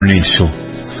eso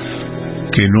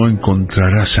que no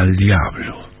encontrarás al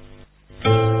diablo.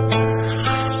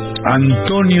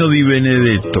 Antonio Di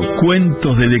Benedetto,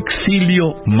 cuentos del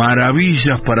exilio,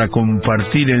 maravillas para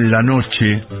compartir en la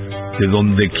noche de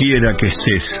donde quiera que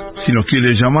estés. Si nos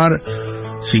quieres llamar,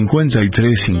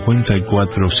 53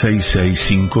 54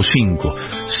 6655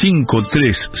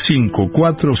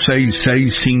 5354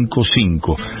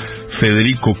 6655.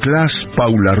 Federico Clas,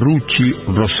 Paula Rucci,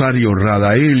 Rosario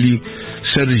Radaeli,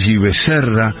 Sergi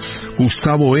Becerra,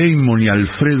 Gustavo Eymon y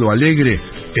Alfredo Alegre,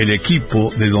 el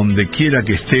equipo de donde quiera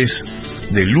que estés,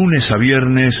 de lunes a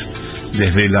viernes,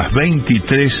 desde las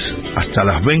 23 hasta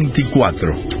las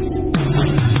 24.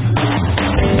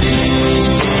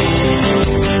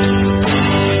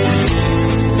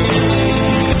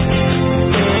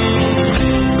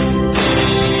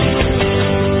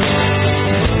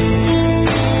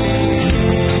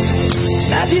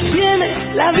 Nadie tiene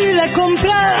la vida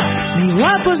comprada, ni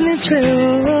guapos ni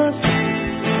feos.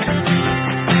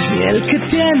 Y el que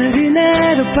tiene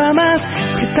dinero pa' más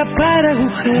que tapar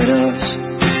agujeros.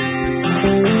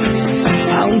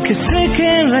 Aunque sé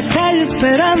que en la calle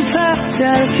Esperanza se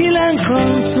alquilan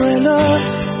consuelos,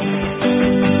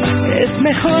 es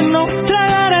mejor no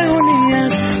tragar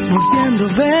agonías mordiendo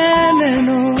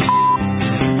veneno.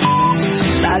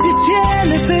 Nadie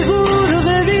tiene seguro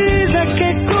de vida que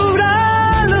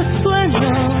cubra los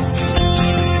sueños,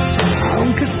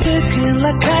 aunque sé que en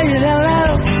la calle de al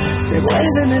lado se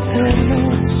vuelven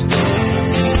eternos.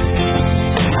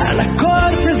 A la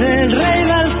corte del rey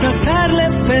Baltasar le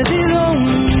he pedido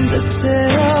un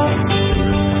deseo.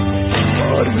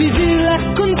 Por vivirla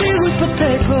contigo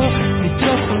hipoteco mi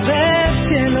trozo de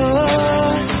cielo.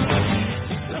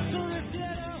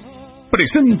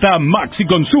 Presenta Maxi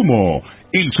Consumo,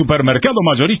 el supermercado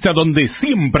mayorista donde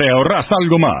siempre ahorrás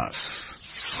algo más.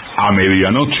 A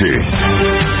medianoche,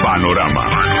 Panorama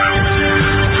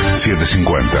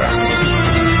 750.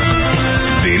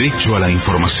 Derecho a la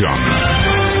información.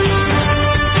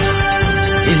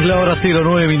 Es la hora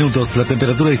 09 minutos, la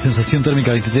temperatura y sensación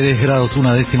térmica 23 grados,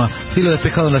 una décima, cielo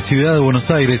despejado en la ciudad de Buenos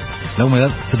Aires, la humedad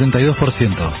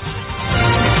 72%.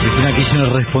 Cristina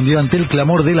Kirchner respondió ante el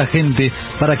clamor de la gente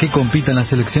para que compita en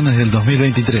las elecciones del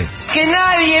 2023. Que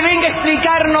nadie venga a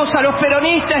explicarnos a los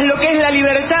peronistas lo que es la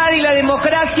libertad y la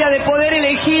democracia de poder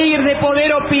elegir, de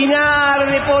poder opinar,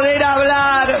 de poder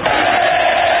hablar.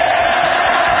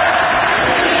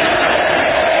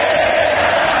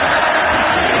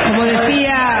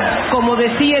 Como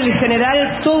decía el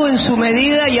general, todo en su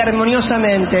medida y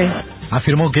armoniosamente.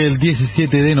 Afirmó que el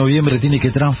 17 de noviembre tiene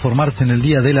que transformarse en el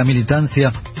Día de la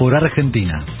Militancia por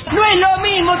Argentina. No es lo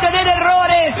mismo tener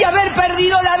errores y haber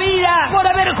perdido la vida por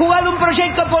haber jugado un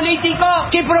proyecto político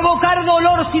que provocar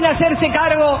dolor sin hacerse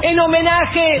cargo. En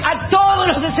homenaje a todos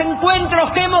los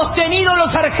desencuentros que hemos tenido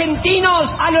los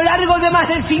argentinos a lo largo de más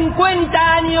de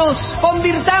 50 años,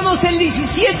 convirtamos el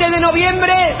 17 de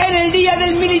noviembre en el Día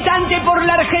del Militante por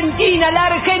la Argentina. La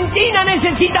Argentina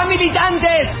necesita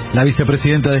militantes. La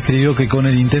vicepresidenta describió que con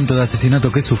el intento de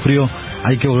asesinato que sufrió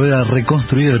hay que volver a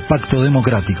reconstruir el pacto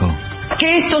democrático.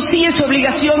 Que esto sí es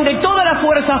obligación de todas las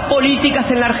fuerzas políticas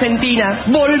en la Argentina,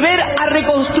 volver a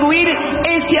reconstruir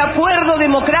ese acuerdo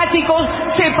democrático,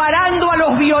 separando a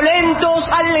los violentos,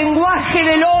 al lenguaje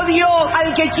del odio,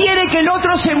 al que quiere que el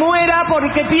otro se muera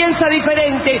porque piensa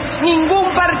diferente. Ningún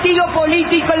partido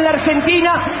político en la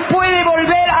Argentina puede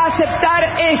volver a aceptar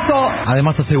esto.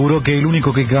 Además aseguró que el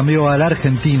único que cambió a la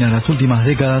Argentina en las últimas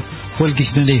décadas fue el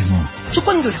kirchnerismo. Yo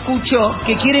cuando escucho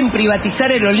que quieren privatizar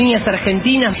aerolíneas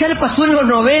argentinas, ya le pasó en los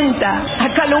 90.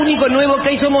 Acá lo único nuevo que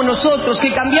hay somos nosotros,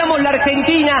 que cambiamos la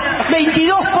Argentina.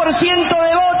 22%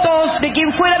 de votos de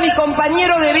quien fuera mi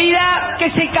compañero de vida,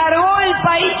 que se cargó el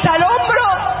país al hombro,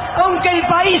 aunque el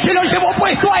país se lo llevó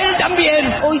puesto a él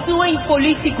también. Hoy no hay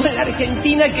político en la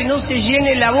Argentina que no se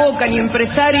llene la boca, ni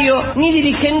empresario, ni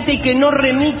dirigente que no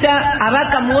remita a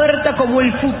vaca muerta como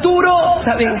el futuro.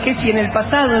 ¿Saben qué? Si en el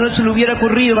pasado no se le hubiera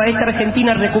ocurrido a esta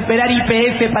Argentina recuperar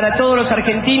YPF para todos los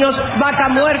argentinos, vaca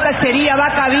muerta sería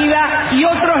vaca viva y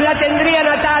otros la tendrían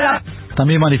atada.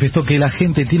 También manifestó que la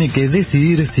gente tiene que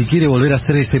decidir si quiere volver a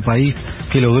ser ese país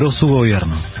que logró su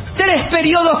gobierno. 3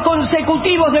 periodos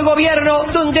consecutivos de gobierno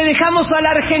donde dejamos a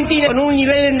la Argentina con un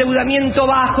nivel de endeudamiento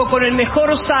bajo, con el mejor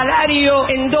salario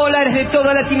en dólares de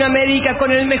toda Latinoamérica,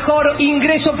 con el mejor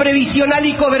ingreso previsional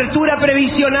y cobertura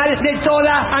previsional de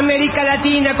toda América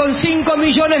Latina, con 5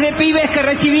 millones de pibes que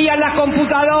recibían las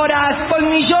computadoras, con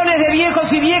millones de viejos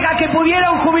y viejas que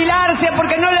pudieron jubilarse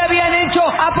porque no le habían hecho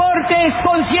aportes,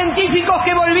 con científicos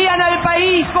que volvían al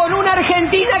país, con una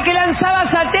Argentina que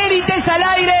lanzaba satélites al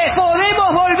aire.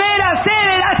 Podemos volver a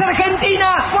ser las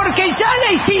Argentinas porque ya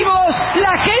la hicimos.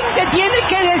 La gente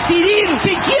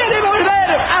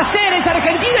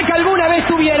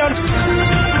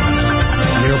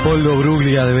Leopoldo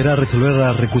Bruglia deberá resolver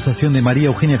la recusación de María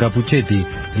Eugenia Capuchetti.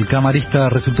 El camarista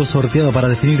resultó sorteado para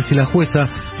definir si la jueza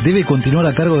debe continuar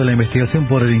a cargo de la investigación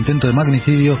por el intento de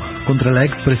magnicidio contra la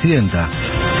expresidenta.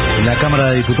 En la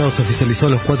Cámara de Diputados se oficializó a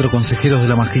los 4 consejeros de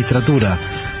la magistratura.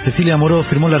 Cecilia Moró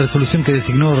firmó la resolución que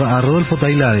designó a Rodolfo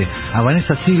Tailade, a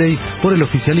Vanessa Siley por el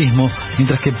oficialismo,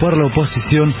 mientras que por la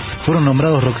oposición fueron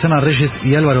nombrados Roxana Reyes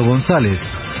y Álvaro González.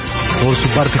 Por su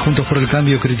parte, Juntos por el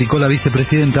Cambio criticó a la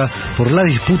vicepresidenta por la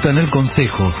disputa en el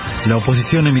Consejo. La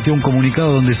oposición emitió un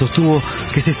comunicado donde sostuvo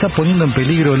que se está poniendo en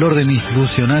peligro el orden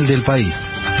institucional del país.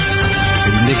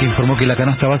 El INDEC informó que la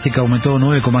canasta básica aumentó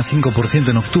 9,5%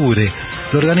 en octubre.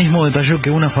 El organismo detalló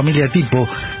que una familia tipo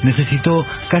necesitó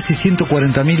casi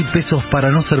 140.000 pesos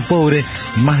para no ser pobre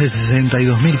y más de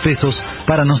 62.000 pesos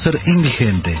para no ser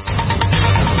indigente.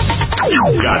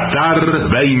 Qatar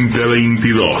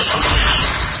 2022.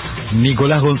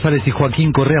 Nicolás González y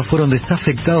Joaquín Correa fueron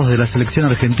desafectados de la selección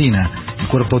argentina. El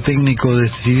cuerpo técnico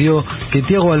decidió que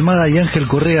Thiago Almada y Ángel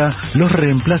Correa los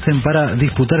reemplacen para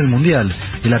disputar el Mundial.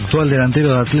 El actual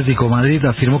delantero de Atlético Madrid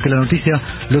afirmó que la noticia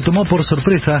lo tomó por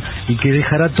sorpresa y que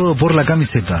dejará todo por la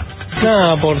camiseta.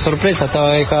 Nada, por sorpresa,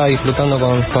 estaba acá disfrutando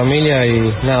con familia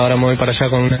y nada, ahora me voy para allá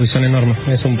con una ilusión enorme.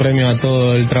 Es un premio a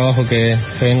todo el trabajo que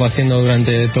vengo haciendo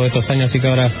durante todos estos años, así que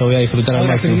ahora lo voy a disfrutar al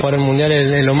máximo. Jugar el Mundial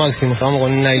es lo máximo, vamos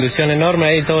con una ilusión enorme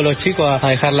ahí todos los chicos a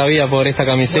dejar la vida por esta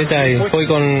camiseta y voy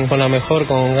con la mejor,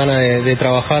 con ganas de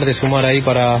trabajar, de sumar ahí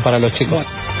para los chicos.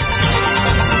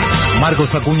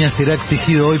 Marcos Acuña será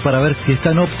exigido hoy para ver si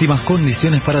está en óptimas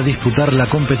condiciones para disputar la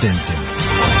competencia.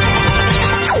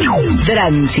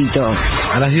 Tránsito.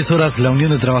 A las 10 horas, la Unión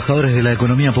de Trabajadores de la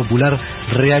Economía Popular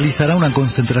realizará una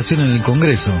concentración en el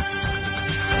Congreso.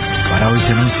 Para hoy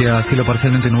se anuncia cielo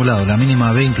parcialmente nublado, la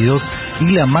mínima 22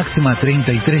 y la máxima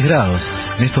 33 grados.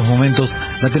 En estos momentos,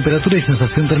 la temperatura y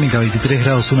sensación térmica 23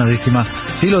 grados una décima,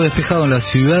 cielo despejado en la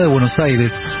ciudad de Buenos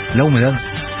Aires, la humedad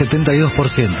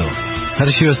 72%.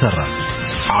 Sergio Serra.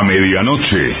 A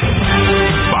medianoche,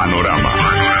 Panorama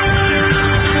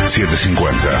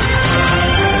 750.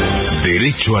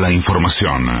 Derecho a la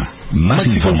información. Más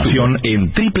información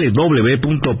en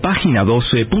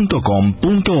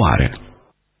www.pagina12.com.ar.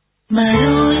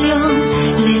 Marolio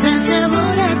le da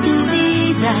sabor a tu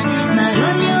vida.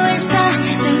 Marolio está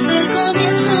desde el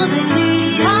comienzo del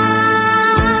día.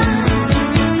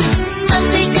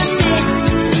 Manteca,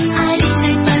 harina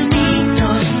y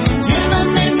palmitos, hierbas,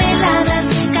 mermeladas,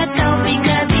 cacao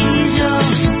picadillo,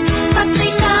 pasta y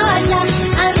caballa,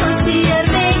 arroz y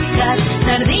arvejas,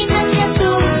 sardinas y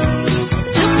atún,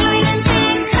 choclo y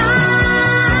lentejas.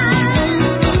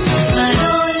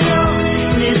 Marolio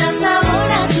le da sabor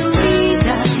a tu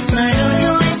vida.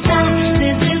 Marolio está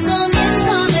desde el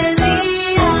comienzo del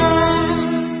día.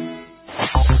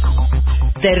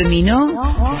 ¿Terminó?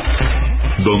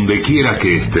 Donde quiera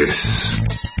que estés,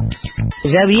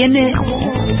 Ya viene.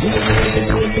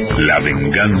 la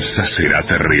venganza será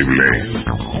terrible.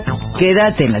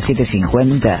 Quédate en la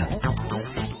 750.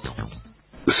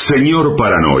 Señor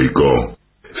paranoico,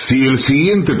 si el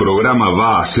siguiente programa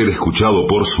va a ser escuchado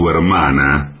por su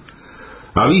hermana,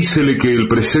 avísele que el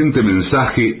presente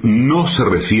mensaje no se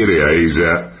refiere a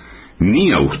ella,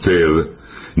 ni a usted,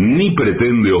 ni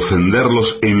pretende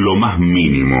ofenderlos en lo más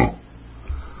mínimo.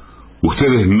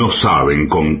 Ustedes no saben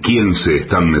con quién se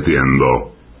están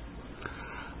metiendo.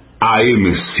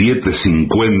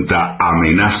 AM750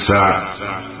 amenaza.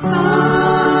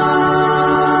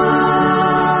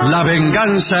 La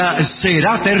venganza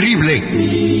será terrible.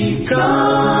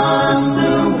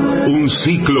 Un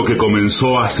ciclo que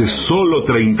comenzó hace solo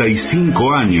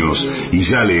 35 años y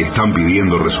ya le están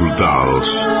pidiendo resultados.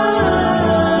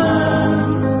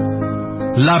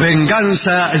 La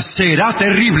venganza será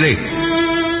terrible.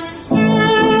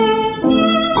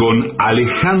 Con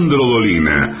Alejandro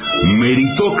Dolina,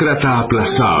 meritócrata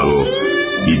aplazado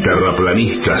y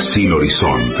terraplanista sin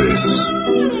horizontes.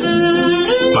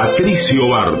 Patricio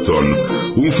Barton,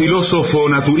 un filósofo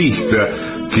naturista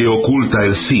que oculta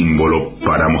el símbolo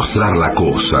para mostrar la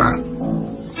cosa.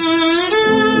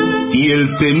 Y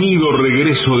el temido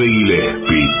regreso de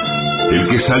Gillespie, el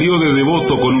que salió de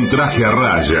devoto con un traje a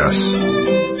rayas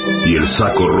y el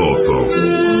saco roto.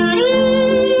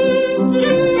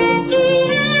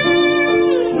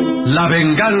 La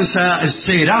venganza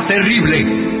será terrible.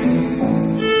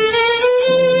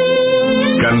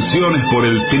 Canciones por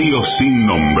el trío sin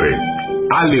nombre: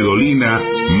 Ale Dolina,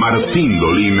 Martín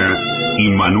Dolina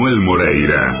y Manuel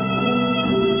Moreira.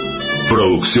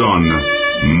 Producción: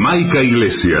 Maica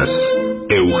Iglesias,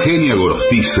 Eugenia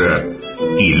Gorostiza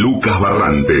y Lucas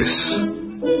Barrantes.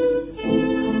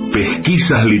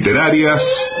 Pesquisas literarias: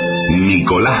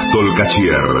 Nicolás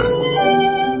Tolcachier.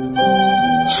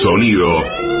 Sonido,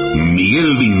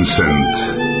 Miguel Vincent.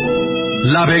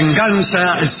 La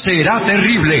venganza será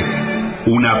terrible.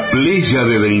 Una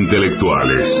pléyade de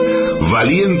intelectuales,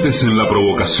 valientes en la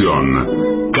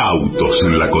provocación, cautos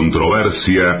en la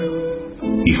controversia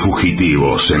y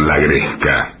fugitivos en la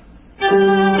gresca.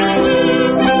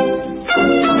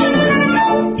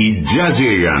 Y ya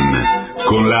llegan,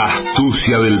 con la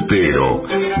astucia del Tero,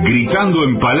 gritando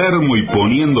en Palermo y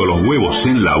poniendo los huevos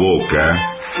en la boca,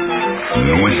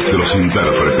 nuestros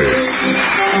intérpretes.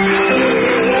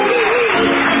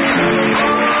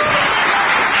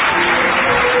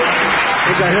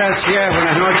 Muchas gracias,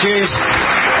 buenas noches.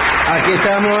 Aquí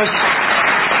estamos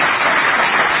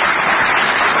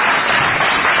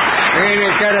en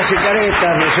el Caras y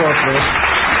Caretas nosotros.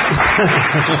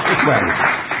 Bueno,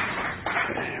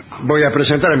 voy a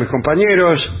presentar a mis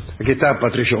compañeros. Aquí está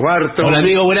Patricio Barto. Hola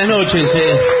amigo, buenas noches.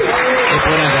 Es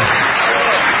por acá.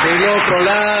 Del otro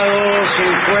lado se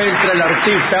encuentra el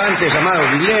artista antes llamado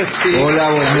Gillespie. Hola,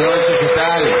 buenas noches, ¿qué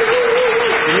tal?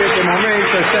 En este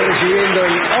momento está recibiendo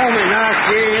el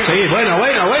homenaje. Sí,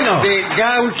 bueno. De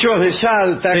gauchos de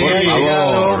Salta. Sí, que han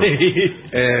llegado. Sí.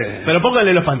 Pero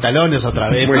póngale los pantalones otra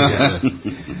vez. Muy bien.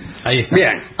 Ahí está.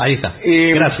 Bien. Ahí está.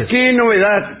 Gracias. ¿Qué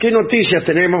novedad, qué noticias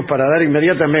tenemos para dar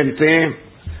inmediatamente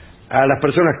a las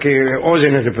personas que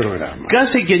oyen este programa?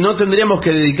 Casi que no tendríamos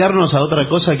que dedicarnos a otra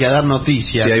cosa que a dar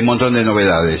noticias. Sí, hay un montón de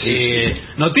novedades.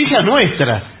 Noticias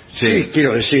nuestras. Sí,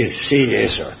 quiero decir, sí,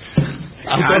 eso.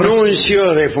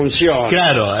 Anuncios de función.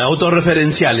 Claro,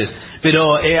 autorreferenciales.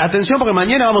 Pero atención porque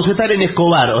mañana vamos a estar en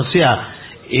Escobar. O sea,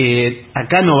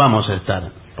 acá no vamos a estar.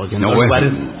 Porque en otros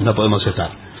lugares no podemos estar.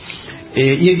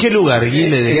 ¿Y en qué lugar,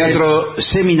 Guile? Teatro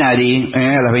Seminari,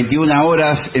 a las 21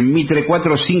 horas en Mitre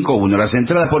 451. Las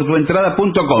entradas por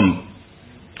tuentrada.com.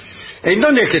 ¿En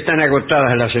dónde es que están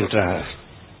agotadas las entradas?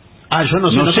 Yo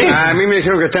no sé. A mí me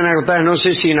dijeron que están agotadas, no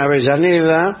sé si en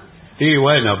Avellaneda. Sí,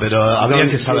 bueno, pero habría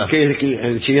que saber. ¿Qué es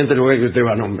el siguiente lugar que usted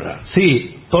va a nombrar?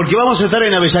 Sí, porque vamos a estar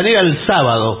en Avellaneda el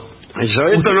sábado.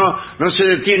 Esto no se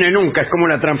detiene nunca, es como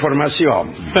una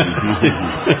transformación.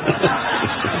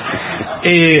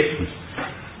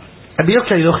 Veo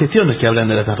que hay dos gestiones que hablan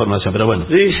de la transformación, pero bueno.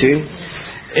 Sí.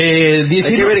 Hay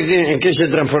que ver en qué se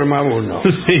transforma uno.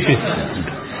 Sí.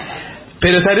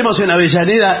 Pero estaremos en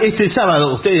Avellaneda este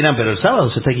sábado. Ustedes dirán, pero el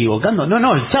sábado se está equivocando.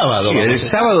 No, el sábado. Sí,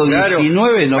 el sábado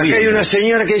 19 de noviembre. Acá hay una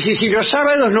señora que dice, si los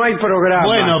sábados no hay programa.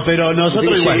 Bueno, pero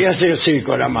nosotros igual. Y hace así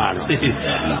con la mano. Sí.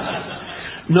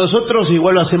 Nosotros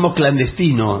igual lo hacemos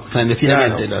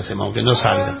clandestinamente lo hacemos, aunque no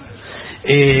salga.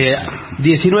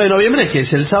 19 de noviembre, que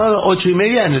es el sábado,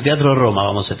 8:30 en el Teatro Roma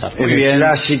vamos a estar. El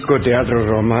clásico Teatro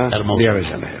Roma de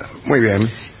Avellaneda. Muy bien.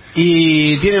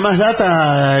 ¿Y tiene más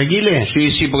data, Guile?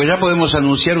 Sí, porque ya podemos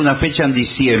anunciar una fecha en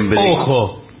diciembre.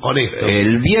 Ojo, con esto.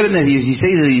 El viernes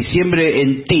 16 de diciembre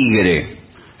en Tigre,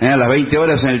 a las 20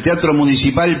 horas en el Teatro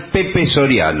Municipal Pepe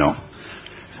Soriano.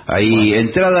 Ahí,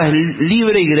 entradas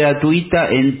libre y gratuita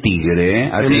en Tigre.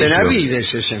 En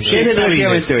Benavides es en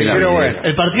Benavides. Pero bueno,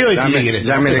 el partido de Tigre.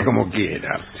 Llámele como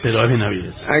quiera. Pero es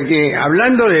Benavides. Aquí,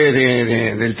 hablando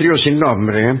del trío sin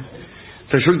nombre,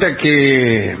 resulta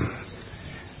que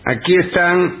aquí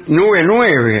están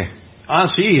 9-9. Ah,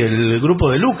 sí, el grupo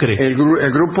de Lucre. El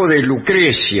grupo de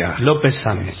Lucrecia López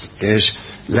Sánchez, que es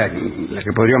la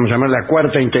que podríamos llamar la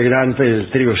cuarta integrante del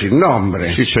trío sin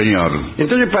nombre. Sí, señor.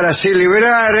 Entonces, para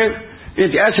celebrar,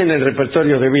 hacen el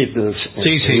repertorio de Beatles,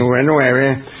 sí.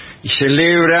 9-9, y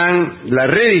celebran la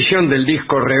reedición del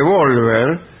disco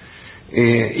Revolver,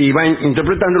 y van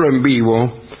interpretándolo en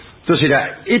vivo. Entonces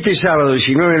era este sábado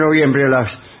 19 de noviembre a las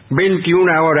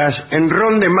 21 horas en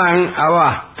Rondemán,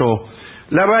 Abasto,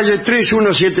 La Valle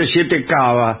 3177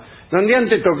 Cava, donde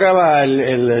antes tocaba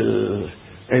el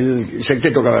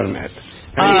Secteto Cabernet.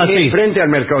 Sí. Frente al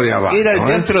mercado de Abasto. Era el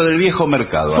Teatro del Viejo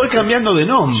Mercado. Fue cambiando de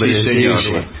nombre. Sí, señor.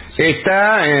 Sí.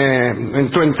 Está en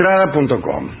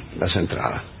tuentrada.com, las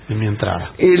entradas. En mi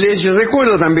entrada. Y les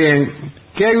recuerdo también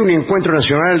que hay un encuentro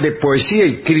nacional de poesía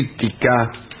y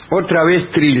crítica, otra vez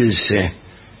Trilce,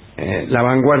 La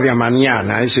Vanguardia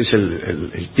Mañana, ese es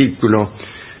el título.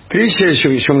 Trilce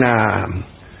hizo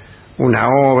una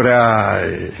obra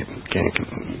que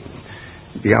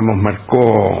digamos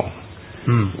marcó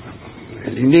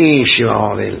el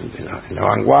inicio de la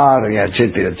vanguardia,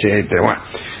 etcétera. Bueno,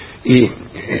 y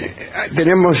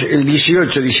tenemos el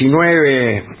 18,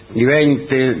 19 y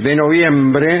 20 de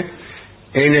noviembre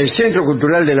en el Centro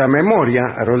Cultural de la Memoria,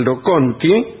 Haroldo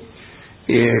Conti,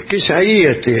 que es ahí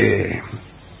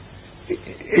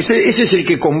ese es el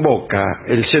que convoca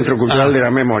el Centro Cultural de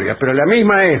la Memoria, pero en la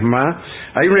misma ESMA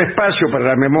hay un espacio para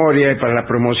la memoria y para la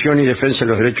promoción y defensa de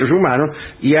los derechos humanos,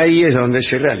 y ahí es donde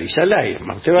se realiza la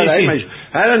ESMA. Usted va a la ESMA y dice,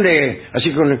 ¿a dónde?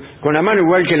 Así con la mano,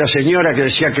 igual que la señora que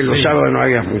decía que los sábados no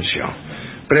había función.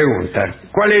 Pregunta,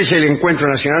 ¿cuál es el Encuentro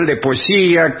Nacional de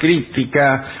Poesía,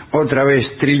 Crítica, otra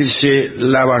vez Trilce,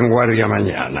 La Vanguardia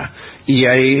mañana? Y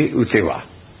ahí usted va.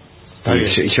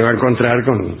 Y se va a encontrar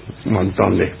con un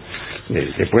montón de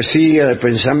poesía, de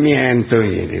pensamiento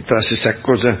y de todas esas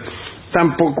cosas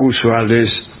tan poco usuales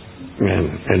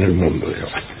en el mundo de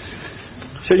hoy.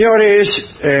 Señores,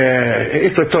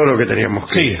 esto es todo lo que teníamos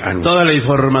que anunciar. Toda la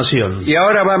información. Y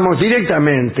ahora vamos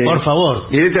directamente, por favor,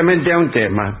 directamente a un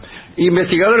tema.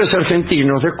 Investigadores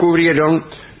argentinos descubrieron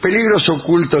peligros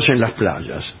ocultos en las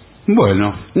playas.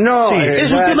 Bueno, no,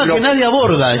 es un tema que nadie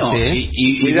aborda,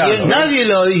 cuidado, nadie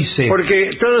lo dice.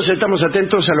 Porque todos estamos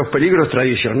atentos a los peligros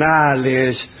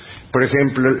tradicionales, por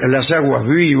ejemplo, las aguas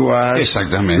vivas,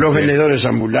 los vendedores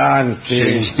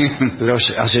ambulantes, los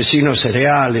asesinos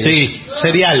cereales,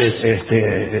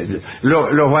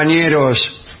 los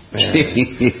bañeros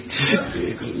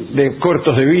de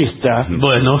cortos de vista,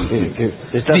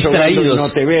 que estás distraídos,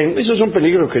 no te ven. Esos son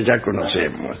peligros que ya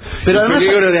conocemos. Pero el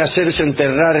peligro de hacerse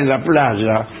enterrar en la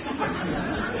playa,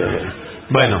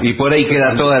 y por ahí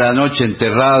queda toda la noche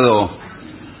enterrado.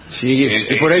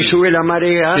 Y por ahí sube la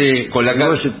marea, y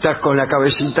vos estás con la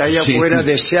cabecita ahí afuera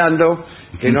deseando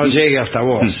que no llegue hasta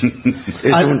vos.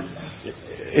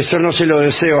 Eso no se lo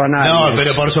deseo a nadie. No,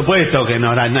 pero por supuesto que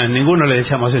no, ninguno le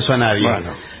deseamos eso a nadie.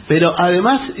 Pero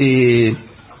además,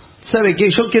 ¿sabe qué?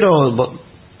 Yo quiero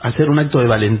hacer un acto de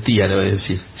valentía, le voy a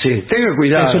decir. Sí, tenga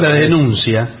cuidado. Eso es la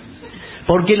denuncia.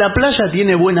 Porque la playa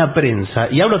tiene buena prensa.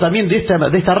 Y hablo también de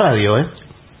esta radio, ¿eh?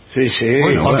 Sí.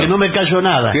 Porque no me callo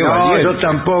nada. No, yo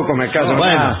tampoco me callo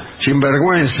nada. Sin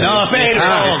vergüenza.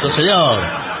 No, señor.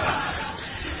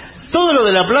 Todo lo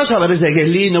de la playa parece que es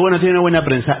lindo, bueno, tiene una buena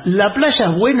prensa. La playa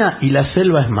es buena y la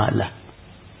selva es mala.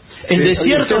 El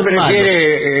desierto es malo.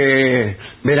 Prefiere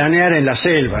veranear en la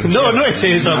selva. No es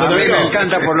eso. A mí me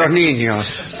encanta por los niños.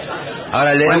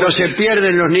 Ahora, cuando se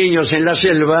pierden los niños en la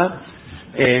selva,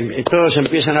 todos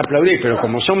empiezan a aplaudir, pero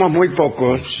como somos muy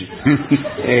pocos,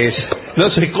 no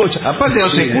se escucha. Aparte no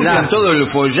se escuchan todo el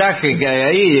follaje que hay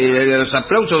ahí, los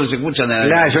aplausos no se escuchan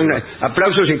nada. Son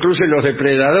aplausos incluso los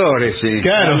depredadores.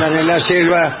 Andan en la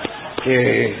selva,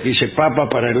 dice papa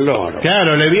para el loro.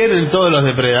 Claro, le vienen todos los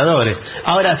depredadores.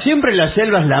 Ahora, siempre la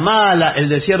selva es la mala, el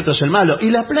desierto es el malo. ¿Y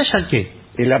la playa qué?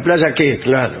 ¿Y la playa qué?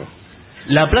 Claro.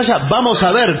 La playa, vamos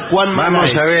a ver cuán mala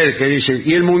Vamos a ver qué dice.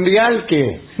 ¿Y el mundial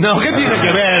qué? No, ¿qué tiene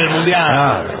que ver el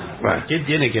mundial? ¿Qué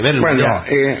tiene que ver el mundial?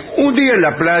 Un día en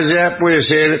la playa puede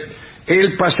ser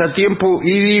el pasatiempo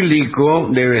idílico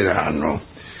de verano.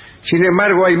 Sin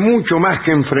embargo, hay mucho más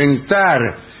que enfrentar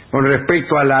con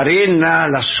respecto a la arena, a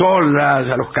las olas,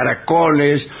 a los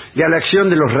caracoles y a la acción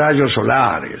de los rayos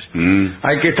solares.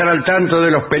 Hay que estar al tanto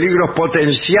de los peligros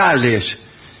potenciales,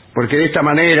 porque de esta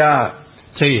manera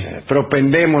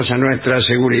propendemos a nuestra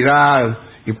seguridad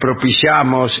y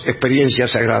propiciamos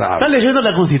experiencias agradables. ¿Está leyendo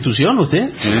la Constitución usted?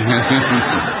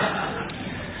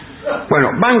 Bueno,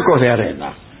 bancos de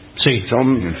arena.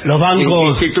 Son los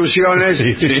bancos, instituciones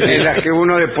en las que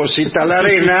uno deposita la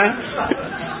arena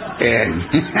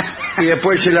y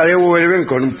después se la devuelven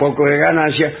con un poco de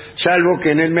ganancia, salvo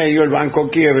que en el medio el banco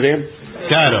quiebre.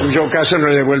 En cuyo caso no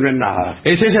le devuelven nada.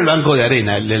 Ese es el banco de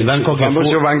arena, el banco que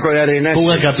banco de arena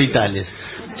fuga capitales.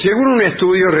 Según un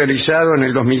estudio realizado en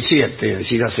el 2007, es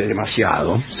decir, hace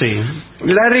demasiado,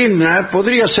 la arena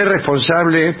podría ser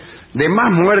responsable de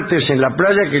más muertes en la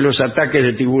playa que los ataques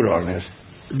de tiburones.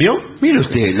 ¿Vio? Mire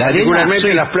usted, la arena...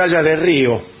 Seguramente en las playas de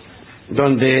Río,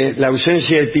 donde la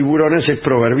ausencia de tiburones es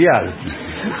proverbial.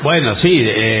 Bueno,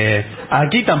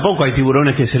 aquí tampoco hay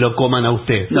tiburones que se lo coman a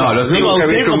usted. No, los digo que he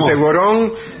visto un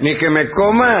tiburón, ni que me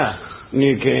coma,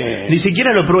 ni que... Ni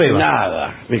siquiera lo prueba.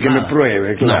 Nada, ni que me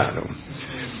pruebe, claro.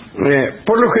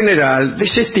 Por lo general,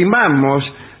 desestimamos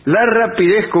la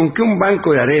rapidez con que un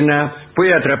banco de arena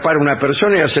puede atrapar a una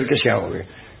persona y hacer que se ahogue.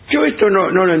 Yo esto no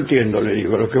lo entiendo, le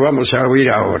digo, lo que vamos a oír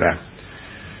ahora.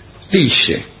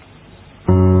 Dice: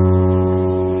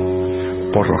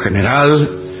 por lo general,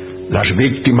 las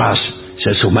víctimas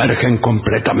se sumergen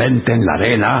completamente en la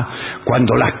arena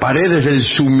cuando las paredes del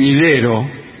sumidero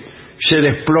se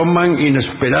desploman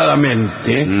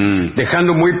inesperadamente,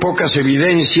 dejando muy pocas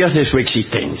evidencias de su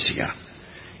existencia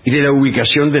y de la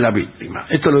ubicación de la víctima.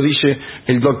 Esto lo dice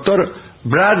el doctor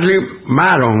Bradley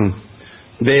Maron,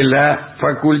 de la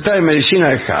Facultad de Medicina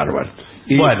de Harvard.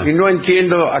 Y no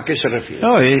entiendo a qué se refiere.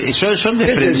 No, son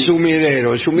 ¿Qué es el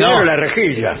sumidero? El sumidero es la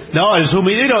rejilla. No, el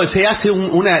sumidero se hace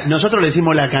nosotros le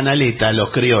decimos la canaleta a los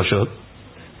criollos.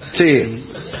 Sí.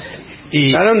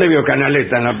 ¿A dónde vio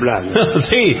canaleta en la playa?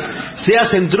 Sí, se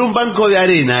hace entre un banco de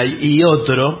arena y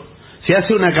otro, se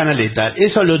hace una canaleta,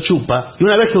 eso lo chupa, y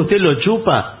una vez que usted lo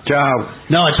chupa... Chao.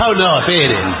 No,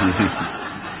 espere.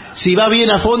 Si va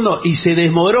bien a fondo y se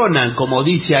desmoronan, como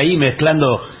dice ahí,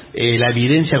 mezclando la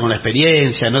evidencia con la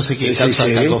experiencia, no sé qué causa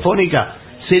cacofónica,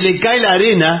 se le cae la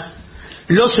arena,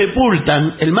 lo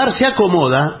sepultan, el mar se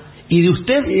acomoda... ¿Y de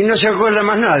usted? Y no se acuerda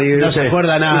más nadie. No se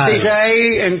acuerda nada. Usted está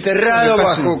ahí enterrado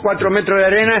bajo 4 metros de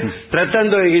arena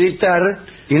tratando de gritar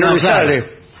y no le sale.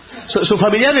 Sus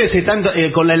familiares están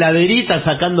con la heladerita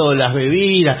sacando las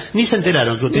bebidas. Ni se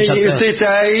enteraron que usted y usted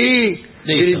está ahí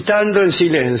gritando en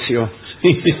silencio.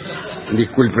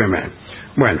 Discúlpeme.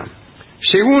 Bueno,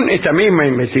 según esta misma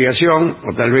investigación,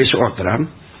 o tal vez otra,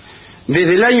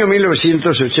 desde el año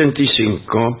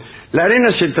 1985, la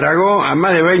arena se tragó a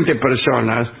más de 20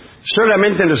 personas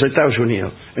solamente en los Estados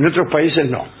Unidos. En otros países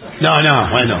no.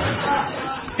 Bueno.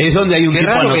 Es donde hay un Qué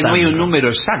raro que no hay un número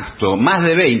exacto. Más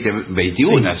de 20,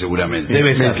 21 seguramente.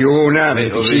 Debe ser. 21,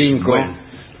 25, bueno.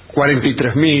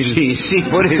 43.000. Sí,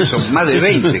 por eso, más de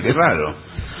 20, qué raro.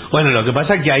 Bueno, lo que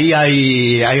pasa es que ahí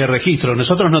hay registro.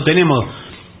 Nosotros no tenemos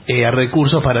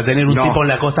recursos para tener un tipo en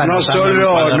la costa. No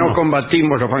solo no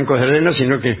combatimos los bancos de arena,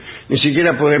 sino que ni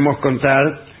siquiera podemos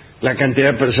contar la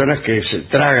cantidad de personas que se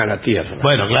traga la tierra.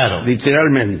 Bueno, claro.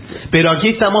 Literalmente. Pero aquí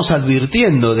estamos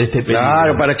advirtiendo de este peligro.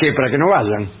 Claro, ¿para qué? Para que no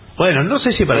vayan. Bueno, no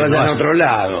sé si para que vayan a otro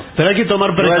lado. Pero hay que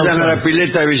tomar precauciones. Vayan a la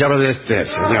pileta de Villarroel,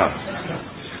 señor.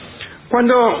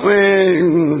 Cuando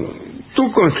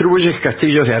tú construyes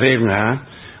castillos de arena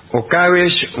o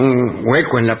caves un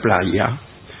hueco en la playa,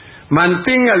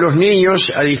 mantenga a los niños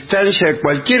a distancia de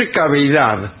cualquier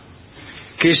cavidad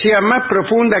que sea más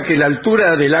profunda que la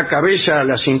altura de la cabeza a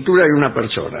la cintura de una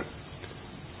persona.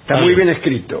 Está muy bien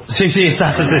escrito. Sí,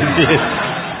 está.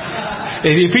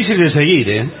 Es difícil de seguir,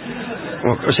 ¿eh?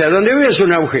 O sea, donde veas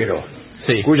un agujero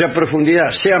cuya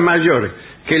profundidad sea mayor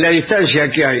que la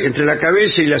distancia que hay entre la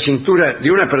cabeza y la cintura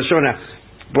de una persona,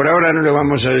 por ahora no le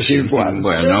vamos a decir cuál.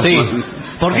 Bueno. Sí.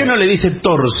 ¿Por qué no le dice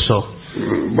torso?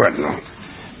 Bueno,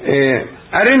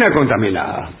 arena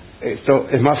contaminada. Esto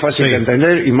es más fácil de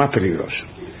entender y más peligroso.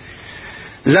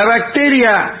 La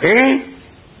bacteria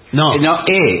No,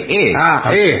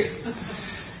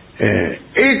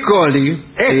 E coli.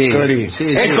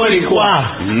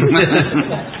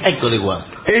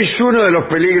 Es uno de los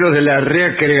peligros de la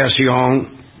recreación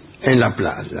en la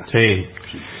playa. Sí.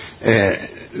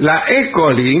 La E.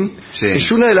 coli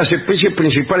es una de las especies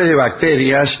principales de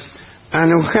bacterias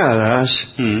alojadas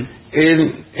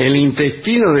en el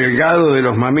intestino delgado de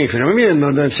los mamíferos. Miren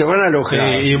donde se van a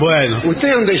alojar. Y bueno.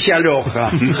 ¿Usted dónde se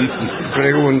aloja?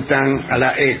 Preguntan a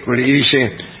la E. coli y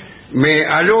dice, me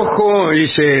alojo,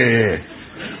 dice,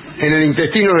 en el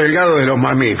intestino delgado de los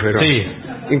mamíferos,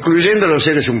 incluyendo los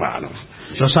seres humanos.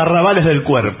 Los arrabales del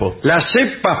cuerpo. Las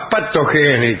cepas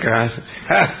patogénicas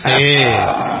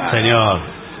señor,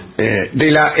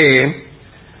 de la E.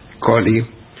 coli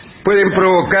pueden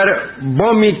provocar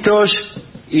vómitos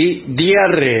y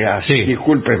diarreas.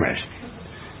 Discúlpeme.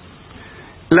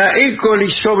 La E.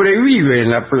 coli sobrevive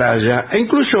en la playa e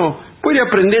incluso puede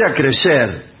aprender a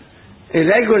crecer.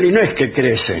 La E. coli no es que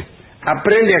crece,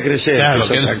 aprende a crecer. Claro,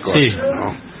 es otra cosa,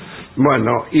 ¿no?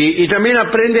 Bueno, y también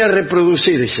aprende a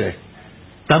reproducirse.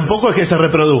 Tampoco es que se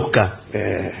reproduzca.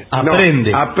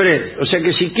 Aprende. No, aprende. O sea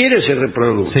que si quiere se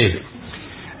reproduce.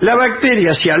 La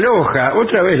bacteria se aloja,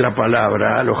 otra vez la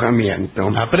palabra alojamiento.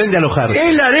 Aprende a alojarse.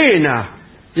 En la arena.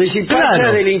 Es decir,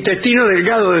 pasa del intestino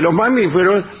delgado de los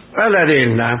mamíferos a la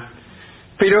arena.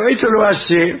 Pero esto lo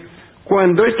hace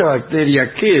cuando esta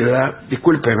bacteria queda,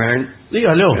 discúlpeme,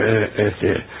 dígalo,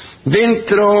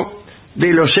 dentro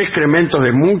de los excrementos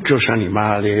de muchos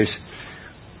animales,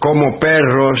 como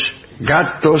perros,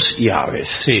 gatos y aves.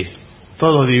 Sí,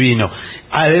 todo divino.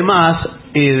 Además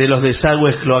de los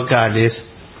desagües cloacales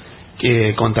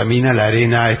que contamina la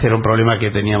arena. Este era un problema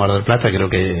que tenía Mar del Plata, creo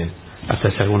que hasta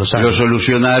hace algunos años. Lo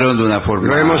solucionaron de una forma...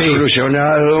 Lo hemos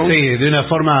solucionado... Sí, de una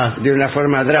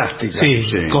forma drástica. Sí,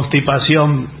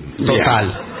 constipación total.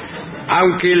 Bien.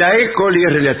 Aunque la E. coli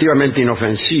es relativamente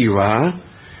inofensiva,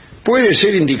 puede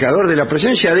ser indicador de la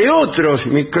presencia de otros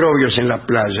microbios en la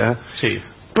playa,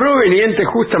 provenientes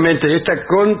justamente de esta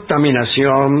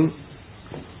contaminación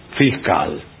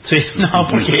fiscal. Sí, no,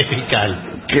 porque es fiscal.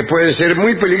 Que puede ser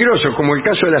muy peligroso, como el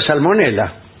caso de la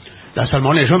salmonela. La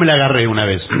salmonela, yo me la agarré una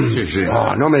vez.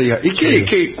 No me diga. ¿Y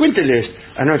qué? Cuénteles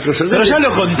a nuestros soldados. Pero ya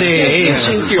lo conté. ¿Qué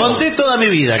sintió? Conté toda mi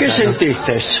vida. ¿Qué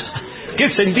sentiste? ¿Qué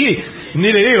sentí?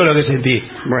 Ni le digo lo que sentí.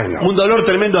 Bueno. Un dolor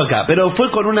tremendo acá. Pero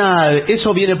fue con una...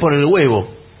 Eso viene por el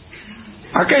huevo.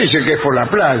 Acá dice que es por la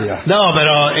playa. No,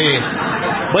 pero...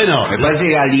 bueno... Me parece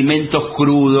que alimentos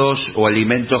crudos o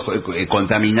alimentos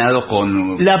contaminados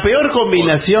con... La peor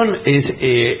combinación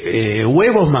es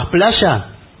huevos más playa.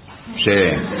 Sí.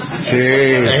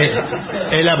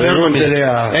 Es la peor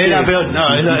combinación.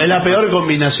 Es la peor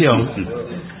combinación.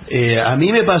 A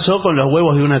mí me pasó con los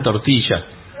huevos de una tortilla.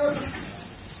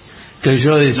 Que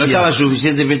yo decía, no estaba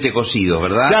suficientemente cocido,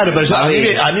 ¿verdad? Claro, pero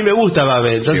a mí me gusta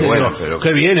babé. Entonces sí, bueno, digo, pero...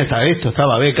 qué bien está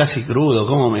babé casi crudo,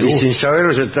 cómo me gusta. Y sin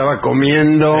saberlo se estaba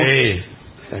comiendo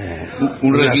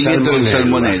un rendimiento de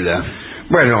salmonela.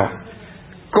 Bueno,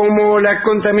 como la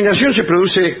contaminación se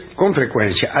produce con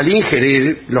frecuencia al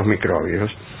ingerir los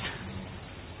microbios,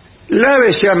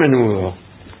 lávese a menudo.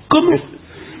 ¿Cómo?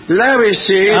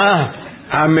 Lávese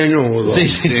a menudo.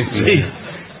 Sí.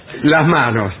 Las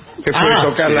manos. Que puede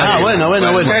tocar la arena.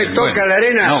 Bueno. Toca la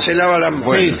arena, se lava las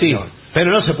manos. Sí. Pero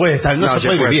no se puede estar, no se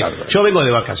puede vivir. Yo vengo de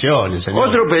vacaciones, señor.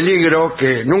 Otro peligro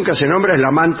que nunca se nombra es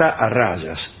la manta a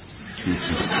rayas.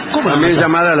 ¿Cómo también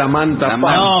llamada la manta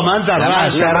pampa? No, manta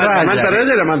rayas. La manta rayas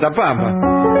es la manta pampa.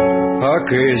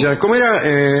 Aquella, ¿cómo era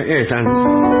esa?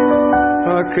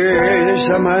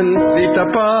 Aquella mantita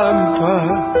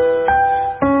pampa,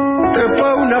 que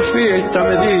pa' una fiesta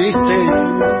me diste.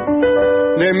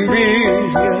 La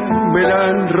envidia me la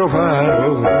han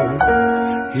robado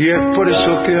y es por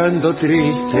eso que ando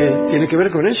triste. ¿Tiene que ver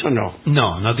con eso o no?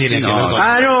 No tiene que ver con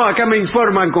eso. No, acá me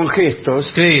informan con gestos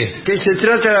que se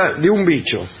trata de un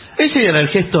bicho. Ese era el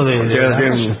gesto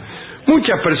de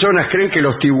Muchas personas creen que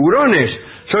los tiburones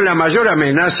son la mayor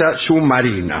amenaza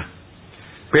submarina,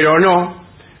 pero no.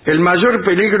 El mayor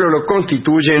peligro lo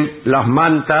constituyen las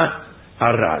mantas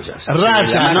a rayas.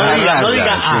 No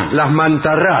diga las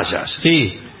mantarrayas.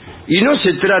 Sí. Y no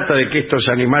se trata de que estos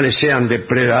animales sean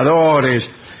depredadores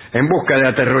en busca de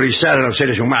aterrorizar a los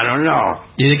seres humanos, no.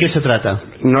 ¿Y de qué se trata?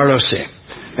 No lo sé.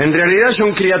 En realidad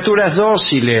son criaturas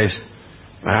dóciles.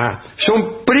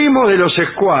 Son primos de los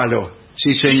escualos.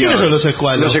 Sí, señor. ¿Qué son los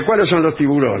escualos? Los escualos son los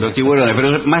tiburones. Los tiburones,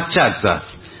 pero más chatas.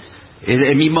 Es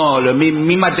la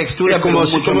misma textura, es como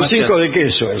 5 de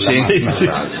queso. Sí.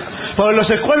 Por los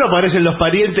escualos parecen los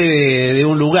parientes de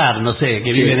un lugar, no sé,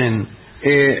 que viven en...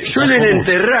 suelen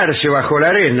enterrarse bajo la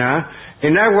arena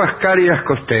en aguas cálidas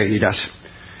costeras.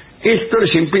 Esto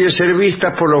les impide ser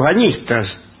vistas por los bañistas.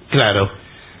 Claro.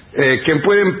 Que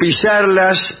pueden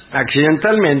pisarlas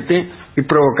accidentalmente y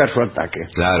provocar su ataque.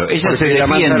 Claro, porque la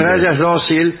mantarraya es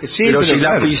dócil, pero si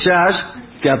la pisás,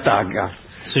 te ataca.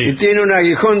 Sí. Y tiene un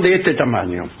aguijón de este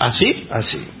tamaño. ¿Así?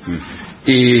 Así.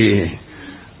 Y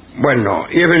bueno,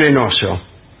 y es venenoso.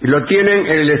 Y lo tienen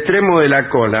en el extremo de la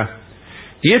cola.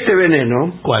 Y este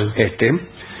veneno, ¿cuál?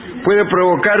 Puede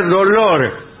provocar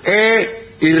dolor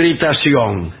e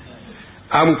irritación,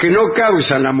 aunque no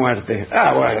causan la muerte.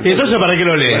 Bueno. ¿Y entonces para qué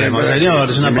lo leemos,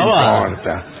 señor? Es una pavada. No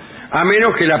importa. A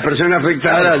menos que la persona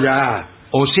afectada ya...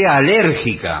 O sea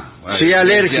alérgica. Sí,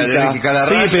 alérgica a la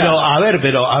raya. Sí,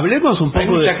 pero hablemos un poco. Hay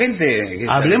mucha gente.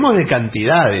 Hablemos de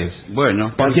cantidades.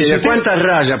 Bueno. Porque ¿de cuántas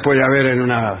rayas puede haber en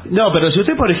una...? No, pero si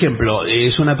usted, por ejemplo,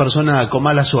 es una persona con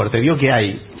mala suerte, vio que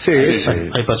hay. Sí.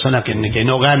 Hay personas que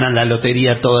no ganan la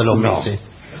lotería todos los meses.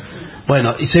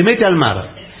 Bueno, y se mete al mar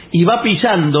y va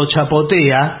pisando,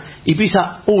 chapotea y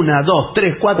pisa 1, 2,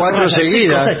 3, 4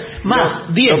 seguidas. 5, 6,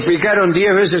 más 10. ¿Lo picaron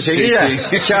 10 veces seguidas?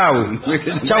 Sí. Chau.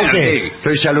 ¿Chau qué?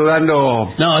 Estoy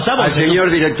saludando al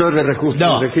señor director de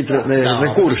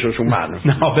recursos humanos.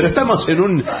 No, pero estamos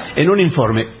en un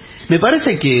informe. Me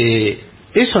parece que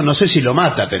eso no sé si lo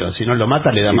mata, pero si no lo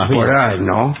mata le da más vida. Por ahí,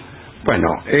 ¿no? Bueno,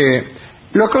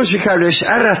 lo aconsejable es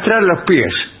arrastrar los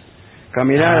pies.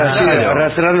 Caminar así,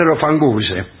 arrastrando los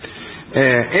fanguses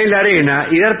en la arena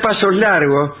y dar pasos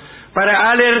largos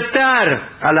para alertar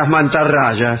a las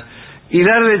mantarrayas y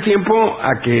darle tiempo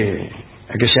a que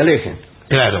se alejen.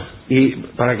 Claro. Y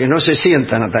para que no se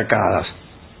sientan atacadas.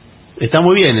 Está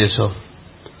muy bien eso.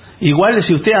 Igual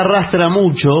si usted arrastra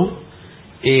mucho,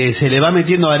 se le va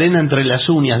metiendo arena entre las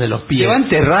uñas de los pies. Se va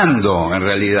enterrando en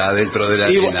realidad dentro de la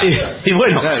arena. Y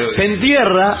bueno, claro, se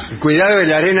entierra. Cuidado,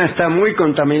 la arena está muy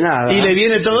contaminada. Y le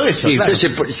viene todo eso. Y claro.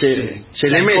 usted se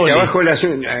le mete abajo de las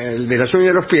uñas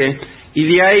de los pies y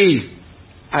de ahí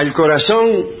al corazón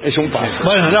es un paso.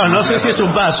 Bueno, no sé si es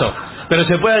un paso, pero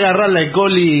se puede agarrar la E.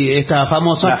 coli, esta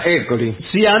famosa. La E. coli.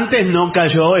 Si antes no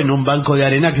cayó en un banco de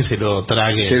arena que se lo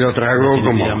trague. Se lo tragó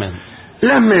como...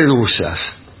 Las medusas.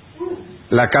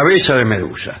 La cabeza de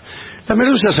medusa. Las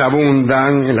medusas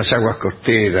abundan en las aguas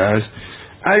costeras.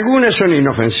 Algunas son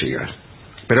inofensivas,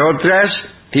 pero otras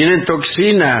tienen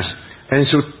toxinas en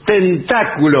sus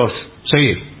tentáculos.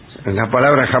 Sí. La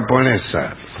palabra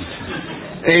japonesa.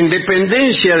 En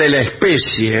dependencia de la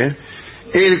especie,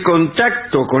 el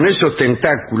contacto con esos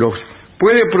tentáculos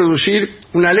puede producir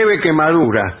una leve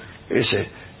quemadura.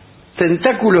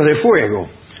 Tentáculos de fuego.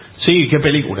 Sí, qué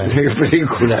película. Qué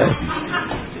película.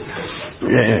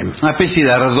 Una especie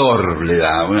de ardor le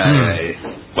da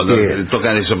cuando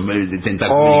tocan esos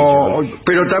tentáculos.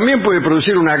 Pero también puede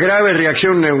producir una grave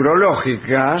reacción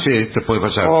neurológica. Sí, esto puede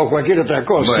pasar. O cualquier otra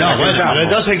cosa. Bueno, pero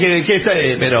entonces, ¿qué está?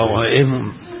 Pero es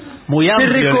muy amplio.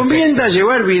 Se recomienda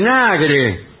llevar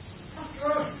vinagre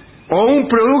o un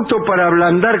producto para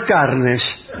ablandar carnes.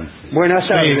 Buenas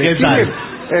tardes. Sí, ¿qué tal?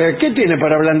 ¿Qué tiene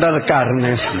para ablandar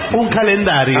carnes? Un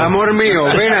calendario. Amor mío,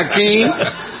 ven aquí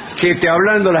que te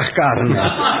ablando las carnes.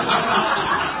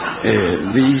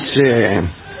 Dice...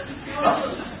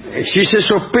 si se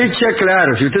sospecha,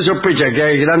 claro, si usted sospecha que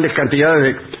hay grandes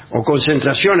cantidades o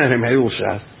concentraciones de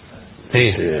medusas,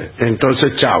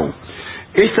 entonces chau.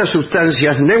 Estas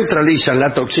sustancias neutralizan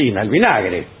la toxina, el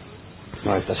vinagre.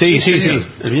 No, sí,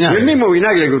 el vinagre. El mismo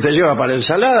vinagre que usted lleva para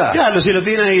ensalada. Claro, si lo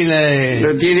tiene ahí.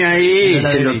 Lo tiene ahí,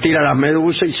 se lo tira a las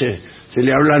medusas y se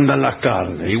le ablandan las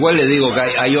carnes. Igual le digo que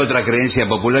hay otra creencia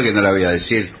popular que no la voy a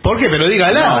decir. ¿Por qué? Pero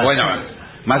dígala. No, bueno,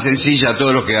 más sencilla,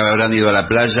 todos los que habrán ido a la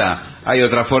playa, hay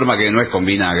otra forma que no es con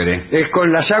vinagre. Es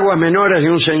con las aguas menores de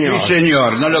un señor. Sí,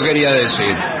 señor, no lo quería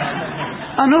decir.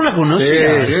 Ah, no la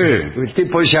conocía. Sí. El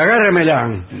tipo dice, agárremela.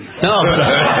 No, pero...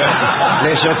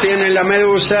 Le sostienen la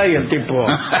medusa y el tipo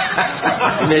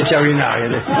le echa vinagre.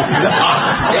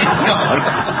 No,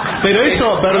 pero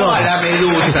eso, perdón. No a la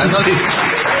medusa, no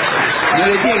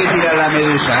le tiene que tirar la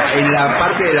medusa, en la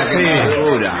parte de la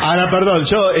quemadura. Ahora, perdón,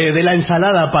 yo de la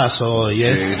ensalada paso hoy,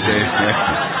 Sí.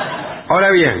 Ahora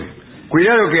bien,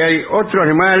 cuidado que hay otro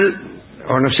animal,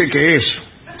 o no sé qué es.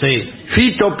 Sí.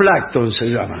 Fitoplancton se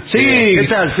llama. Sí. ¿Qué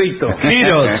tal, Fito?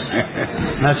 Giros.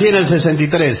 Nací en el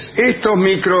 63. Estos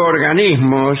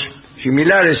microorganismos,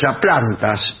 similares a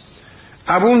plantas,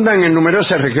 abundan en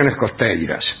numerosas regiones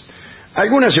costeras.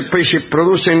 Algunas especies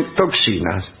producen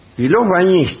toxinas y los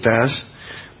bañistas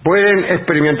pueden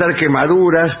experimentar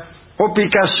quemaduras o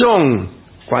picazón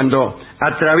cuando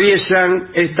atraviesan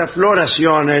estas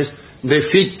floraciones de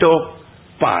fitoplancton.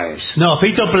 No,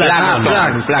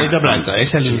 fitoplancton.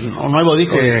 Es el nuevo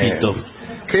disco de Fito.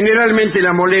 Generalmente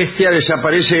la molestia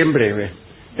desaparece en breve.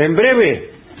 En breve,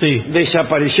 sí.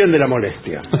 Desaparición de la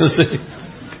molestia.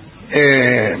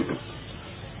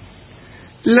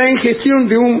 La ingestión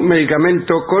de un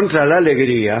medicamento contra la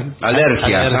alergia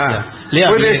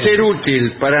puede ser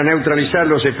útil para neutralizar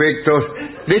los efectos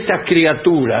de estas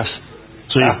criaturas.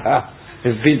 Sí.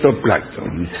 El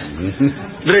fitoplancton.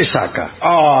 Resaca.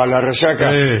 La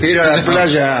resaca. Ir a la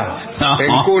playa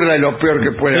en curda es lo peor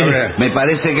que puede haber. Me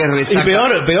parece que es resaca. Y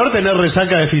peor tener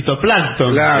resaca de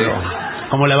fitoplancton. Claro.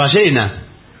 Como la ballena.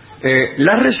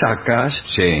 Las resacas,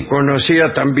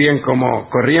 conocidas también como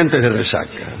corrientes de resaca,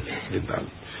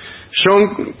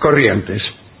 son corrientes.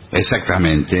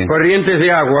 Exactamente. Corrientes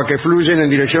de agua que fluyen en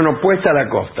dirección opuesta a la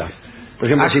costa. Por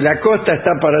ejemplo, si la costa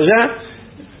está para allá,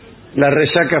 la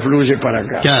resaca fluye para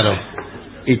acá. Claro.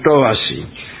 Y todo así.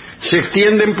 Se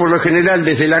extienden por lo general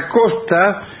desde la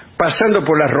costa, pasando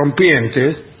por las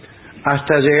rompientes,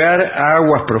 hasta llegar a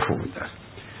aguas profundas.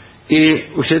 Y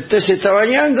usted se está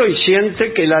bañando y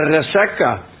siente que la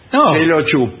resaca se lo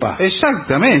chupa.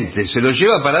 Exactamente, se lo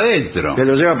lleva para adentro. Se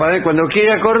lo lleva para adentro. Cuando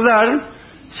quiere acordar,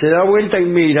 se da vuelta y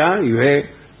mira y ve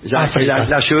que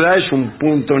la ciudad es un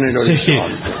punto en el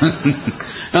horizonte.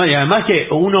 No, y además que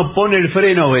uno pone el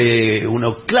freno,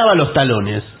 uno clava los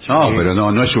talones. No, pero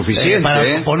no es suficiente.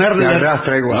 Para ponerle lo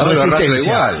arrastra igual. No, lo arrastra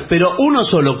igual. Pero uno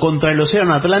solo contra el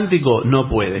océano Atlántico no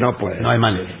puede. No puede. No hay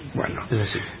manera. Bueno,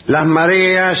 las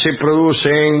mareas se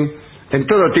producen en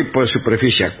todo tipo de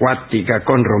superficie acuática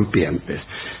con rompientes.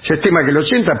 Se estima que el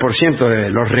 80% de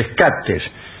los rescates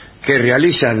que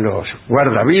realizan los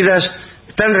guardavidas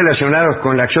están relacionados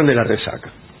con la acción de la resaca.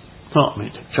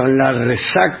 Son la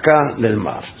resaca del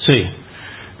mar. Sí.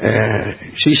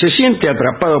 Si se siente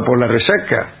atrapado por la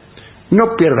resaca,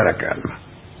 no pierda la calma.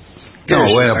 No,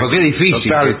 bueno, porque es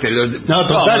difícil.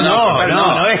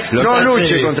 No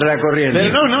luche contra la corriente.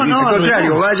 Pero al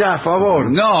contrario, vaya a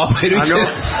favor. No, pero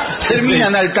termina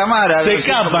en alta mar. Se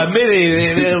escapa, en vez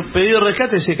de pedir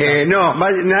rescate, se escapa.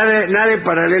 Nade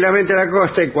paralelamente a la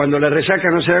costa y cuando la resaca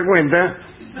no se da cuenta,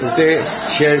 usted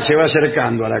se va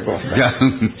acercando a la costa.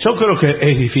 Yo creo que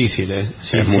es difícil,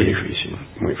 es muy difícil,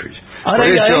 muy difícil. Ahora,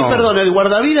 perdón, ¿el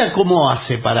guardavidas cómo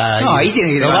hace para...? No, ahí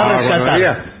tiene que lo va a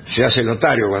rescatar. Se hace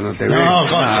notario cuando te ve.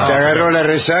 Te agarró la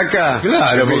resaca.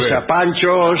 Claro, porque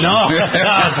panchos. No.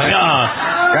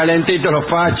 Calentitos los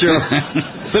pachos.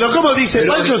 Pero ¿cómo dice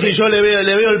Pero, Pancho si yo le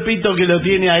veo el pito que lo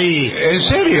tiene ahí? ¿En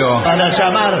serio? Para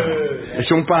llamar. Es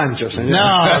un pancho, señor.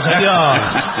 No, señor.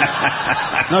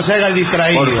 No se haga el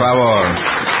distraído. Por favor.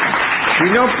 Si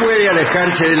no puede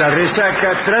alejarse de la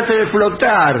resaca, trate de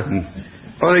flotar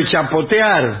o de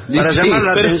chapotear para llamar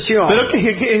la atención. Pero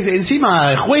que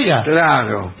encima juega.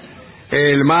 Claro.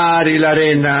 El mar y la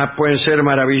arena pueden ser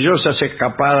maravillosas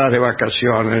escapadas de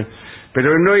vacaciones,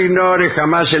 pero no ignore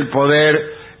jamás el poder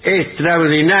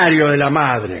extraordinario de la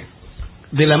madre.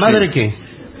 ¿De la madre qué?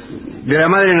 De la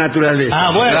madre naturaleza.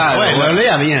 Ah, bueno, Claro, bueno,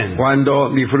 lea bien. Cuando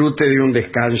disfrute de un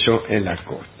descanso en la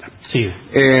costa. Sí.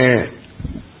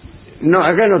 No,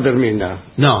 acá no termina.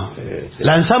 No.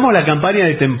 Lanzamos la campaña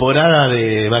de temporada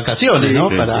de vacaciones, Sí, ¿no?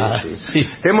 sí, Para... sí.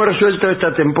 Hemos resuelto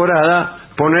esta temporada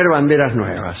poner banderas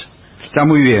nuevas. Está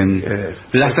muy bien.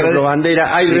 Por ejemplo,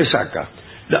 bandera, hay resaca.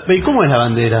 ¿Y cómo es la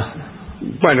bandera?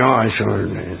 Bueno, eso...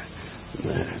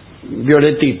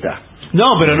 violetita.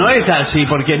 No, pero no es así,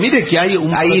 porque mire que hay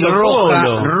un Hay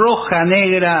protocolo. roja,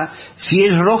 negra. Si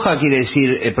es roja quiere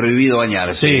decir prohibido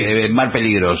bañarse, mar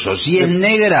peligroso. Si es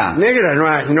negra... Negra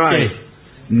no hay.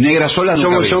 Negra sola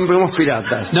nunca vi. Somos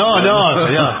piratas. No,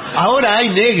 señor. Ahora hay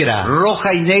negra.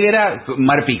 Roja y negra,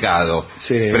 mar picado.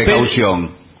 Sí.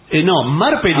 Precaución. No,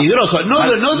 mar peligroso.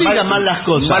 No diga mal las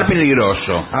cosas. Mar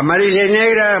peligroso. Amarilla y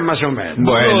negra, más o menos.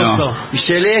 Bueno. Y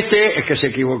celeste es que se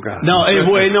equivoca. No, es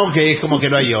bueno que es como que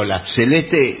no hay olas.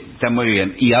 Celeste está muy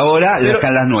bien. Y ahora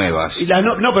están las nuevas. Y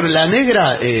no, pero la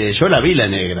negra, yo la vi la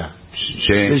negra.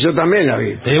 Sí. Yo también la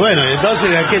vi. Bueno,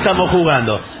 entonces, ¿a qué estamos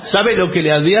jugando? ¿Sabe lo que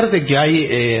le advierte? Que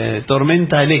hay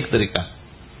tormenta eléctrica.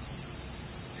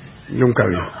 Nunca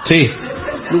vi. Sí.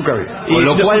 Nunca vi. Y Con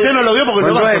lo cual, usted no lo vio porque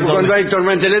cuando hay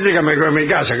tormenta eléctrica me quedo en mi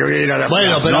casa, que voy a ir a la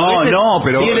Bueno, playa. pero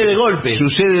pero viene de golpe.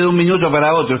 sucede de un minuto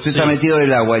para otro. Usted está metido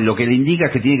del agua y lo que le indica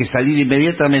es que tiene que salir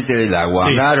inmediatamente del agua.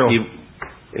 Sí. Claro. Y-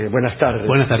 Buenas tardes.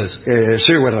 Buenas tardes.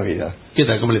 Soy Guardavida. ¿Qué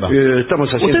tal? ¿Cómo le va? Estamos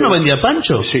haciendo... ¿Usted no vendía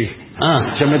pancho? Sí.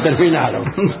 Ah. Se me terminaron.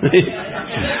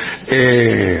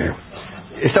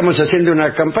 Estamos haciendo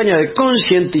una campaña de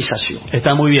concientización.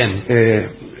 Está muy bien.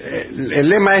 El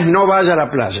lema es no vaya a la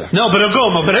playa. No, pero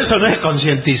 ¿cómo? Pero eso no es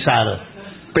concientizar.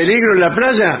 Peligro en la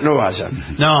playa, no vayan.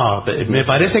 No, me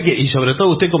parece que, y sobre todo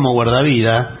usted como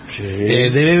guardavida,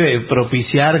 debe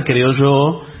propiciar, creo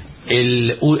yo,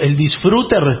 el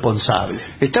disfrute responsable.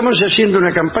 Estamos haciendo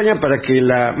una campaña para que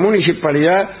la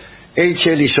municipalidad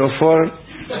eche el isofor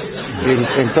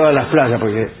en todas las playas,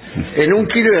 porque en 1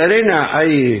 kilo de arena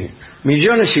hay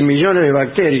millones y millones de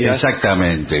bacterias.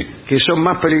 Exactamente. Que son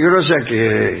más peligrosas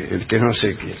que no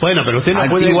sé qué. Bueno, pero usted no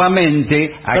puede...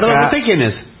 Antiguamente, acá... Perdón, ¿usted quién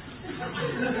es?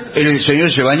 ¿El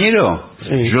señor Cebañero?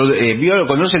 Sí. ¿Lo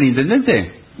conoce el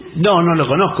intendente? No lo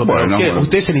conozco. Bueno, pero ¿qué? bueno.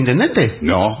 ¿Usted es el intendente?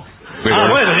 No. Pero,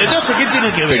 Bueno, entonces, ¿qué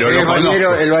tiene que ver? Pero lo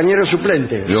conozco. El bañero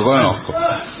suplente. Lo conozco.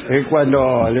 Es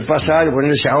cuando le pasa algo,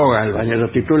 él se ahoga el bañero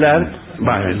titular.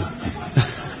 Bueno.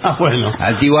 Bueno.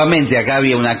 Antiguamente acá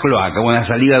había una cloaca, una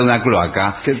salida de una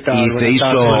cloaca. ¿Qué tal? Y se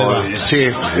hizo... Sí,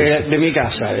 de mi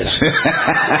casa era.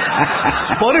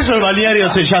 Por eso el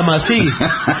balneario se llama así.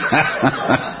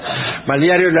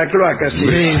 Balneario de la cloaca, sí.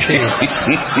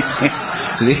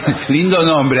 Lindo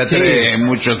nombre, atrae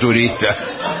muchos turistas.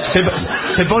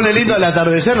 Se pone lindo al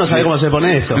atardecer, no sabe cómo se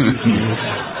pone eso.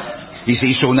 Y se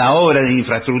hizo una obra de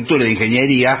infraestructura, de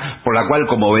ingeniería, por la cual,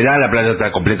 como verá, la playa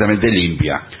está completamente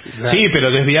limpia. Sí,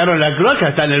 pero desviaron la cloaca,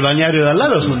 está en el balneario de al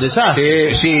lado, es un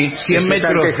desastre. Sí, 100 Se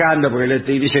metros. están quejando porque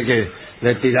dice que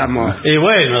le tiramos. Y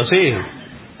bueno, sí.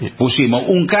 Pusimos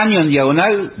un caño en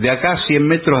diagonal de acá 100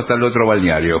 metros hasta el otro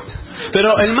balneario.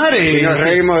 Pero el mar es... Y nos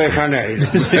reímos de Janeiro.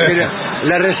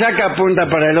 La resaca apunta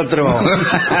para el otro.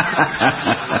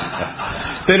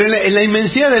 Pero en la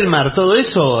inmensidad del mar, todo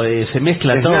eso se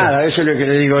mezcla Es todo. nada, eso es lo que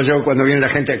le digo yo cuando viene la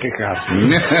gente a quejarse.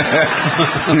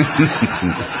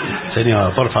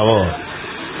 Señor, por favor.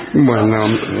 Bueno,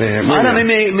 ahora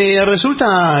me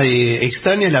resulta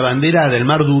extraña la bandera del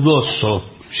mar dudoso.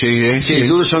 Sí,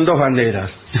 son 2 banderas.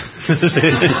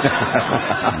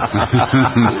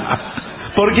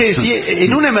 Porque si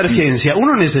en una emergencia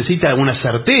uno necesita una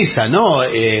certeza, ¿no?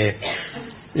 ¿Qué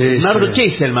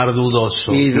es el mar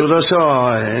dudoso? Y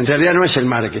dudoso, en realidad no es el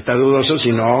mar que está dudoso,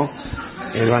 sino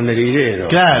el banderillero.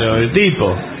 Claro, el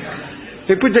tipo.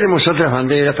 Después tenemos otras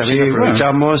banderas, también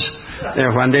aprovechamos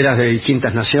las banderas de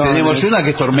distintas naciones. Tenemos una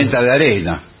que es tormenta de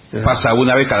arena. Pasa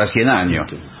una vez cada 100 años.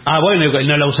 Ah, bueno, y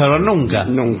no la usaron nunca.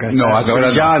 Nunca. No, hasta ahora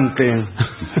brillante.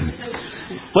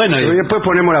 Bueno, y después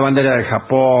ponemos la bandera de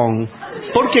Japón.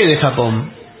 ¿Por qué de Japón?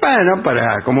 Bueno,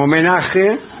 como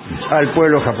homenaje al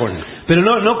pueblo japonés. Pero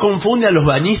no confunde a los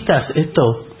bañistas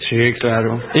esto. Sí,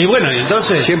 claro. Y bueno, y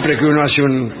entonces... Siempre que uno hace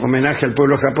un homenaje al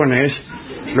pueblo japonés,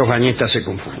 los bañistas se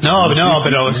confunden. No,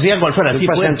 pero sea cual fuera, así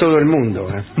pasa fuera. en todo el mundo.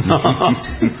 No,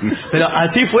 pero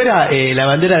así fuera la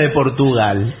bandera de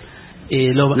Portugal.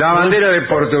 La bandera de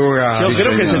Portugal. Yo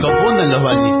creo que se confunden los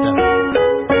bañistas.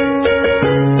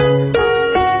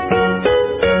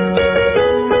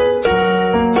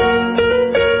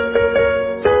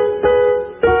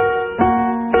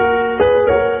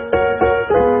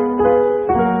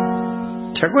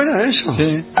 ¿Se acuerdan de eso?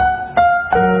 Sí.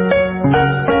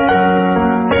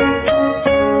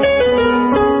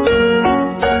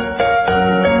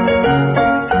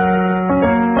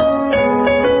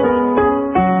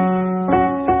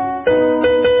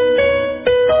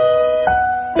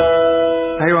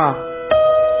 Ahí va.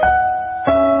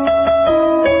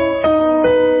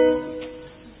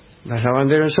 Las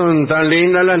lavanderas son tan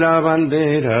lindas,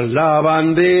 la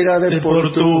bandera de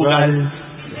Portugal.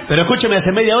 Pero escúcheme,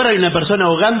 hace media hora hay una persona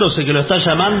ahogándose que lo está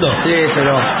llamando. Sí,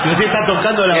 pero Y usted está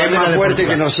tocando la es bandera más de fuerte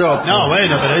Portugal. que nosotros. No,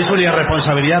 bueno, pero es una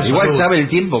irresponsabilidad. Igual absoluta. sabe el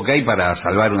tiempo que hay para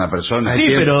salvar a una persona. Sí,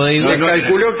 pero Se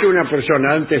calculó que una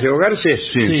persona antes de ahogarse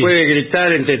Sí. puede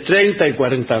gritar entre 30 y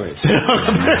 40 veces.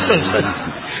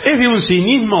 Es de un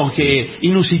cinismo que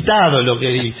inusitado lo que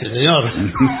dice, señor.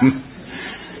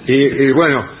 Y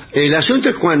bueno, el asunto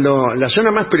es cuando la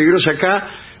zona más peligrosa acá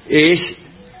es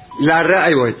la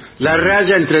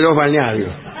raya entre dos balnearios.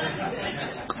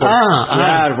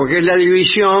 Claro, porque es la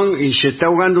división y se está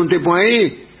ahogando un tipo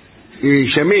ahí y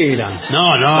se miran.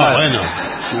 No, Claro. bueno.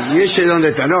 ¿Y ese dónde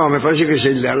está? No, me parece que es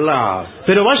el de al lado.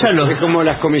 Pero vayan los, Es como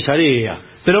las comisarías.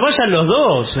 pero vayan los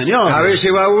dos, señor. A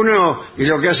veces va uno y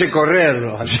lo que hace es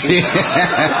correrlo. así.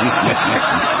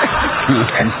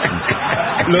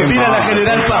 Lo tira la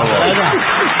General Paz.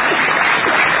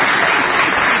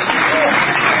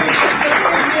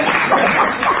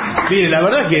 Mire, la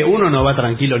verdad es que uno no va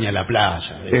tranquilo ni a la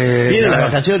playa. Viene las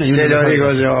vacaciones y uno te lo no digo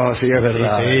sabe. yo, sí es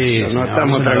verdad. Sí, no no,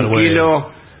 estamos es una tranquilos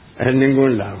en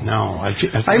ningún lado. No, al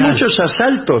Hay final- muchos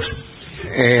asaltos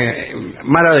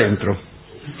mar adentro.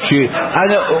 Sí.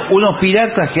 Unos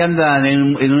piratas que andan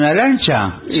en una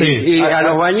lancha. Y a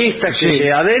los bañistas que Sí.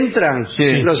 se adentran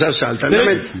Sí. los asaltan. Pero-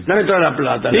 Dame toda la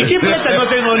plata. ¿De qué plata no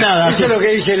tengo nada? Eso es lo que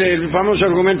dice el famoso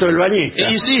argumento del bañista.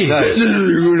 Y sí.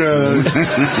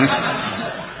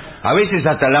 A veces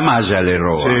hasta la malla le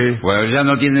roban. Sí. Bueno, ya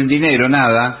no tienen dinero,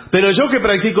 nada. Pero yo que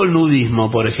practico el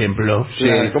nudismo, por ejemplo. Sí,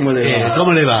 ¿cómo le va?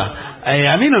 ¿Cómo le va?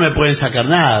 A mí no me pueden sacar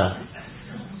nada.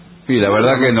 Sí, la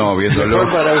verdad que no, viéndolo.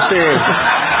 Mejor para usted.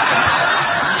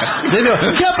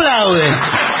 ¿Qué aplaude?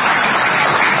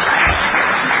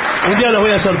 Un día los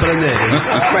voy a sorprender.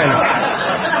 Bueno,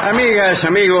 amigas,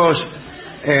 amigos,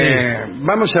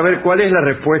 vamos a ver cuál es la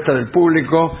respuesta del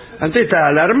público ante esta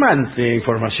alarmante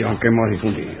información que hemos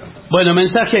difundido. Bueno,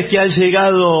 mensajes que han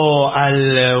llegado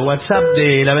al WhatsApp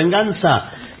de La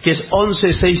Venganza, que es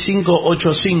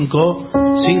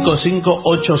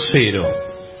 1165855580.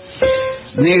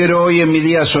 Negro, hoy en mi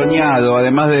día soñado,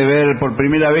 además de ver por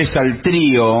primera vez al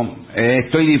trío,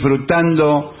 estoy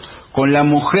disfrutando con la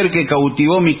mujer que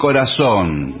cautivó mi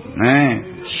corazón,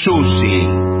 Susi,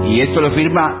 y esto lo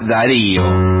firma Darío.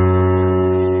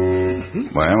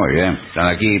 Bueno, muy bien, están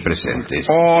aquí presentes.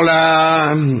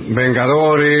 Hola,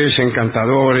 vengadores,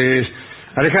 encantadores.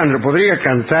 Alejandro, ¿podría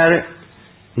cantar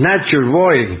Nature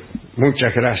Boy?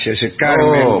 Muchas gracias,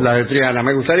 Carmen, Oh. la de Triana.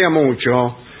 Me gustaría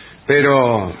mucho,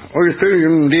 pero hoy estoy en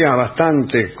un día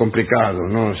bastante complicado,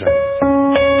 ¿no? O sea,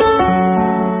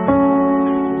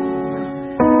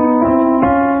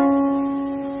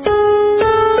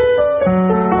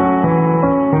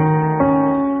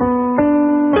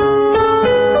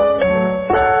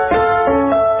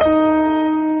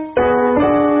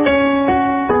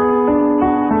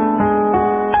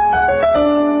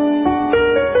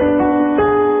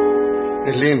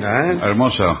 es linda, ¿eh?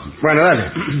 Hermoso. Bueno,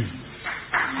 dale.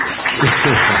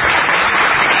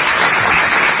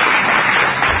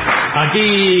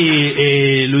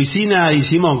 Aquí Luisina y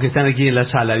Simón, que están aquí en la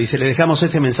sala, dice, le dejamos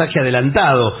este mensaje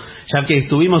adelantado, ya que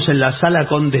estuvimos en la sala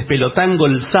con Despelotango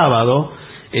el sábado.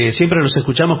 Siempre los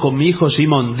escuchamos con mi hijo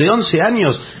Simón, de 11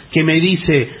 años, que me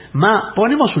dice, ma,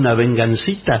 ¿ponemos una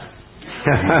vengancita?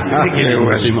 ¿Qué le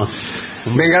Bueno. decimos?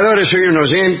 Vengadores, soy un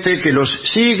oyente que los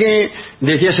sigue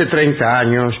desde hace 30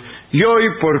 años y hoy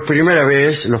por primera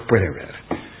vez los puede ver.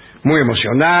 Muy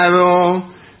emocionado.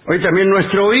 Hoy también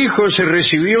nuestro hijo se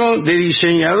recibió de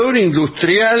diseñador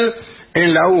industrial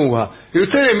en la UBA. Y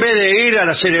ustedes en vez de ir a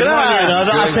la ceremonia,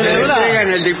 Claro, a que celebrar. le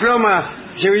entregan el diploma,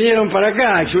 se vinieron para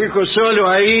acá. Su hijo solo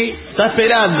ahí. Está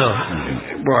esperando.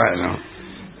 Bueno,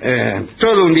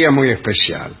 todo un día muy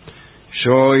especial.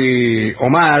 Soy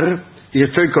Omar y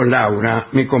estoy con Laura,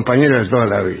 mi compañera de toda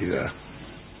la vida.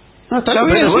 No, está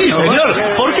bien, sí,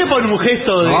 señor. ¿Por qué pone un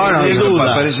gesto de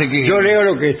duda? Parece que... Yo leo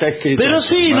lo que está escrito. Pero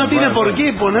sí, no tiene por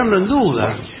qué ponerlo en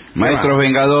duda. Maestros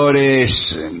Vengadores,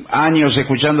 años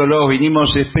escuchándolos,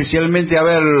 vinimos especialmente a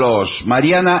verlos.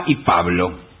 Mariana y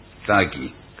Pablo están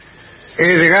aquí.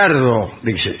 Edgardo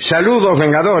dice: saludos,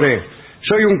 Vengadores.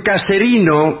 Soy un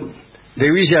caserino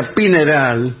de Villa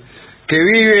Pineral que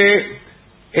vive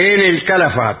en el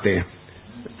Calafate.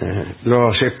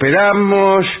 Los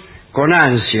esperamos con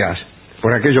ansias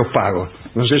por aquellos pagos.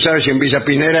 No se sabe si en Villa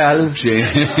Pineral,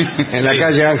 en la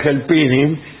calle Ángel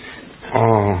Pini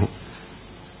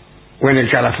o en el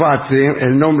Calafate,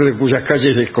 el nombre de cuyas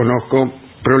calles desconozco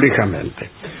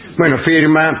prolijamente. Bueno,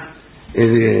 firma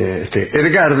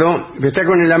Edgardo, está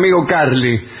con el amigo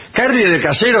Carly. ¿Carly es de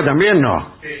Casero también?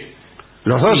 No.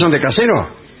 ¿Los dos son de Casero?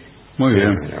 Muy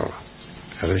bien.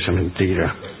 Parece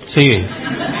mentira. Sí.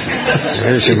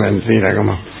 Parece mentira,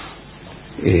 ¿cómo?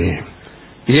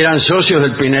 ¿Y eran socios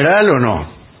del Pineral o no?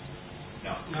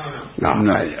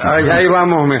 No. Ahí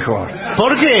vamos mejor.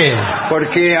 ¿Por qué?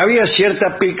 Porque había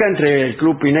cierta pica entre el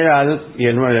Club Pineral y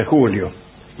el 9 de julio.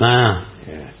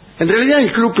 En realidad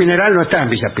el Club Pineral no está en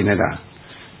Villa Pineral,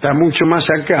 está mucho más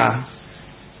acá.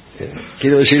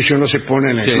 Quiero decir, si uno se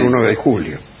pone en el Club 9 de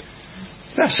julio,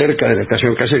 está cerca de la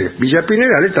estación Caserío. Villa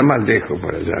Pineral está más lejos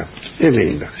por allá. Es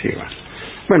lindo, sí va.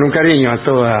 Bueno, un cariño a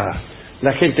toda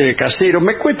la gente de Casero.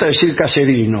 Me cuesta decir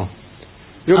caserino.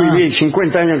 Yo viví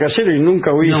 50 años en Casero y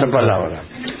nunca oí esa palabra.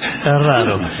 Es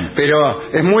raro. Pero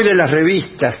es muy de las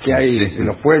revistas que hay de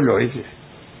los pueblos.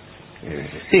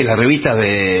 Sí, las revistas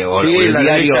de... Sí, el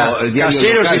diario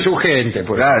Caseros local. y su gente.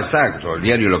 Pues. Exacto, el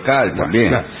diario local también.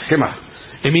 Claro. ¿Qué más?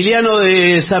 Emiliano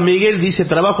de San Miguel dice: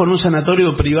 trabajo en un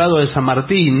sanatorio privado de San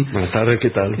Martín. Buenas tardes, ¿qué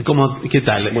tal? ¿Qué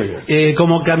tal? Muy bien.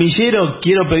 Como camillero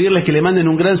quiero pedirles que le manden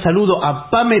un gran saludo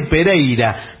a Pame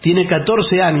Pereira. Tiene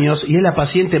 14 años y es la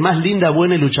paciente más linda,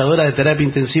 buena y luchadora de terapia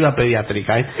intensiva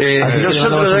pediátrica.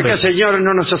 Nosotros de acá, señor,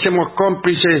 no nos hacemos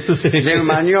cómplices de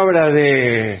maniobras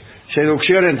de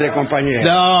seducción entre compañeros.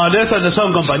 No, estos no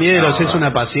son compañeros, es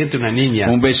una paciente, una niña.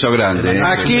 Un beso grande.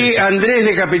 Aquí Andrés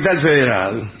de Capital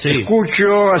Federal. Sí.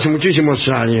 Escucho hace muchísimos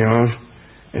años.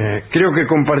 Creo que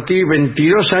compartí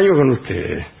 22 años con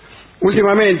ustedes.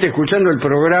 Últimamente, escuchando el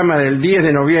programa del 10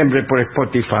 de noviembre por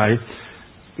Spotify,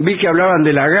 vi que hablaban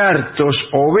de lagartos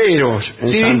overos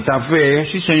en Santa Fe.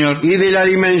 Sí, señor. Y de la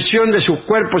dimensión de sus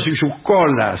cuerpos y sus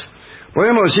colas.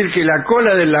 Podemos decir que la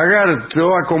cola del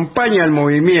lagarto acompaña el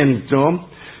movimiento,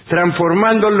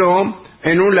 transformándolo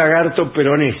en un lagarto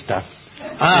peronista.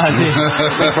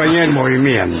 Acompaña el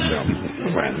movimiento.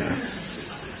 Bueno.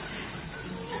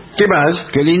 ¿Qué más?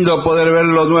 Qué lindo poder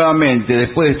verlo nuevamente,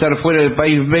 después de estar fuera del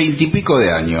país 20 y pico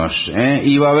de años.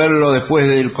 Iba a verlo después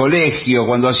del colegio,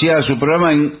 cuando hacía su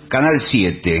programa en Canal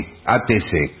 7,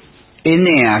 ATC.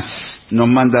 Eneas nos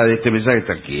manda de este mensaje,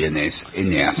 está aquí,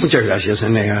 Eneas. Muchas gracias,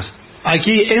 Eneas.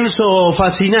 Aquí Enzo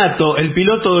Fascinato, el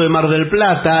piloto de Mar del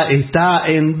Plata, está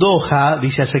en Doha,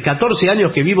 dice: hace 14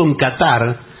 años que vivo en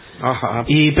Qatar. Ajá.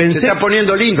 Y pensé... Se está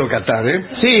poniendo lindo Qatar, ¿eh?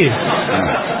 Sí.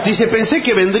 Dice: pensé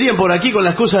que vendrían por aquí con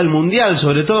las cosas del Mundial,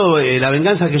 sobre todo La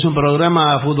Venganza, que es un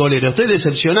programa futbolero. Estoy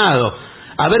decepcionado.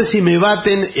 A ver si me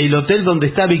baten el hotel donde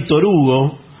está Víctor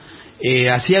Hugo.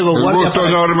 Así hago un guardia. gusto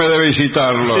enorme de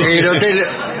visitarlo. El hotel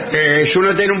es un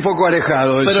hotel un poco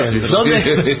alejado del Pero, centro.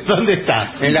 ¿dónde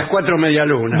está? En las 4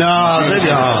 medialunas. No.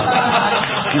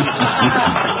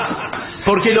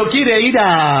 Porque lo quiere ir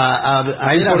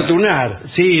a importunar.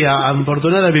 Sí, a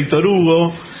importunar a Víctor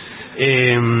Hugo.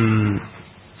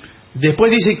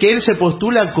 Después dice que él se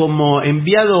postula como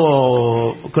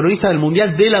enviado cronista del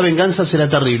Mundial de La Venganza Será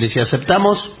Terrible. Si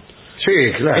aceptamos, sí,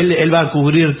 claro. Él va a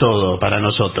cubrir todo para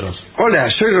nosotros. Hola,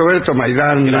 soy Roberto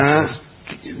Maidana,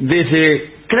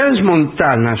 desde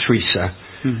Crans-Montana, Suiza.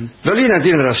 Dolina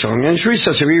tiene razón. En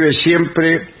Suiza se vive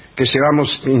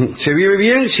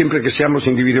bien siempre que seamos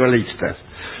individualistas.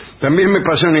 También me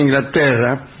pasó en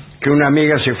Inglaterra que una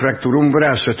amiga se fracturó un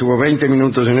brazo, estuvo 20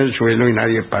 minutos en el suelo y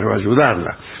nadie paró a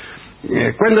ayudarla.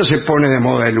 ¿Cuándo se pone de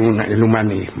moda el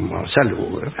humanismo?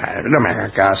 Salud. No me haga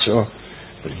caso.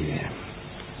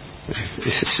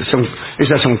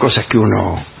 Esas son cosas que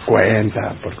uno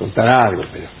cuenta por contar algo,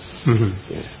 pero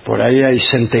por ahí hay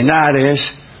centenares,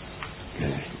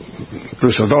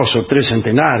 incluso 2 o 3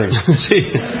 centenares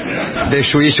de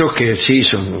suizos que sí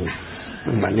son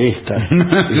humanistas.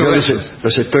 Yo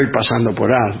los estoy pasando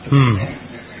por alto.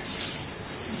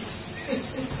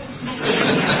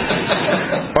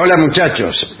 Hola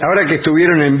muchachos, ahora que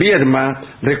estuvieron en Vierma,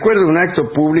 recuerdo un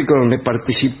acto público donde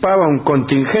participaba un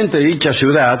contingente de dicha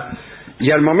ciudad y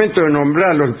al momento de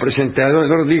nombrarlo el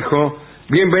presentador dijo: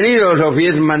 bienvenidos los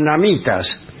vietnamitas.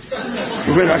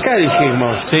 Bueno, acá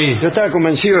dijimos. Sí. Yo estaba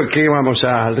convencido de que íbamos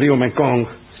al río Mekong.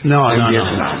 No.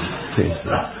 Sí.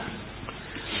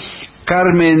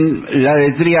 Carmen, la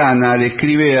de Triana, le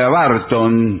escribe a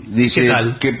Barton, dice ¿Qué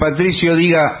tal? que Patricio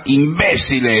diga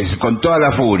imbéciles con toda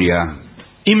la furia.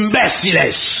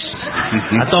 ¡Imbéciles!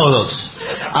 A todos.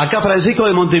 Acá Francisco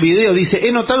de Montevideo dice: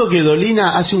 he notado que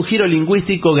Dolina hace un giro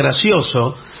lingüístico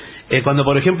gracioso cuando,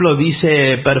 por ejemplo,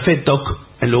 dice perfecto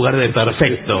en lugar de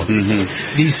perfecto.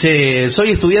 Dice: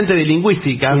 soy estudiante de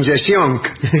lingüística.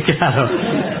 Claro.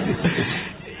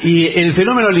 Y el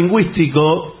fenómeno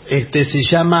lingüístico se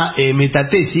llama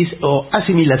metatesis o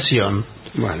asimilación.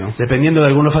 Bueno. Dependiendo de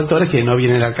algunos factores que no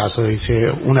vienen al caso.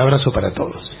 Dice: un abrazo para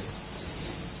todos.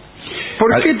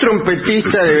 ¿Por qué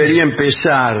trompetista debería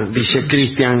empezar? Dice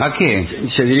Cristian. ¿A qué?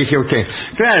 Se dirige a usted.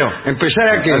 Claro, ¿empezar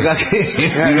a qué? ¿A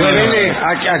qué?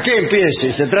 ¿A qué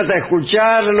empiece? ¿Se trata de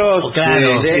escucharlos?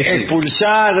 Claro, de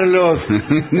expulsarlos?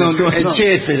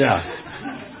 Etcétera.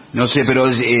 No sé,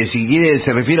 pero si quiere,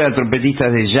 se refiere a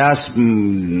trompetistas de jazz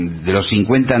de los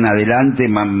 50 en adelante,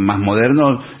 más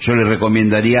modernos, yo le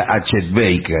recomendaría a Chet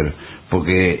Baker,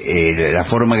 porque la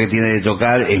forma que tiene de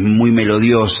tocar es muy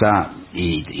melodiosa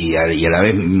y a la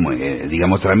vez,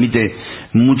 digamos, transmite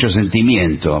mucho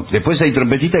sentimiento. Después hay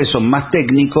trompetistas que son más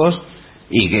técnicos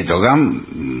y que tocan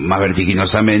más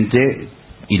vertiginosamente,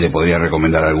 y le podría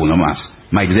recomendar alguno más.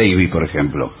 Mike Davis, por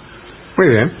ejemplo. Muy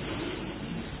bien.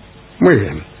 Muy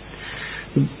bien.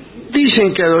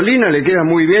 Dicen que a Dolina le queda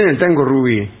muy bien el tango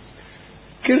Rubí.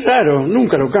 Qué raro,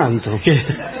 nunca lo canto.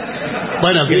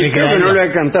 Bueno, creo que no lo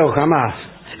he cantado jamás.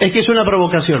 Es que es una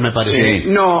provocación, me parece.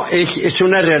 No, es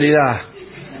una realidad.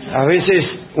 A veces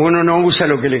uno no usa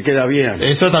lo que le queda bien.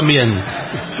 Eso también.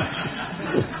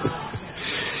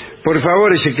 Por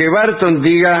favor, ese que Barton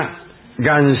diga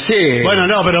gansé. Bueno,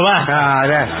 no, pero va. No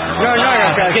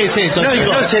haga caso. ¿Qué es esto, No,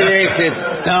 chicos? no se deje.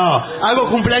 No, hago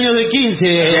cumpleaños de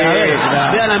 15. A ver,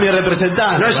 vean a mi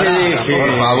representante. No se deje.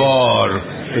 Por favor.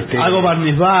 Hago bar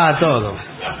mitzvah, todo.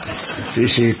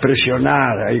 Sí,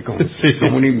 presionada ahí como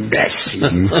un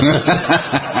imbécil.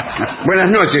 Buenas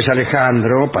noches,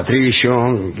 Alejandro,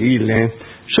 Patricio, Guile.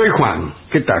 Soy Juan.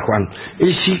 ¿Qué tal, Juan?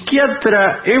 El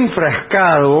psiquiatra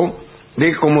enfrascado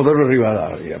de Comodoro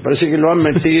Rivadavia. Parece que lo han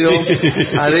metido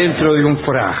adentro de un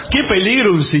frasco. Qué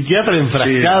peligro un psiquiatra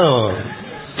enfrascado. Sí.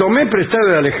 Tomé prestado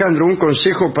de Alejandro un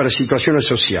consejo para situaciones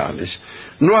sociales.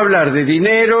 No hablar de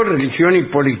dinero, religión y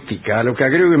política, a lo que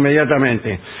agrego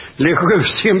inmediatamente: le juego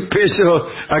 100 pesos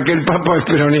a que el Papa es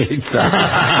peronista.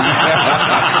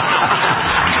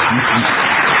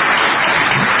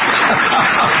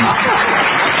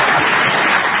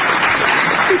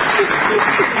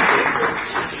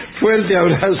 Fuerte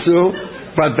abrazo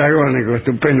patagónico,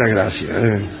 estupenda gracia.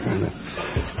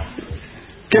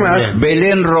 ¿Qué más?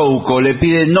 Belén Rouco le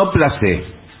pide no placé.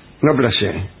 No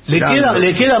placé. Le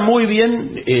queda muy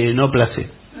bien no placé.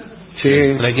 Sí.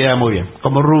 Le queda muy bien.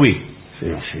 Como Rubí. Sí.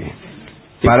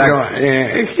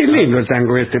 Es lindo el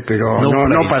tango pero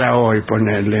no para hoy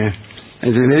ponerle.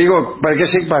 Entonces, le digo para que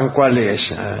sepan cuál es.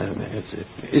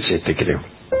 Es este, creo.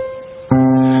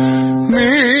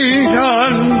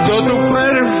 Mirando tu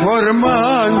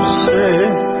performance.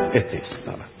 Este.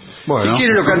 Bueno. Si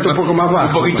quiere lo canto un poco más bajo.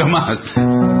 Un poquito más.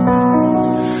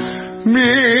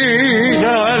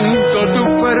 Mirando tu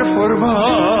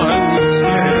performance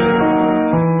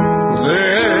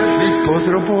del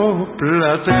hipódromo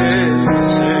platense,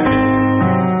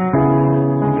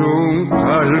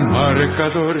 nunca al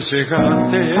marcador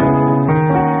llegaste,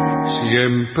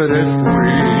 siempre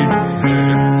fuiste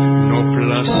no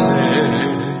placer.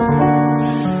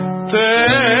 Te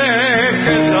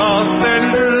quedaste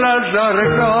en la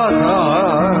largada,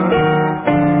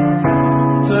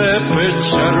 te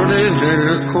pecharon en el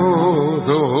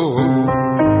codo.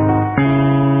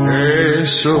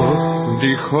 Eso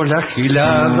dijo la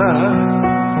gilada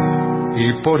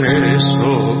y por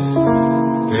eso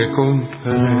te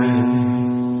compré.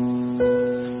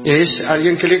 Es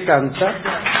alguien que le canta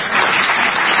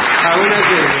a una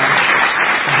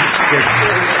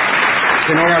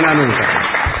que no gana nunca.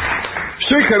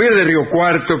 Soy Javier de Río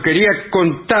Cuarto. Quería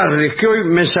contarles que hoy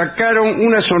me sacaron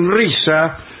una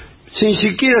sonrisa sin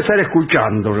siquiera estar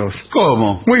escuchándolos.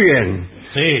 ¿Cómo? Muy bien.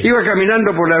 Sí. Iba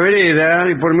caminando por la vereda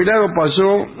y por mi lado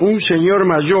pasó un señor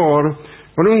mayor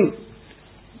con un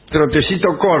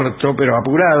trotecito corto pero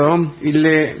apurado y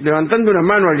levantando una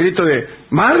mano al grito de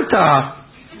 ¡Marta!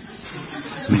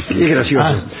 Es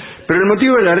gracioso. Pero el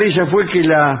motivo de la risa fue que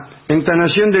la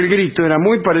entonación del grito era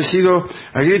muy parecido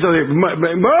al grito de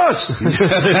 ¡Vos!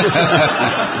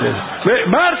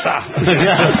 ¡Marta!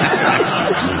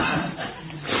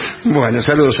 Bueno,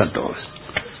 saludos a todos.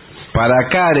 Para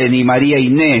Karen y María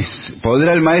Inés,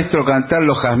 ¿podrá el maestro cantar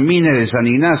los jazmines de San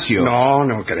Ignacio? No,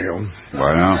 no creo.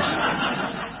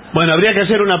 Bueno, habría que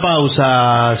hacer una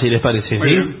pausa, si les parece,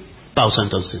 ¿sí? Pausa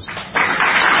entonces.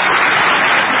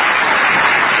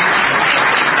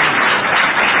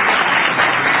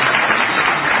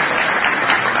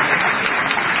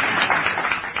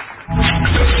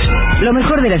 Lo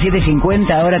mejor de la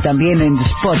 750 ahora también en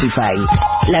Spotify.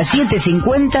 La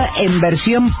 750 en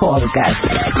versión podcast,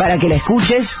 para que la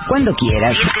escuches cuando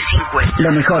quieras. 750.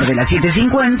 Lo mejor de la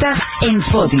 750 en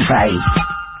Spotify.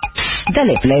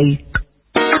 Dale play.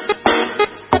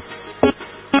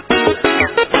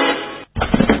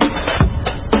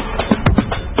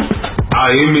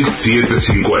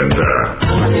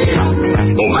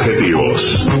 AM750. Objetivos,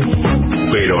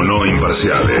 pero no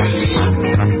imparciales.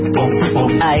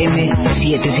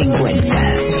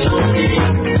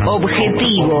 AM750.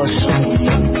 Objetivos,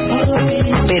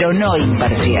 pero no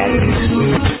imparciales.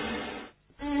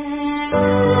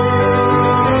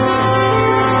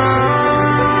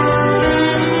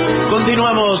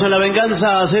 Continuamos en La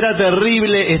Venganza Será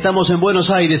Terrible. Estamos en Buenos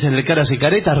Aires, en el Caras y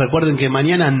Caretas. Recuerden que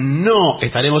mañana no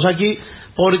estaremos aquí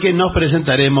porque nos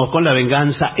presentaremos con La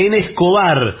Venganza en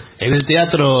Escobar, en el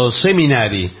Teatro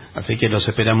Seminari. Así que los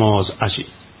esperamos allí.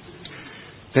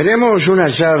 Tenemos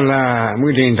una charla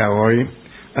muy linda hoy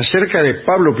acerca de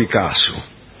Pablo Picasso,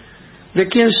 de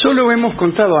quien solo hemos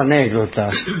contado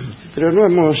anécdotas, pero no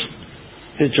hemos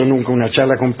hecho nunca una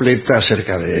charla completa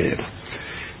acerca de él.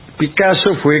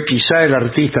 Picasso fue quizá el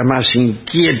artista más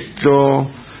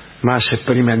inquieto, más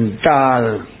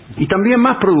experimental y también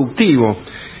más productivo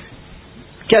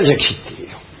que haya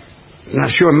existido.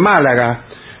 Nació en Málaga,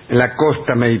 en la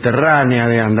costa mediterránea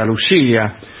de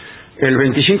Andalucía, el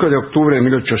 25 de octubre de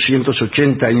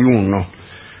 1881.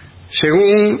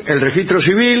 Según el registro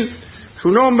civil,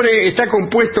 su nombre está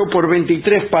compuesto por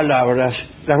 23 palabras.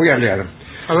 Las voy a leer.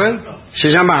 A ver. Se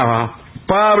llamaba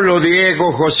Pablo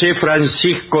Diego José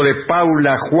Francisco de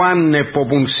Paula Juan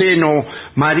Nepomuceno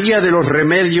María de los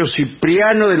Remedios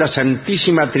Cipriano de la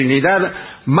Santísima Trinidad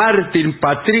Martín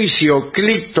Patricio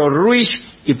Clito Ruiz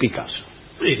y Picasso.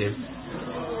 Miren.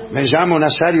 Me llamo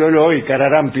Nazario Eloy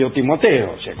Cararampio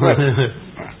Timoteo, ¿se acuerdan?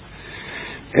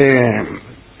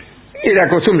 Era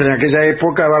costumbre en aquella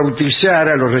época bautizar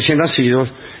a los recién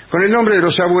nacidos con el nombre de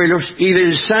los abuelos y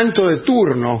del santo de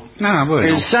turno.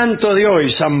 El santo de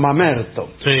hoy, San Mamerto.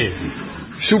 Sí.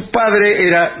 Su padre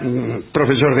era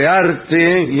profesor de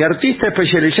arte y artista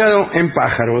especializado en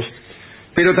pájaros,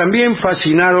 pero también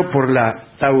fascinado por la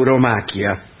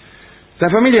tauromaquia. La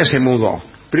familia se mudó.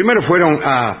 Primero fueron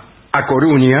a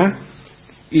Coruña,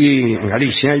 y en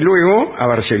Galicia, y luego a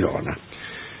Barcelona.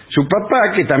 Su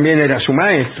papá, que también era su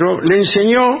maestro, le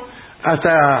enseñó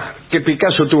hasta que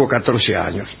Picasso tuvo 14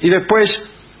 años. Y después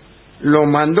lo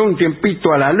mandó un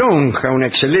tiempito a La Lonja, una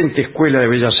excelente escuela de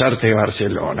bellas artes de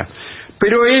Barcelona.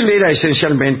 Pero él era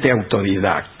esencialmente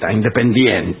autodidacta,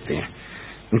 independiente,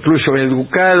 incluso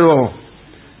educado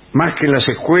más que en las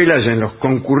escuelas, en los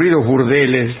concurridos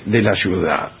burdeles de la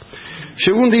ciudad.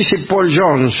 Según dice Paul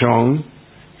Johnson,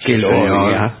 que lo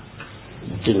odia,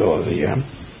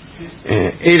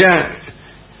 era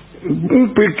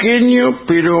un pequeño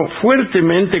pero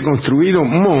fuertemente construido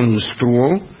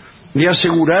monstruo de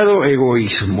asegurado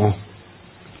egoísmo.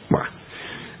 Bueno,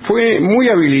 fue muy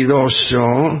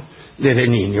habilidoso desde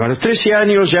niño. A los 13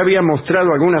 años ya había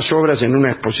mostrado algunas obras en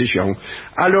una exposición.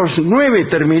 A los 9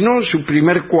 terminó su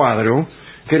primer cuadro,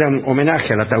 que era un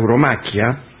homenaje a la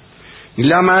tauromaquia, y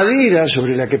la madera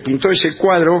sobre la que pintó ese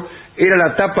cuadro era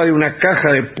la tapa de una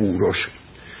caja de puros.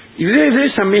 Y desde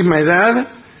esa misma edad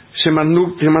se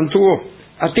mantuvo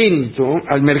atento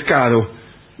al mercado.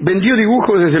 Vendió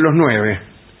dibujos desde los 9.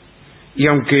 Y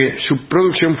aunque su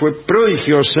producción fue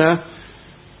prodigiosa,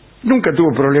 nunca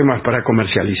tuvo problemas para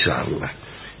comercializarla.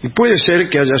 Y puede ser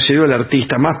que haya sido el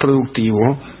artista más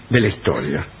productivo de la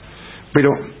historia. Pero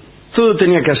todo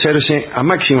tenía que hacerse a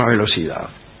máxima velocidad.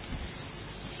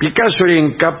 Picasso era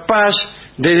incapaz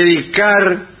de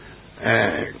dedicar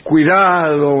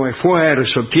cuidado,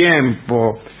 esfuerzo,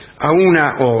 tiempo a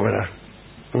una obra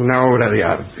de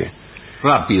arte.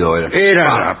 Rápido era.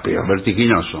 Era rápido.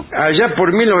 Vertiginoso. Allá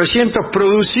por 1900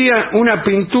 producía una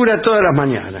pintura todas las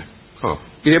mañanas.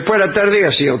 Y después a la tarde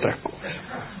hacía otras cosas.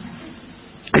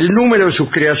 El número de sus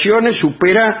creaciones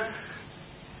supera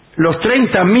los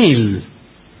 30.000.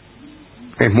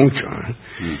 Es mucho, ¿eh?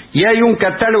 Y hay un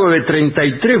catálogo de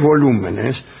 33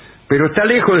 volúmenes, pero está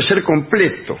lejos de ser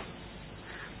completo.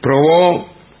 Probó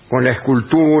con la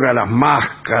escultura, las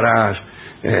máscaras,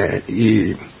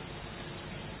 y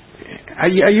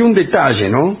hay un detalle,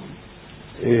 ¿no?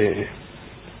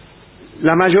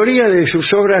 la mayoría de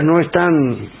sus obras no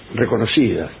están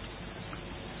reconocidas.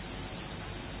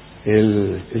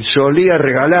 Él solía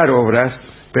regalar obras,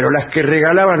 pero las que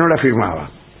regalaba no las firmaba.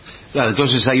 Claro,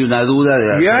 entonces hay una duda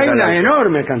de... Y hay una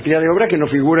enorme cantidad de obras que no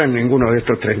figuran en ninguno de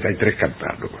estos 33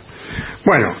 catálogos.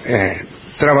 Bueno,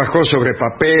 trabajó sobre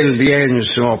papel,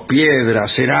 lienzo, piedra,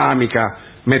 cerámica,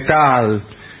 metal,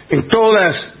 en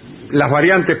todas las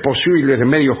variantes posibles de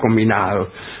medios combinados.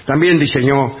 También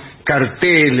diseñó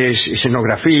carteles,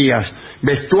 escenografías,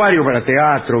 vestuario para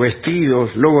teatro,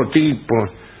 vestidos,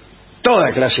 logotipos,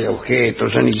 toda clase de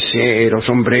objetos, ceniceros,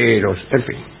 sombreros, en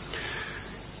fin.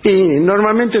 Y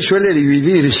normalmente suele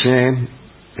dividirse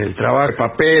el trabajo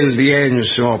papel,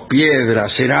 lienzo, piedra,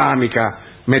 cerámica,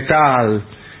 metal,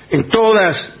 en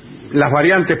todas las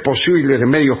variantes posibles de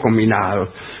medios combinados.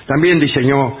 También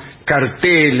diseñó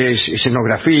carteles,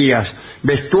 escenografías,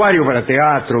 vestuario para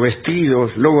teatro,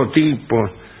 vestidos,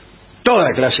 logotipos, toda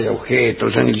clase de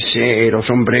objetos, ceniceros,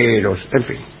 sombreros, en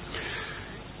fin.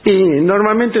 Y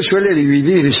normalmente suele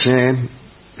dividirse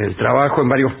el trabajo en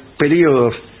varios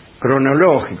periodos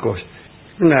cronológicos,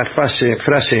 una fase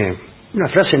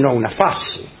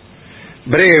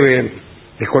breve,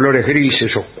 de colores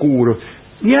grises, oscuros,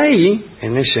 y ahí,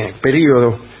 en ese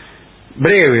periodo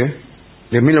breve,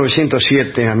 de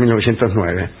 1907 a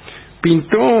 1909,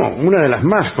 pintó una de las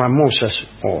más famosas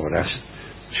obras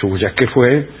suyas, que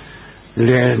fue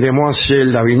Le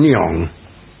Demoiselle d'Avignon,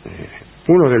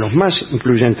 uno de los más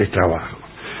influyentes trabajos.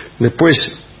 Después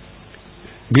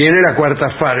viene la cuarta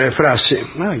frase.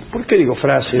 Ay, ¿por qué digo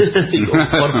frase?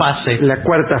 Por fase. La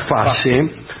cuarta fase,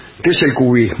 que es el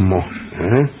cubismo.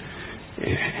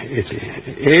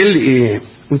 Él y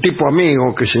un tipo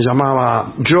amigo que se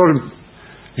llamaba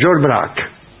George Braque.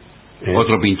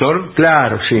 ¿Otro pintor?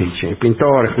 Claro, sí,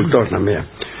 pintor, escultor también.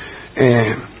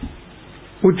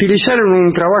 Utilizaron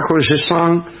un trabajo de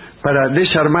Cézanne para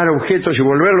desarmar objetos y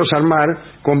volverlos a armar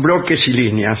con bloques y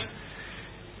líneas.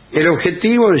 El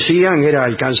objetivo, decían, era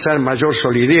alcanzar mayor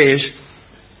solidez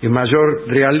y mayor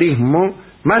realismo,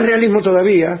 más realismo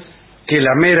todavía que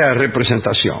la mera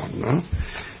representación, ¿no?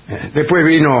 Después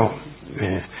vino,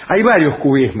 hay varios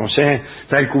cubismos,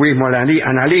 está el cubismo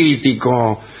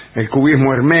analítico, el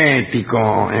cubismo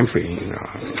hermético, en fin,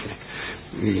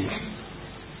 ¿no? Y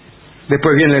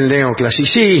después viene el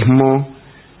neoclasicismo,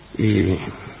 y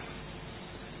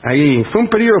ahí fue un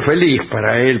periodo feliz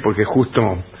para él, porque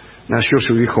justo nació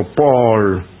su hijo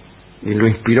Paul y lo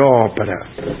inspiró para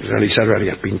realizar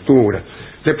varias pinturas.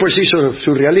 Después se hizo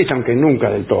surrealista, aunque nunca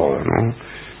del todo, ¿no?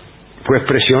 Fue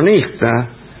expresionista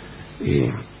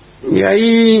y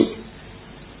ahí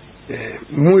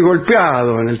muy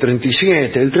golpeado en el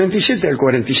 37, del 37 al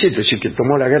 47, así que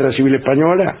tomó la Guerra Civil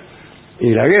Española y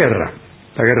la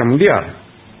guerra mundial.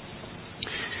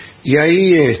 Y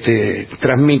ahí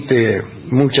transmite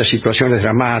muchas situaciones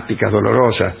dramáticas,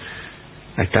 dolorosas.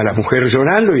 Ahí está la mujer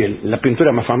llorando, y la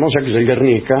pintura más famosa, que es el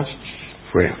Guernica,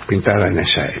 fue pintada en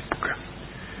esa época.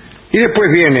 Y después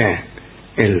viene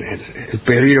el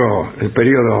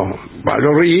periodo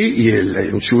Valory, y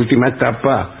en su última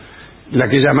etapa, la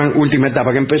que llaman última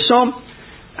etapa, que empezó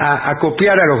a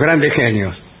copiar a los grandes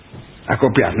genios, a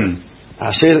copiarlos, a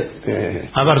hacer...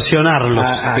 a versionarlos.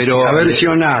 Pero a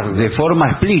versionarlos. De forma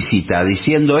explícita,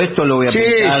 diciendo esto lo voy a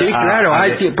pintar. Sí, claro.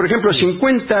 Hay, por ejemplo,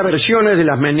 50 versiones de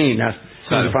las Meninas,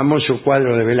 claro, el famoso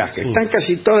cuadro de Velázquez. Están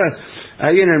casi todas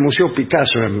ahí en el Museo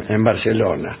Picasso en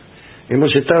Barcelona.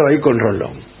 Hemos estado ahí con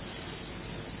Rolón.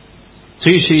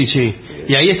 Sí.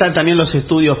 Y ahí están también los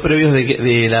estudios previos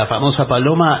de la famosa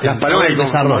paloma. Las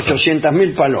palomas, con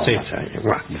 800.000 palomas. Sí.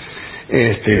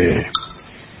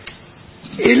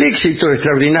 El éxito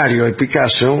extraordinario de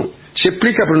Picasso se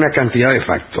explica por una cantidad de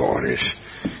factores.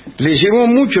 Le llevó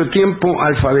mucho tiempo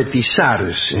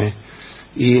alfabetizarse,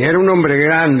 y era un hombre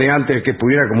grande antes de que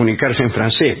pudiera comunicarse en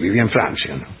francés, vivía en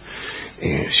Francia, ¿no?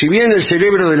 Si bien el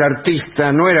cerebro del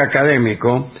artista no era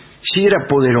académico, sí era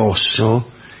poderoso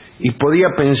y podía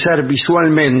pensar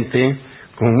visualmente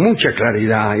con mucha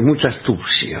claridad y mucha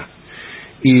astucia.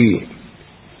 Y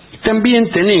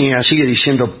también tenía, sigue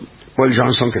diciendo Paul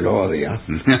Johnson, que lo odia,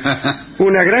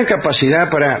 una gran capacidad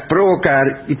para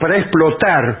provocar y para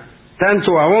explotar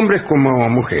tanto a hombres como a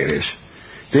mujeres.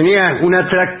 Tenía un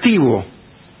atractivo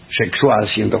sexual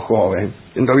siendo joven,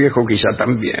 siendo viejo quizá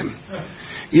también.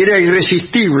 Y era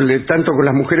irresistible tanto con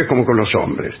las mujeres como con los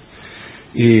hombres.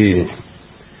 Y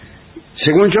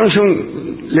según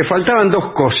Johnson, le faltaban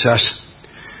dos cosas: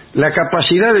 la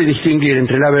capacidad de distinguir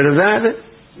entre la verdad,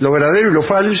 lo verdadero y lo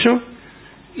falso,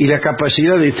 y la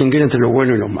capacidad de distinguir entre lo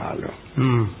bueno y lo malo.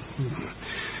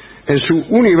 En su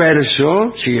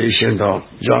universo, sigue diciendo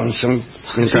Johnson,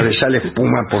 mientras le sale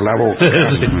espuma por la boca,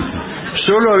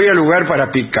 solo había lugar para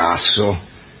Picasso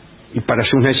y para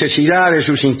sus necesidades,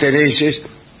 sus intereses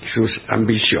y sus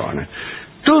ambiciones.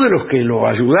 Todos los que lo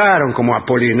ayudaron, como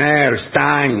Apollinaire,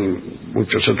 Stein y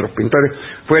muchos otros pintores,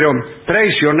 fueron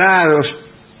traicionados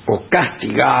o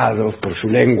castigados por su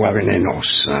lengua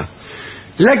venenosa.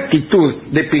 La actitud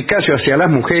de Picasso hacia las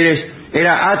mujeres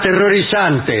era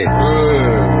aterrorizante.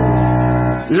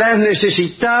 Las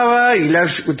necesitaba y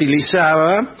las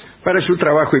utilizaba para su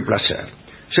trabajo y placer.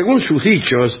 Según sus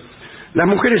dichos, las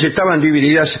mujeres estaban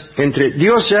divididas entre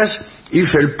diosas y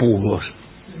felpudos.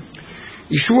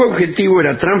 Y su objetivo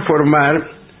era transformar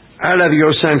a la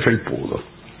diosa en felpudo.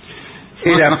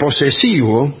 Era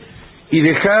posesivo y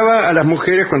dejaba a las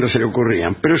mujeres cuando se le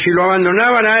ocurrían. Pero si lo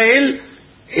abandonaban a él,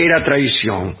 era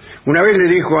traición. Una vez le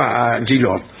dijo a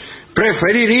Gillot: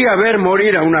 preferiría ver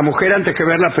morir a una mujer antes que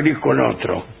verla feliz con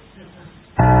otro.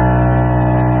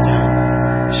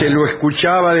 Se lo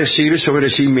escuchaba decir sobre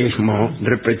sí mismo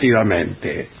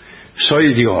repetidamente: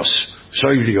 soy Dios,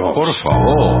 soy Dios. Por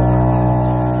favor.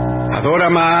 A Dora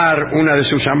Maar, una de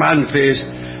sus amantes,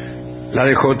 la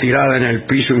dejó tirada en el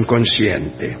piso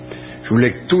inconsciente. Su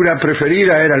lectura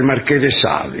preferida era el Marqués de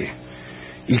Sade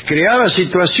y creaba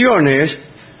situaciones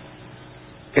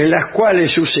en las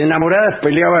cuales sus enamoradas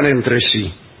peleaban entre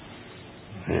sí.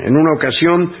 En una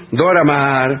ocasión, Dora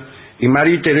Maar y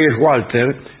Marie-Thérèse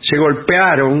Walter se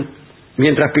golpearon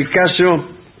mientras Picasso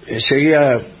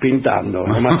seguía pintando,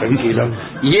 lo más tranquilo,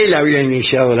 y él había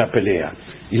iniciado la pelea.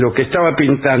 Y lo que estaba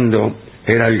pintando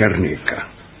era el Guernica.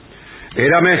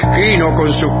 Era mezquino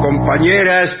con sus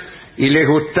compañeras y le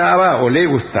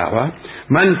gustaba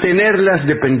mantenerlas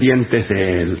dependientes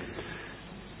de él.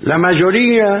 La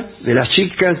mayoría de las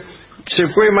chicas se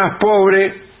fue más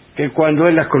pobre que cuando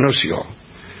él las conoció.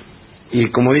 Y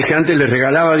como dije antes, les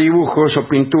regalaba dibujos o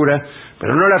pinturas,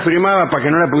 pero no las firmaba para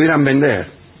que no la pudieran vender.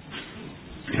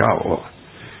 Bravo.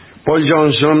 Paul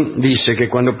Johnson dice que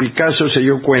cuando Picasso se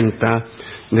dio cuenta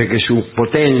de que su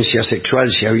potencia sexual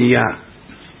se había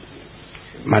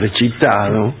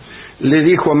marchitado, le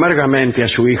dijo amargamente a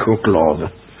su hijo Claude: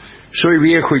 soy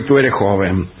viejo y tú eres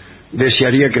joven,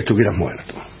 desearía que estuvieras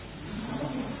muerto.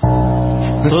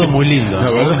 Todo muy lindo,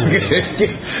 ¿no?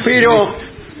 Pero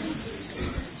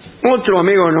otro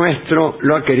amigo nuestro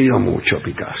lo ha querido mucho,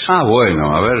 Picasso. Ah,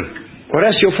 bueno, a ver.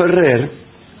 Horacio Ferrer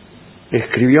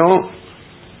escribió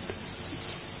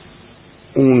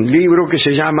un libro que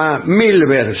se llama 1000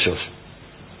 versos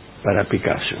para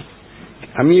Picasso.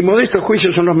 A mi modesto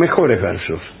juicio son los mejores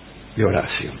versos de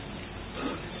Horacio.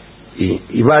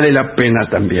 Y vale la pena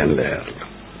también leerlo.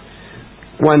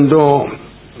 Cuando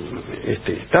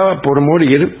estaba por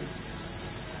morir,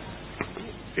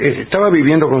 estaba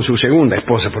viviendo con su segunda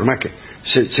esposa, por más que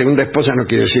segunda esposa no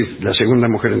quiere decir la segunda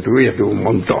mujer en tu vida, tuvo un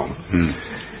montón.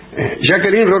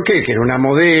 Jacqueline Roquet, que era una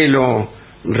modelo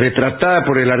retratada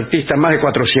por el artista más de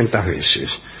 400 veces,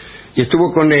 y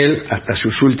estuvo con él hasta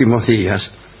sus últimos días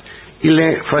y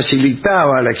le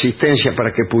facilitaba la existencia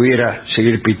para que pudiera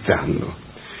seguir pintando.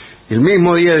 El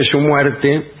mismo día de su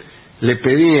muerte le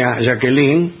pedía a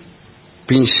Jacqueline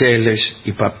pinceles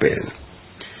y papel,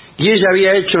 y ella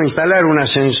había hecho instalar un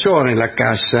ascensor en la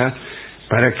casa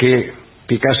para que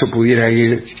Picasso pudiera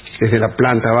ir desde la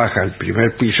planta baja al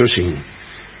primer piso sin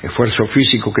esfuerzo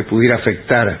físico que pudiera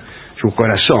afectar su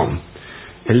corazón.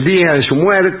 El día de su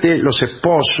muerte, los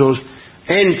esposos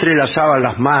entrelazaban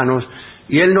las manos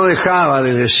y él no dejaba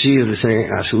de decirse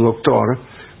a su doctor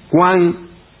cuán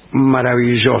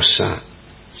maravillosa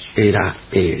era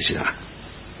ella.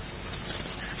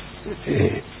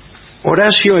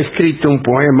 Horacio ha escrito un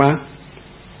poema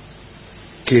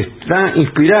que está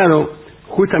inspirado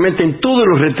justamente en todos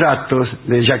los retratos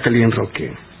de Jacqueline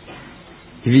Roquet.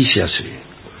 Y dice así: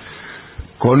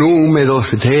 con húmedos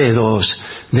dedos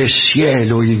de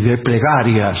cielo y de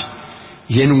plegarias,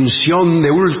 y en unción de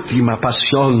última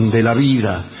pasión de la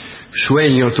vida,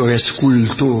 sueño tu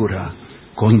escultura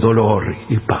con dolor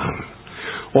y pan.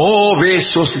 Oh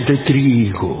besos de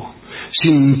trigo,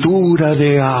 cintura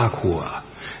de agua,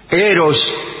 eros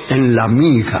en la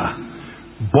miga,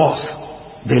 voz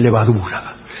de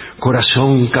levadura,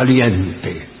 corazón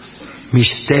caliente,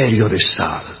 misterio de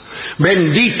sal.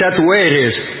 Bendita tú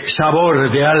eres,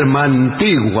 sabor de alma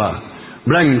antigua,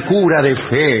 blancura de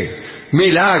fe,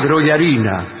 milagro y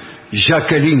harina,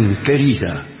 Jacqueline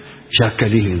querida,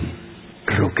 Jacqueline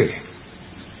Roquet.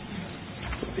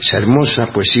 Esa hermosa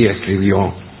poesía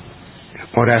escribió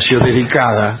Horacio,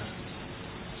 dedicada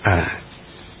a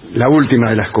la última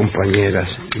de las compañeras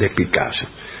de Picasso.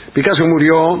 Picasso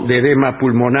murió de edema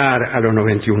pulmonar a los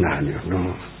 91 años,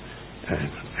 ¿no?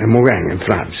 En Mougins, en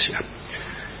Francia.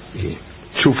 Y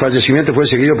su fallecimiento fue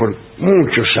seguido por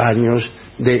muchos años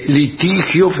de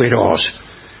litigio feroz.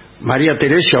 María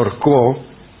Teresa Orcó,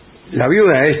 la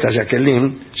viuda esta,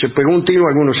 Jacqueline, se pegó un tiro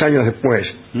algunos años después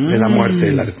de la muerte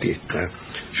del artista.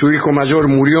 Su hijo mayor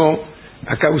murió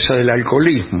a causa del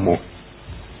alcoholismo.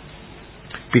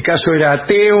 Picasso era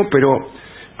ateo, pero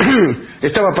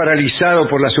estaba paralizado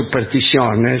por las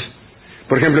supersticiones.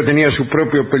 Por ejemplo, tenía su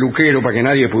propio peluquero para que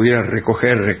nadie pudiera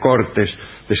recoger recortes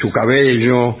de su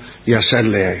cabello y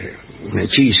hacerle un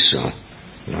hechizo,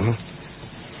 ¿no?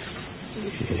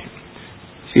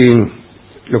 Y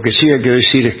lo que sí hay que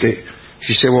decir es que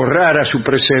si se borrara su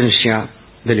presencia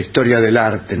de la historia del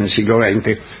arte en el siglo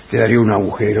XX, quedaría un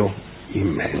agujero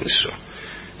inmenso.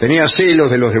 Tenía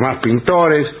celos de los demás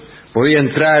pintores, podía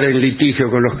entrar en litigio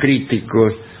con los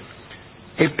críticos,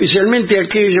 especialmente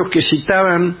aquellos que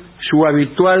citaban su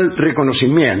habitual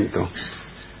reconocimiento.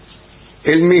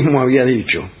 Él mismo había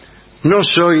dicho: no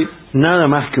soy nada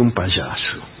más que un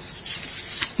payaso.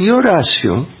 Y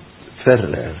Horacio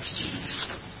Ferrer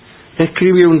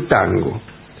escribió un tango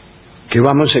que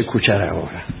vamos a escuchar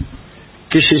ahora,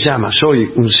 que se llama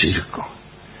Soy un circo,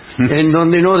 en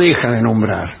donde no deja de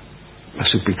nombrar a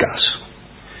su Picasso.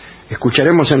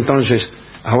 Escucharemos entonces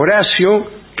a Horacio,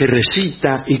 que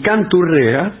recita y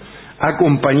canturrea,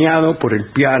 acompañado por el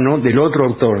piano del otro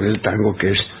autor del tango,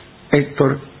 que es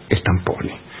Héctor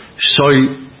Stamponi.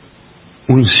 Soy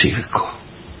un circo.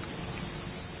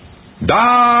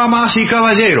 Damas y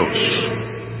caballeros,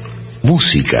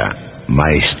 música,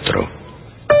 maestro.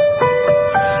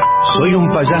 Soy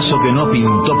un payaso que no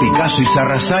pintó Picasso y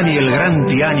Sarrazani, el gran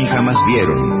Tiani jamás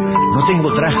vieron. No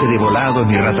tengo traje de volado,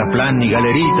 ni rataplán, ni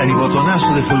galerita, ni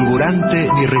botonazo de fulgurante,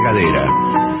 ni regadera.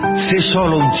 Sé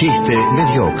solo un chiste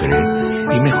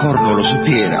mediocre, y mejor no lo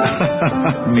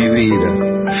supiera. Mi vida.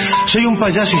 Soy un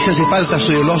payaso y si hace falta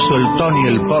soy el oso, el Tony,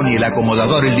 el pony, el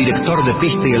acomodador, el director de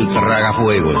pista y el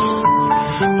tragafuegos.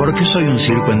 ¿Por qué soy un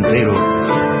circo entero?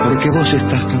 Porque vos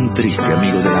estás tan triste,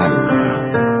 amigo del alma.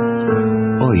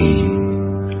 Hoy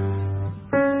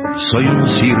soy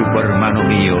un circo, hermano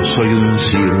mío, soy un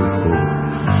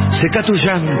circo. Seca tu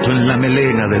llanto en la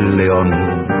melena del león.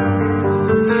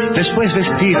 Después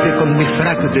vestite con mi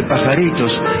frac de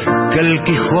pajaritos, que el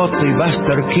Quijote y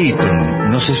Buster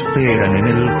Keaton nos esperan en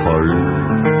el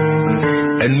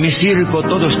hall. En mi circo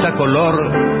todo está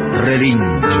color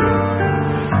relincho.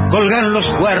 Colgan los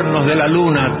cuernos de la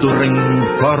luna tu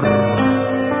rencor.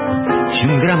 Si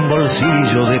un gran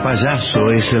bolsillo de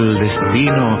payaso es el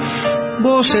destino,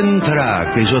 vos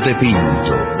entrá que yo te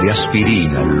pinto de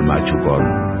aspirina el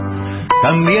machucón.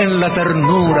 También la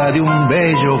ternura de un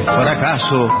bello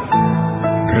fracaso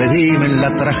redimen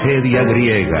la tragedia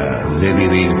griega de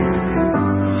vivir.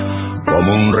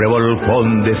 Como un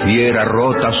revolcón de fiera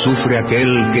rota sufre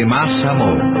aquel que más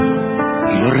amó,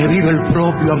 y lo revive el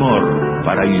propio amor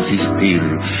para insistir.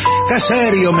 Qué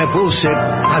serio me puse,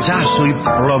 payaso y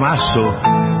plomazo.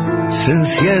 Se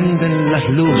encienden las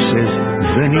luces,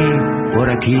 vení por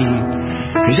aquí,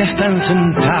 que ya están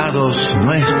sentados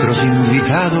nuestros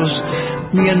invitados,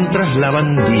 mientras la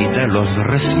bandita los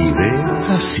recibe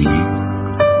así.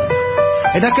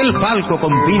 En aquel palco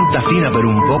con pinta fina pero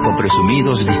un poco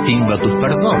presumidos distingo a tus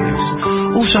perdones.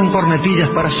 Usan cornetillas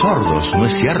para sordos, no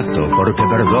es cierto, porque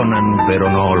perdonan pero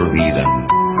no olvidan.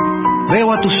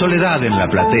 Veo a tu soledad en la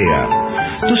platea,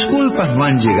 tus culpas no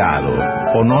han llegado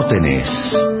o no tenés.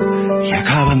 Y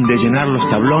acaban de llenar los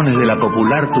tablones de la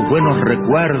popular tus buenos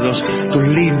recuerdos, tus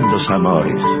lindos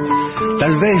amores.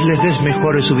 Tal vez les des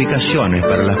mejores ubicaciones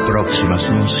para las próximas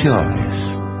funciones.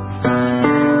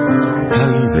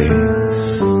 Tal vez.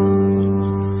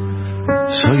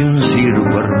 Soy un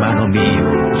circo, hermano mío,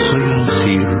 soy un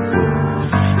circo.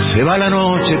 Se va la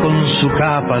noche con su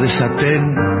capa de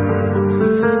satén,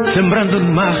 sembrando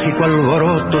un mágico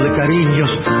alboroto de cariños,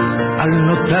 al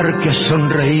notar que has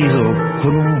sonreído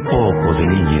con un poco de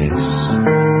niñez.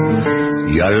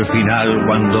 Y al final,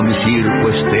 cuando mi circo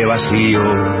esté vacío,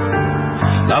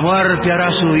 la muerte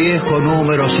hará su viejo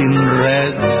número sin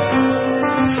red.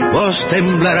 Vos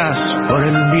temblarás por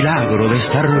el milagro de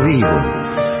estar vivo,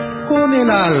 con el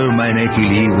alma en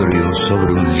equilibrio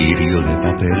sobre un lirio de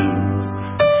papel.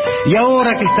 Y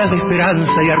ahora que estás de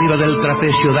esperanza y arriba del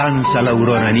trapecio danza la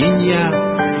aurora niña,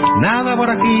 nada por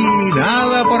aquí,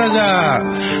 nada por allá,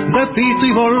 de pito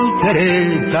y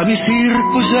voltereta, mi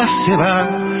circo ya se va,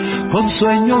 con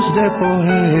sueños de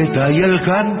poeta y el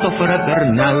canto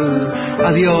fraternal.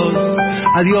 Adiós,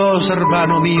 adiós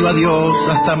hermano mío, adiós,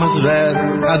 hasta más ver,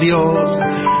 adiós,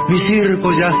 mi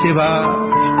circo ya se va,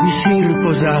 mi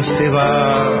circo ya se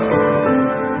va.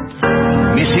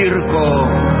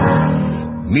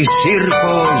 Mi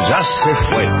circo ya se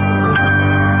fue.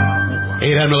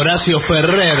 Eran Horacio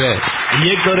Ferrer Y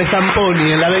Héctor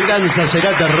Stamponi en La venganza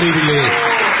será terrible.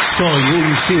 Soy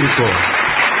un circo.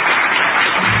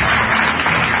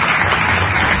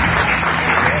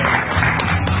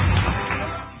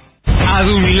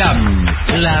 ADUNLAM,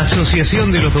 la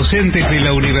Asociación de los Docentes de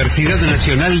la Universidad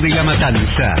Nacional de La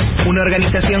Matanza. Una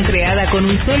organización creada con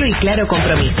un solo y claro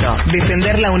compromiso: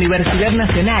 defender la Universidad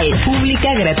Nacional,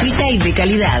 pública, gratuita y de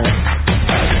calidad.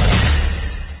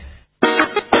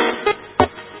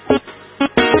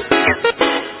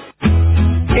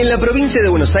 En la provincia de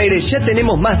Buenos Aires ya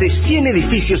tenemos más de 100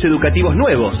 edificios educativos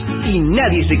nuevos y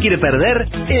nadie se quiere perder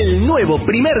el nuevo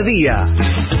primer día.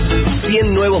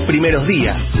 100 nuevos primeros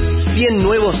días, 100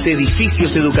 nuevos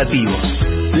edificios educativos.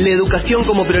 La educación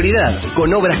como prioridad,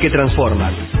 con obras que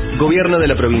transforman. Gobierno de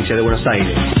la provincia de Buenos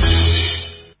Aires.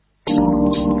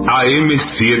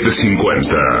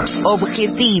 AM750.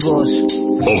 Objetivos,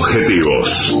 Objetivos,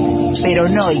 pero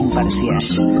no imparciales.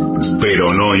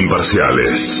 pero no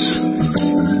imparciales.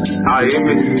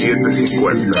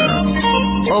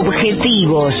 AM750.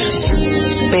 Objetivos,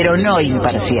 pero no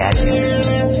imparciales.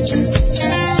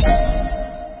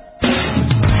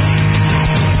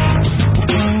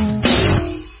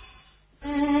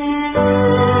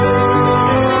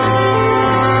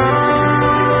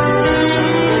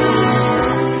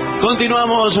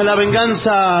 Continuamos, La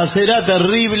venganza será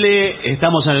terrible.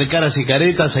 Estamos en el Caras y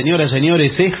Caretas, señoras y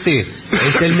señores. Este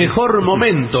es el mejor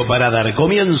momento para dar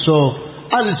comienzo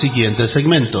al siguiente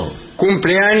segmento.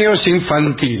 Cumpleaños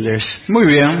infantiles. Muy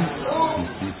bien.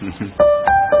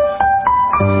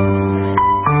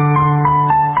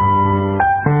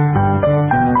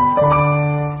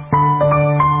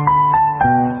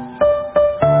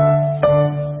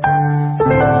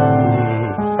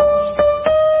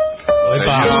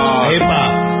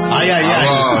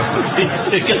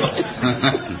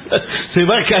 Se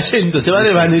va cayendo, se va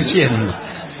desvaneciendo.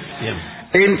 Bien.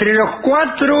 Entre los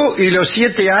 4 y los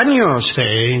 7 años,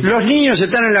 Sí. los niños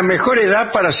están en la mejor edad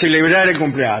para celebrar el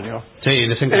cumpleaños. Sí,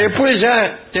 les encanta. Después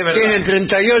ya tienen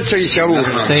 38 y se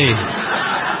aburren. Sí.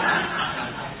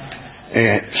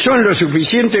 Son lo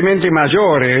suficientemente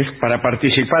mayores para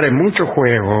participar en muchos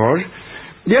juegos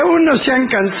y aún no se han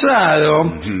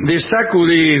cansado de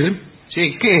sacudir.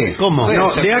 Sí, ¿qué? ¿Cómo?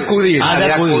 No, de acudir,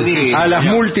 de acudir a las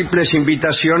múltiples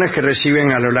invitaciones que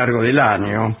reciben a lo largo del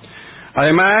año.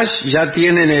 Además, ya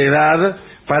tienen edad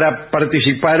para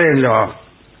participar en los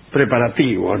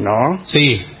preparativos, ¿no?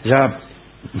 Sí. Ya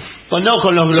No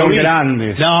con los globitos. son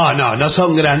grandes. No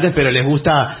son grandes, pero les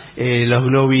gusta los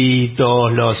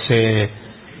globitos, los...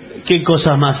 ¿Qué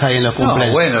cosas más hay en los cumpleaños?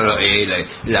 No, bueno,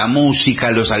 la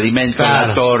música, los alimentos, Claro.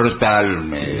 la torta,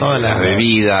 Todas las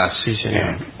bebidas. Sí,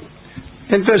 señor.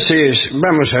 Entonces,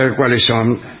 vamos a ver cuáles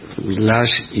son las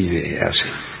ideas.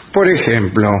 Por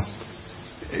ejemplo,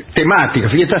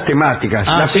 temáticas, fiestas temáticas.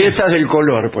 Las fiestas del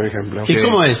color, por ejemplo. ¿Y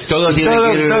cómo es? Todo tiene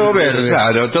que ir, todo verde.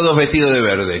 Claro, todos vestidos de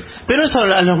verde. Pero eso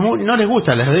a los no les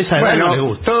gusta, a las de esa edad Bueno, no les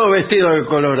gusta. todo vestido de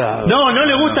colorado. No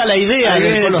les gusta la idea Ahí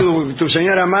del viene color. tu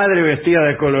señora madre vestida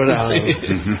de colorado.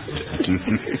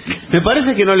 Me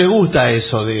parece que no les gusta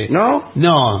eso de... ¿No?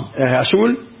 No.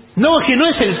 ¿Azul? No, es que no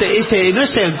es no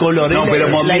es el color, No, es pero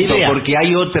la momento, idea. porque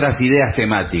hay otras ideas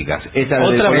temáticas. Esta del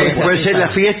Otra color- fiesta. Puede ser la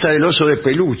fiesta del oso de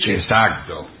peluche.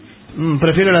 Exacto.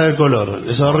 Prefiero la del color,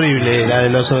 es horrible la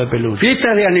del oso de peluche.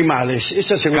 Fiestas de animales.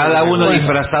 Esa Cada uno Bueno,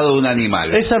 disfrazado de un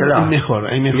animal. Esa Claro. es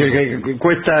mejor, es mejor. que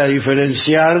cuesta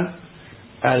diferenciar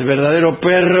al verdadero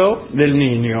perro del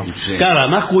niño. Sí. Claro,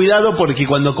 más cuidado porque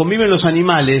cuando conviven los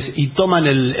animales y toman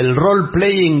el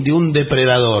role-playing de un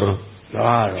depredador.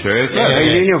 Claro. Sí, claro.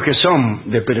 Hay niños que son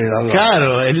depredadores.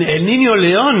 Claro, el niño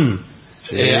león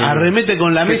arremete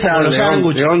con la ¿Qué mesa tal, con los León?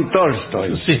 sándwiches. León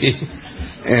Tolstoy. Sí.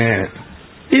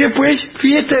 Y después,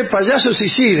 fiesta de payasos y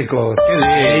circos.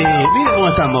 Mira cómo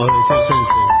estamos, señor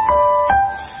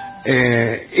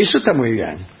Sense. Eso está muy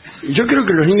bien. Yo creo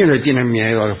que los niños le tienen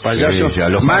miedo a los payasos, Sí, a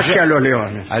los más paya- que a los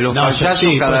leones. A los No, payasos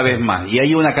sí, cada pues. vez más. Y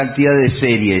hay una cantidad de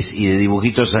series y de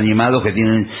dibujitos animados que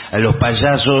tienen a los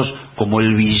payasos como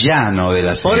el villano de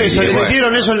la serie. Por eso, le Bueno.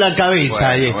 metieron eso en la cabeza.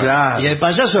 Bueno, Claro. Y el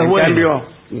payaso es En bueno. cambio,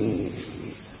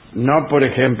 no, por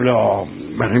ejemplo,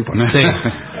 bueno, no importa. Sí.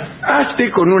 Hazte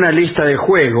con una lista de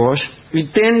juegos y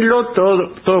tenlo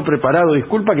todo preparado.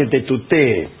 Disculpa que te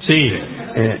tutee. Sí.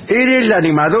 Eres la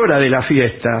animadora de la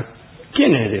fiesta.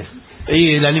 ¿Quién eres?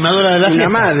 Y la animadora de la Una fiesta.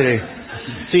 madre.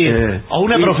 Sí, o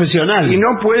una y- profesional. Y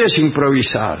no puedes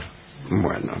improvisar.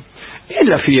 Bueno, en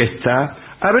la fiesta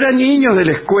habrá niños de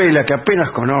la escuela que apenas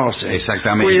conoces.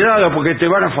 Exactamente. Cuidado porque te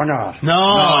van a afanar.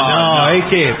 No, es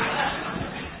que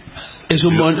Es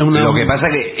un Lo que pasa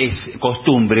que es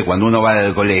costumbre, cuando uno va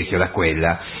al colegio, a la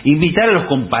escuela, invitar a los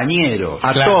compañeros.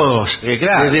 A todos.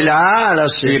 Claro. Desde la A a la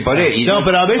C. Sí, por ahí. No,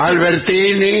 pero a veces...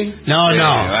 Albertini. No.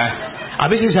 A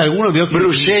veces algunos...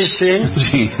 Brucese.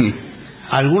 Sí.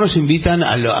 Algunos invitan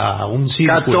a un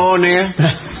círculo. Catone.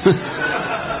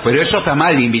 Pero eso está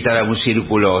mal, invitar a un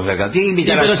círculo. O sea, que tiene que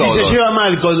invitar pero a todos. si se lleva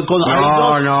mal con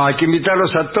No, hay que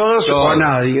invitarlos a todos o a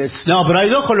nadie. No, pero hay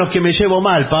dos con los que me llevo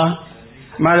mal, pa.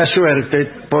 Mala suerte,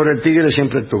 pobre tigre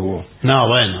siempre tuvo. No,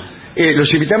 bueno.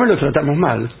 Los invitamos y los tratamos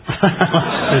mal.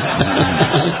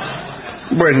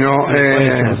 Bueno,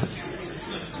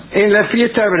 en la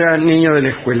fiesta habrá niños de la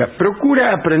escuela.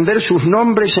 Procura aprender sus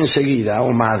nombres enseguida,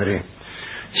 oh madre.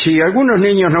 Si algunos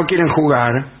niños no quieren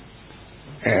jugar...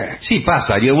 sí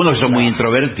pasa, hay algunos que son muy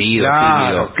introvertidos.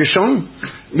 Claro, que son...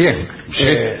 Bien. Sí.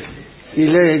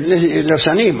 Y los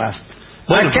animas.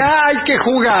 Bueno, acá hay que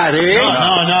jugar, ¿eh?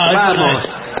 No, vamos.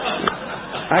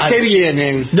 ¿A qué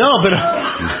vienen? No, pero...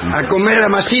 A comer la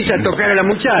masita, a tocar a la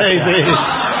muchacha. Sí.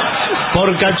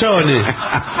 Por cachones.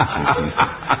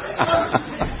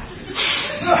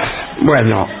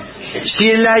 Bueno, si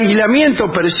el aislamiento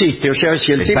persiste, o sea,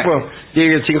 si el tipo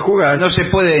sigue sin jugar, no se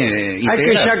puede integrar. Hay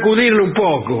que sacudirlo un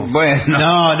poco. Bueno.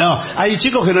 No. Hay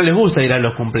chicos que no les gusta ir a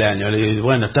los cumpleaños.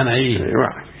 Bueno, están ahí.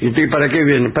 ¿Y tú para qué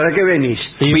vienes? ¿Para qué venís?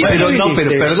 Pero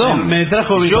perdón. Me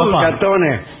trajo mi papá.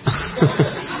 Catones.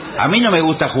 A mí no me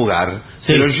gusta jugar,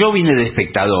 pero yo vine de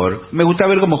espectador. Me gusta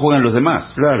ver cómo juegan los demás.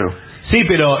 Claro. Sí,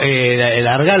 pero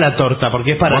larga la torta,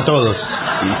 porque es para todos.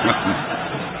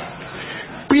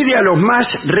 Pide a los más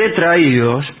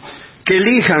retraídos que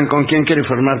elijan con quién quiere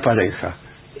formar pareja.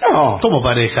 No. ¿Cómo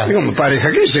pareja? ¿Cómo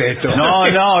pareja? ¿Qué es esto? No,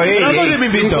 me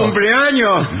invitó? ¿Un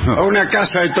cumpleaños o una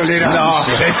casa de tolerancia? No,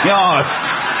 señor.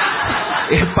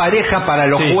 Es pareja para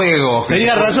los juegos.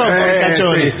 Tenía razón,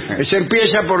 cachones. Sí. Se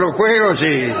empieza por los juegos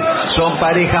y... Son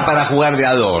pareja para jugar de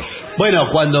a dos. Bueno,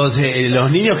 cuando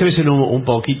los niños crecen un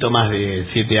poquito más de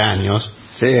 7 años...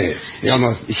 Sí,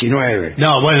 digamos 19.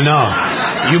 No, bueno, no.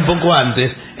 Y un poco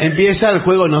antes empieza el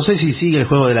juego, no sé si sigue el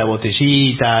juego de la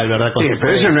botellita, ¿verdad? Sí,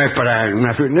 pero eso no es para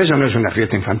eso no es una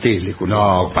fiesta infantil, disculpe.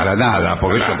 No, para nada,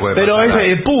 porque eso puede pero pasar.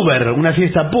 es puber, una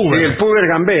fiesta puber. Sí, el puber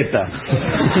Gambetta,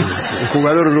 el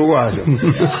jugador uruguayo.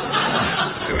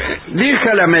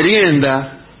 Deja la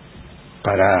merienda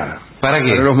 ¿Para qué? Para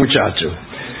los muchachos.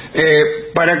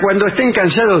 Para cuando estén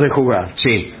cansados de jugar.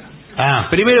 Sí.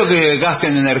 Primero que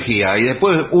gasten energía y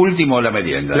después último la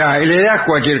merienda. Claro, y le das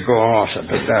cualquier cosa,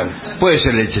 total. Puede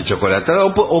ser leche chocolatada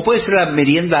o puede ser la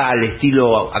merienda al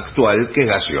estilo actual, que es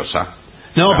gaseosa.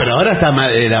 No, pero ahora está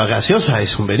la gaseosa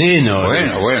es un veneno.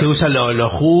 Bueno. Se usan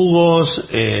los jugos,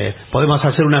 podemos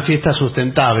hacer una fiesta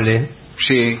sustentable.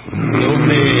 Sí.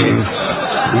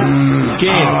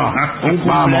 ¿Qué?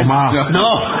 Vamos, más.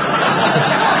 No.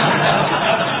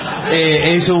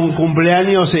 Es un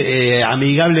cumpleaños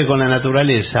amigable con la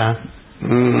naturaleza.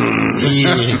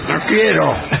 No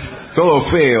quiero. Todo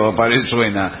feo,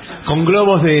 suena. Con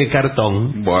globos de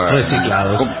cartón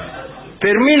reciclados.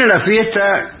 Termina la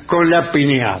fiesta con la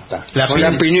piñata. La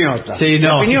piñota. Sí,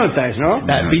 no. La piñota es, ¿no?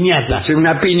 La piñata. Es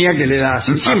una piña que le das.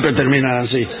 Siempre terminan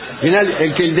así.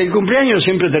 El del cumpleaños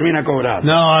siempre termina cobrando.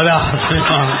 No. La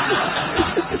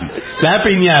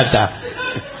piñata.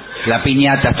 La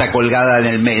piñata está colgada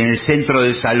en el centro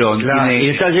del salón. Y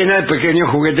está llena de pequeños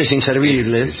juguetes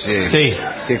inservibles. Sí.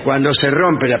 Que cuando se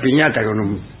rompe la piñata con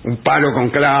un palo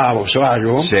con clavos o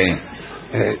algo,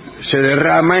 se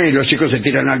derrama y los chicos se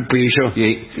tiran al piso.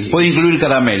 Puede incluir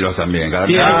caramelos también.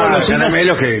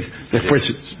 Caramelos que después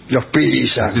los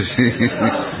pisan.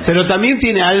 Pero también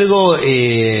tiene algo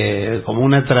como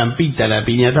una trampita la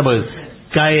piñata, porque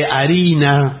cae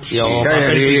harina o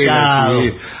papel picado.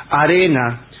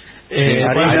 Arena.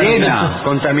 Arena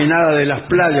contaminada de las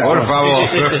playas. Por favor.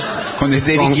 Con E.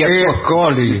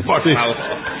 coli. Por favor.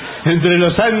 Entre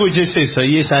los sándwiches eso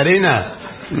y esa arena,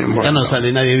 ya no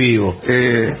sale nadie vivo.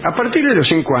 A partir de los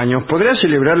 5 años podrás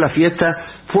celebrar la fiesta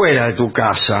fuera de tu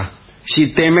casa, si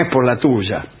temes por la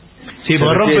tuya. Sí,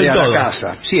 porque rompen todo.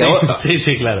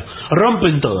 Sí, claro.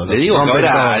 Rompen todo. Le digo que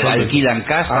ahora alquilan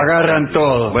casa. Agarran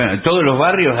todo. Bueno, en todos los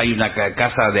barrios hay una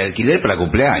casa de alquiler para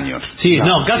cumpleaños. Sí,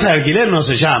 casa de alquiler no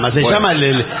se llama. Se llama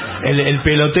el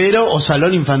pelotero o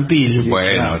salón infantil.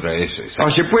 Bueno,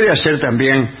 o se puede hacer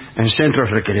también en centros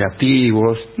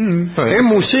recreativos, en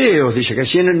museos, dice que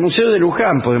sí, en el Museo de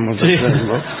Luján podemos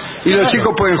hacerlo. Y los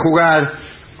chicos pueden jugar.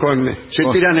 Se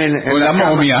tiran en la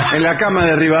momia. En la cama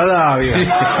de Rivadavia.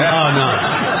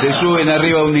 No. Se suben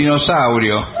arriba a un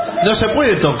dinosaurio. No se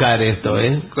puede tocar esto,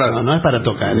 Claro. No es para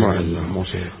tocar.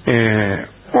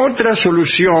 Otra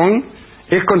solución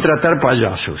es contratar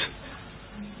payasos.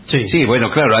 Sí. Sí, bueno,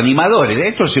 claro, animadores,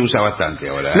 esto se usa bastante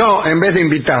ahora. No, en vez de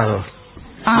invitados.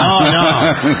 No.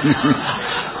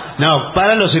 No,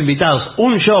 para los invitados,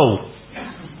 un show.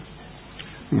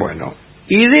 Bueno,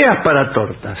 ideas para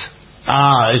tortas.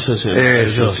 Eso sí.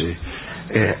 Eso sí.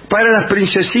 Para las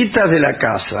princesitas de la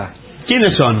casa.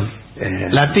 ¿Quiénes son?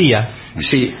 La tía.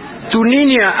 Sí. ¿Tu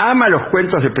niña ama los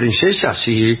cuentos de princesas?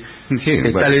 Sí.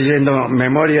 Está leyendo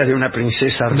Memorias de una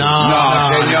princesa. No,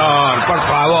 señor, por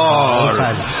favor.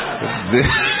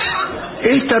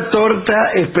 Esta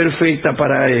torta es perfecta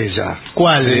para ella.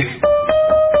 ¿Cuál?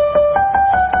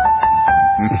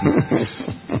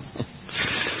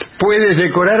 Puedes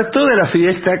decorar toda la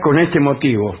fiesta con este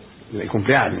motivo, el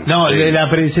cumpleaños. No, de la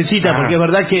princesita, porque es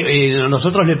verdad que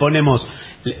nosotros le ponemos...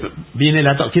 Viene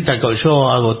la torta. ¿Qué tal?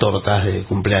 Yo hago tortas de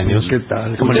cumpleaños. ¿Qué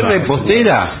tal? ¿Cómo le va?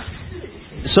 ¿Repostera?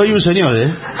 Soy un señor,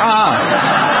 Discúlpeme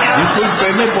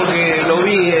porque lo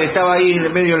vi, estaba ahí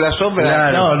medio en la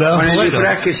sombra. Claro, con el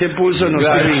disfraz que se puso no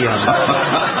sabía.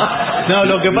 No,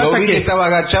 lo que pasa es que estaba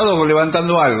agachado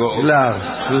levantando algo. Claro.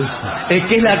 Es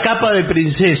que es la capa de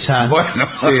princesa. Bueno.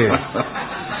 Sí.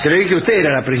 Creí que usted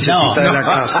era la princesita de la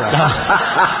casa.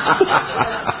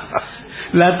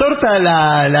 La torta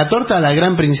de la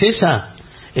gran princesa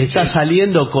está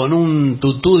saliendo con un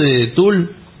tutú de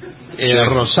tul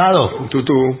rosado. Un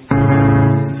tutú.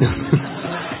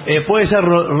 Puede ser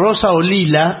rosa o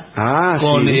lila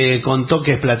con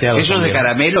toques plateados. ¿Eso es de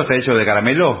caramelo? ¿Está hecho de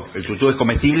caramelo? ¿El tutú es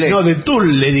comestible? No, de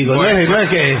tul le digo. Bueno. No es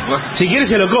que... Si quiere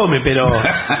se lo come, pero...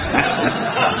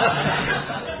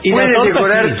 Y puedes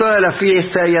decorar toda la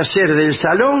fiesta y hacer del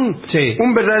salón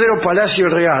un verdadero palacio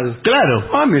real. Claro.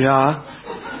 Mira.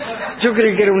 Yo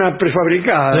creí que era una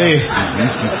prefabricada. Sí.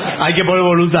 Hay que poner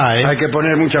voluntad, Hay que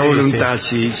poner mucha voluntad,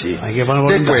 sí. Hay que poner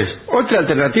voluntad. Después, otra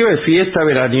alternativa es fiesta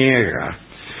veraniega.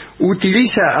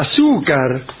 Utiliza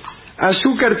azúcar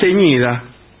teñida.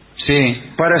 Sí.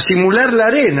 Para simular la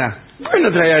arena.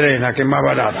 Bueno, trae arena, que es más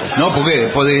barato. No,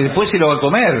 porque después se lo va a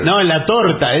comer. No, en la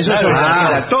torta. Eso es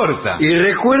la torta. Y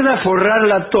recuerda forrar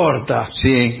la torta.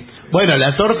 Sí. Bueno,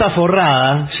 la torta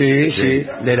forrada. Sí,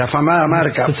 de la famada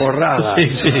marca Forrada. Sí.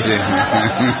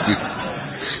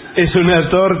 Es una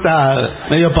torta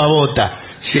medio pavota.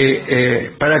 Sí,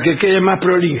 para que quede más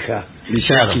prolija,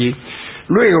 dice aquí.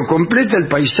 Luego, completa el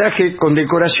paisaje con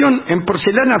decoración en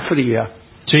porcelana fría.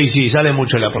 Sí, sale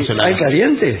mucho la porcelana. ¿Hay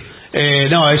caliente?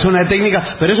 No, es una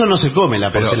técnica, pero eso no se come,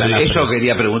 la porcelana. Pero eso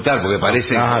quería preguntar, porque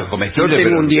parece comestible. Yo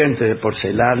tengo un diente de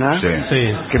porcelana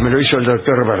que me lo hizo el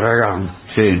doctor Barragán.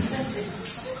 Sí.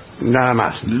 Nada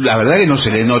más. La verdad que no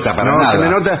se le nota para nada. No, se me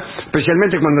nota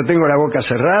especialmente cuando tengo la boca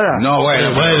cerrada. No,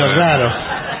 bueno, claro.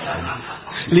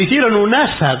 Le hicieron un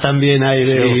asa también ahí,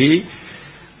 veo. Sí.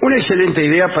 Una excelente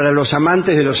idea para los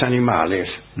amantes de los animales.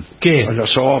 ¿Qué? O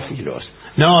los zoófilos.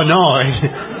 No. No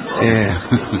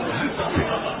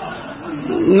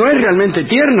es realmente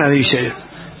tierna, dice.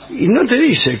 Y no te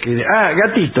dice que...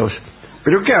 gatitos.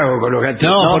 ¿Pero qué hago con los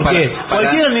gatitos? No, porque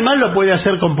cualquier animal lo puede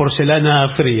hacer con porcelana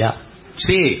fría.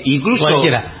 Sí, incluso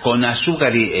con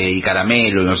azúcar y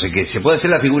caramelo, no sé qué. Se puede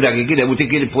hacer la figura que quiera. Usted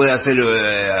puede hacer,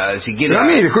 si quiere... Pero a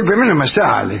mí, discúlpeme, no me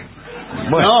sale.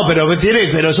 Bueno. No, pero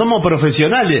somos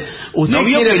profesionales. ¿Usted ¿No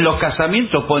vio que en los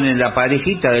casamientos ponen la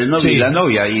parejita del novio y la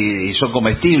novia y son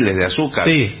comestibles de azúcar?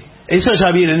 Sí, eso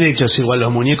ya vienen hechos, igual los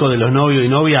muñecos de los novios y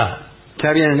novia.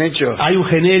 ¿Ya vienen hechos? Hay un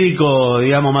genérico,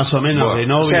 digamos, más o menos de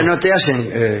novio. O sea, no te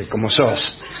hacen como sos.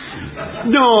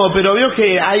 No, pero veo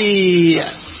que hay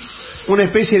una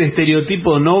especie de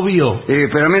estereotipo novio.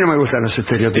 Pero a mí no me gustan los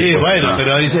estereotipos. Bueno,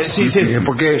 pero dice... Sí.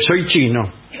 Porque soy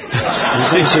chino.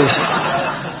 Entonces...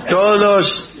 Todos,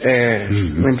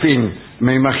 en fin,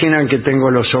 me imaginan que tengo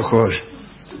los ojos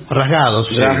rasgados.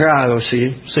 Rasgados,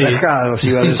 sí. Rasgados,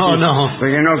 iba a decir. No.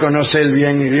 Porque no conoce el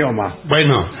bien idioma.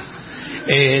 Bueno,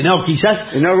 no,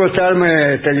 quizás... No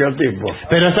gustarme estereotipos.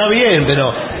 Pero está bien,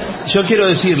 pero yo quiero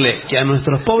decirle que a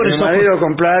nuestros pobres ojos... ¿Mi marido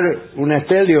comprar un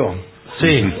estelio?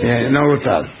 Sí. No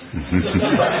gustar.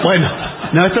 Bueno,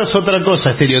 no, esto es otra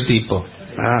cosa, estereotipo.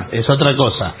 Es otra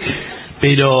cosa.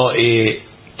 Pero...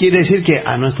 quiere decir que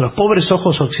a nuestros pobres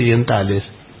ojos occidentales,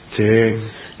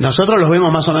 nosotros los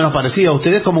vemos más o menos parecidos a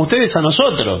ustedes como ustedes a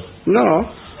nosotros. No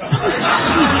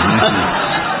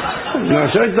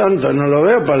soy tonto, no lo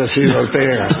veo parecido a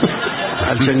usted,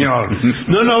 al señor.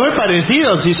 No lo ve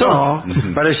parecido, si son.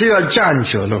 No, parecido al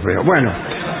chancho lo veo. Bueno,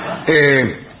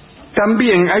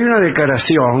 también hay una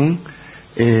declaración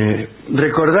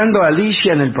recordando a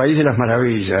Alicia en el País de las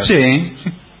Maravillas. Sí.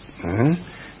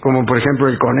 Como por ejemplo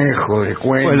el conejo de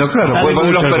cuento. Bueno, claro, puede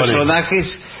poner los personajes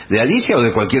de Alicia o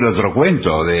de cualquier otro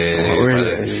cuento.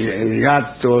 El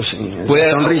gato,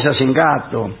 sonrisa sin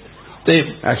gato.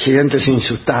 Sí. Accidentes sin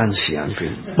sustancia, en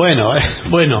fin.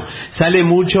 Bueno, sale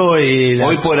mucho...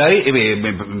 Hoy por ahí,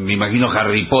 me imagino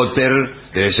Harry Potter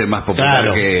debe ser más popular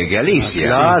Claro. que Alicia.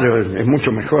 Claro, es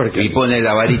mucho mejor. Y pone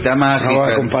la varita mágica. No va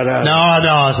a comparar.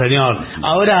 No, señor.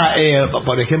 Ahora,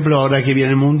 por ejemplo, ahora que viene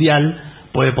el Mundial,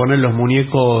 puede poner los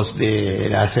muñecos de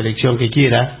la selección que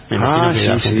quiera. Me imagino que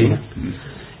de Argentina.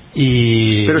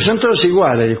 Y... Pero son todos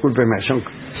iguales, discúlpeme. Son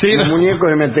los muñecos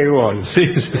de metegol.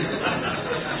 Sí.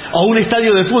 O un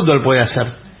estadio de fútbol puede hacer.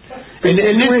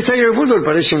 Un estadio de fútbol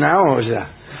parece una olla.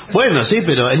 Bueno, sí,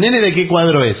 pero ¿el nene de qué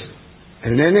cuadro es?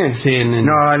 ¿El nene? Sí, el nene.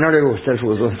 No le gusta el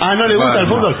fútbol. Ah, ¿no le gusta el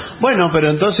fútbol? Bueno, pero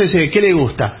entonces, ¿qué le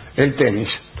gusta? El tenis.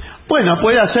 Bueno,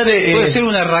 puede hacer... puede ser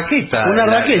una raqueta. Una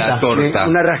raqueta. La torta.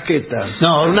 Una rasqueta.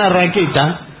 No, una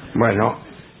raqueta. Bueno,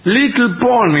 Little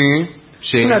Pony,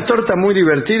 una torta muy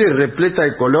divertida y repleta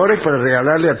de colores para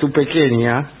regalarle a tu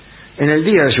pequeña en el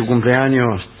día de su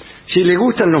cumpleaños. Si le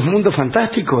gustan los mundos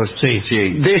fantásticos,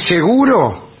 de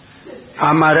seguro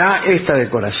amará esta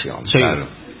decoración. Sí. Claro.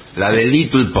 La de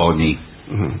Little Pony.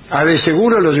 De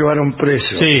seguro lo llevaron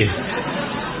preso. Sí.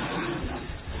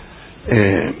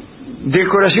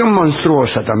 Decoración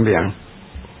monstruosa también.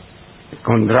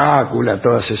 Con Drácula,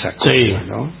 todas esas cosas,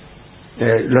 ¿no?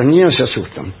 Los niños se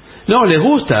asustan. No, les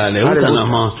gustan los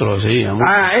monstruos, sí.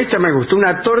 Esta me gustó,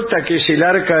 una torta que es el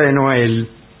arca de Noel.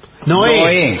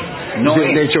 Noé.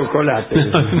 De chocolate.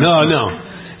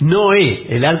 Noé,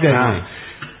 el arca de Noé.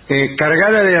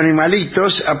 Cargada de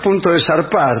animalitos a punto de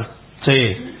zarpar.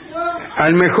 Sí.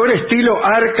 Al mejor estilo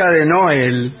arca de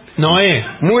Noel. Noé.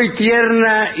 Muy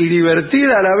tierna y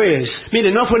divertida a la vez. Mire,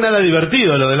 no fue nada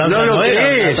divertido lo del arca de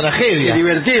Noé, una tragedia. Es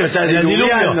divertido, está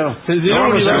diluviando. El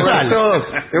diluvio universal.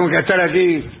 Tengo que estar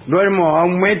aquí, duermo a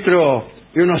 1 metro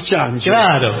y unos chanchos.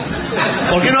 Claro.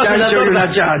 ¿Por qué no hace la torta?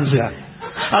 Una chancha.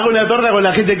 Hago una torta con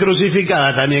la gente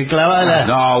crucificada también, clavada.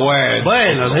 No, bueno.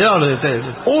 Bueno, señor.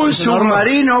 Un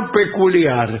submarino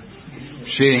peculiar.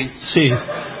 Sí.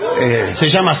 ¿Se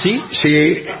llama así?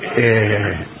 Sí.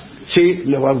 Sí,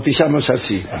 lo bautizamos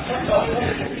así.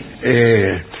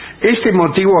 Este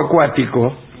motivo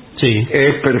acuático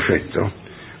es perfecto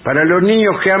para los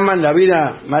niños que aman la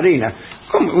vida marina.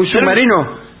 ¿Cómo? ¿Un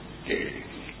submarino?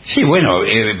 Sí, bueno,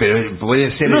 pero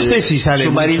puede ser no sé si sale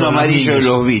submarino amarillo de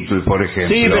los Beatles, por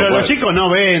ejemplo. Sí, pero los chicos no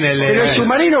ven Pero el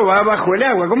submarino va bajo el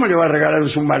agua. ¿Cómo le va a regalar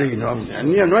un submarino? El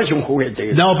niño no es un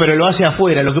juguete. No, pero lo hace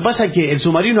afuera. Lo que pasa es que el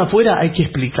submarino afuera hay que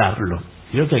explicarlo.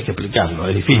 Creo que hay que explicarlo,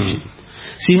 es difícil.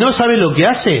 Si no sabe lo que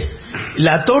hace,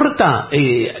 la torta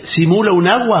simula un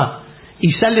agua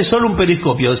y sale solo un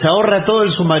periscopio. Se ahorra todo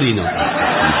el submarino.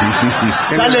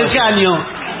 Sale el caño.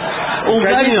 Un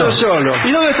caño solo.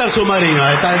 ¿Y dónde está el submarino?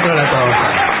 Está dentro de la torta.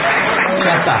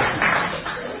 Ya está.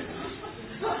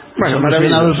 Bueno,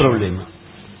 solucionado el problema.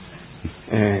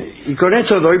 Y con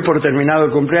esto doy por terminado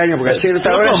el cumpleaños, porque a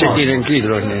cierta hora se tienen que ir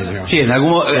los niños. Sí, en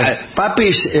algún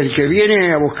Papis, el que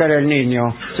viene a buscar al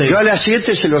niño, yo a las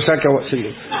 7 se lo saco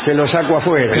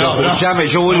afuera. Pero escuchame,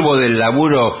 yo vuelvo del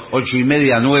laburo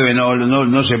 8:30, 9,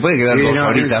 no se puede quedar 2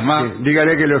 horitas más. Sí,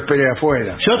 dígale que lo espere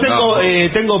afuera. Yo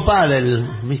tengo pádel,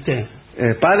 ¿viste?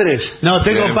 ¿Padres? No,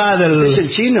 tengo pádel. ¿Es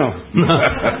el chino? No.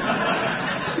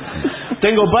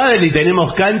 Tengo pádel y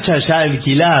tenemos cancha ya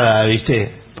alquilada,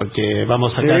 ¿viste? Porque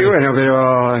vamos a sacar sí, bueno,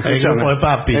 pero el grupo de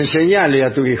papis. Enseñale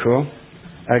a tu hijo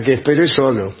a que espere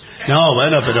solo. No,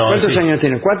 bueno, pero... ¿Cuántos años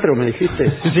tiene? ¿4 me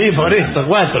dijiste? Sí, por esto,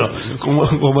 4.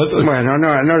 Bueno,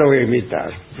 no lo voy a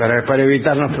invitar, para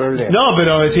evitarnos problemas. No,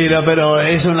 pero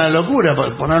es una locura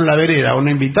ponerlo en la vereda o no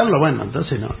invitarlo. Bueno,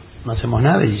 entonces no hacemos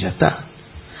nada y ya está.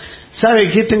 ¿Sabe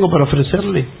qué tengo para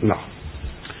ofrecerle? No.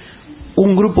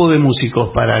 Un grupo de músicos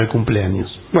para el cumpleaños.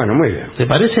 Bueno, muy bien. ¿Te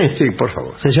parece? Sí, por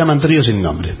favor. Se llaman Trío Sin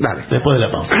Nombre. Dale. Después de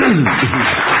la pausa.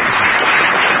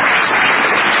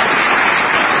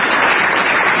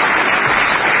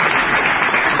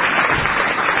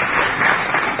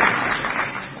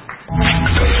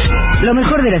 Lo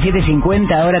mejor de las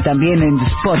 7.50 ahora también en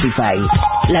Spotify.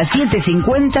 Las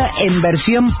 7.50 en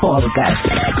versión podcast.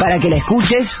 Para que la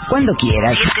escuches cuando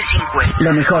quieras. 7.50.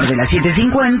 Lo mejor de las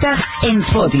 7.50 en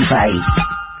Spotify.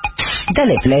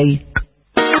 Dale play.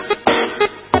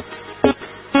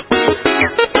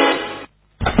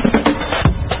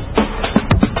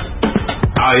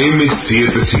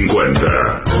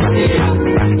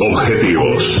 AM750.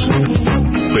 Objetivos,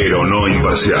 pero no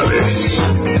imparciales.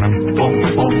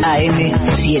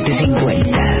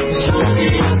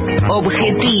 AM750.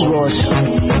 Objetivos,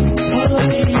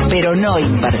 pero no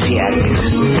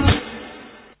imparciales.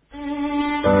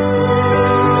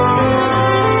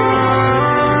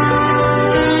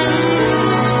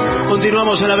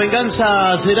 Continuamos en La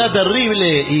Venganza Será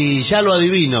Terrible y ya lo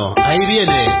adivino. Ahí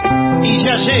viene y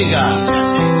ya llega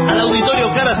al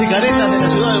Auditorio Caras y Caretas de la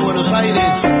Ciudad de Buenos Aires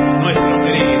nuestro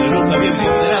querido y nunca bien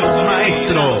ponderado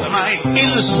maestro,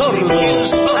 el sordo,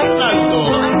 Arnaldo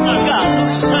Carlos.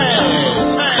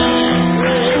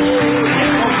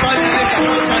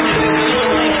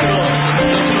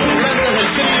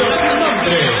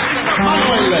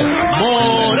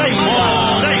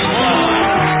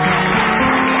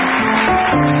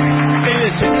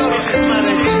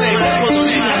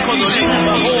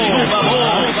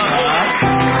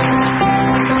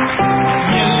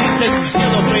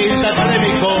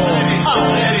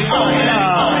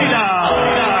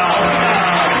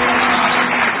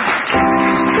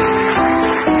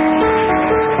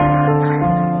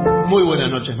 Muy buenas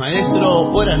noches, maestro.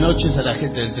 Buenas noches a la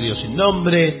gente del Trío Sin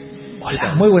Nombre.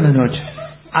 Hola, muy buenas noches.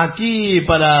 Aquí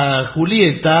para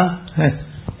Julieta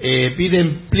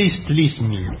piden Please Please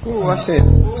Me. Hace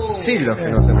siglos que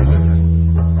no se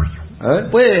presenta. A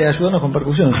ver, puede ayudarnos con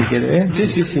percusión si quiere, ¿eh?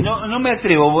 Sí. No me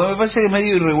atrevo, porque me parece que es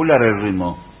medio irregular el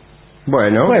ritmo.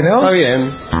 Bueno, está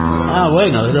bien.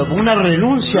 Bueno, pero una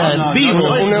renuncia en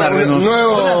vivo. Un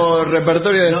nuevo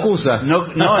repertorio de excusas. No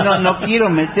quiero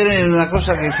meter en una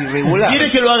cosa que es irregular.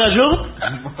 ¿Quiere que lo haga yo?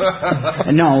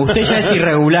 No, usted ya es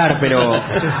irregular, pero...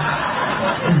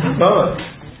 Vamos.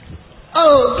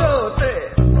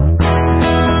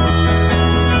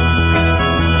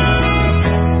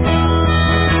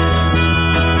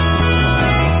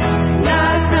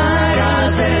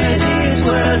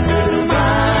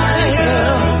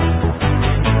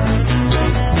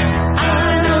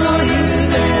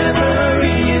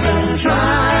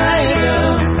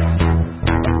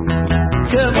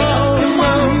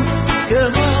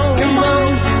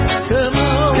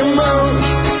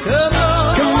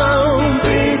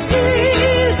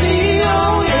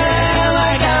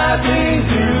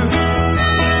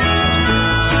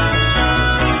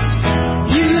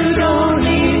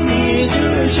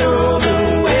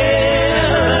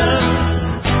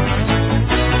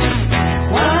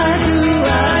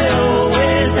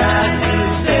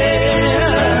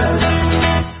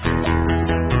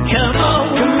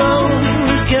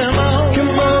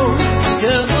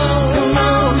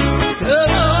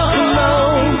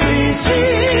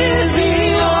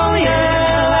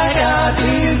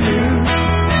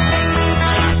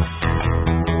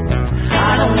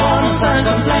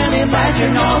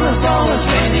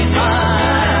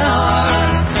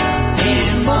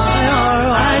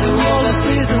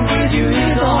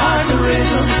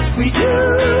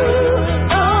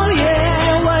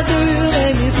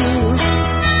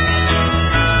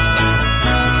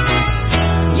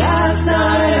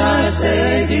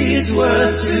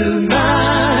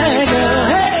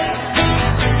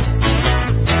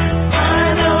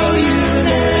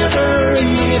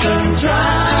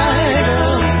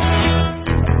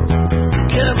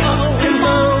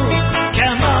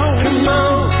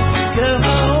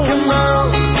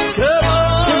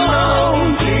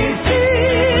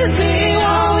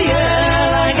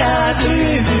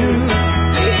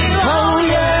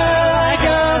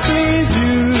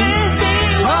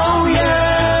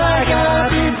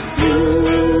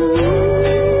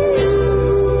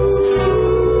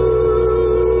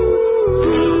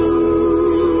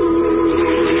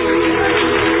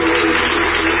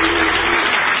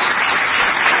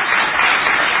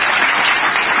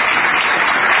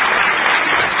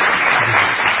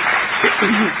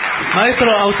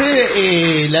 Maestro, a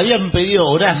usted le habían pedido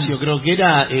Horacio, creo que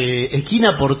era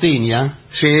Esquina Porteña.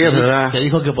 Sí, es verdad. Que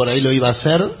dijo que por ahí lo iba a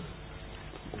hacer.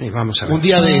 Y vamos a ver. Un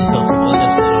día de esto.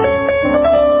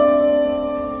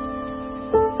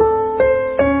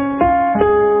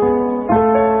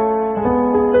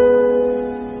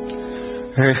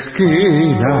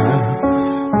 Esquina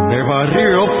de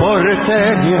barrio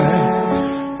porteña,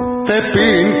 te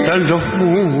pintan los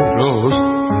muros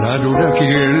la luna y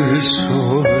el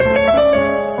sol,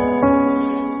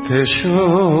 te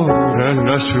lloran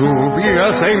las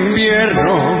lluvias de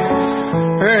invierno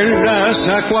en las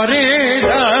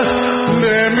acuarelas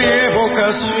de mi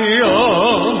evocación.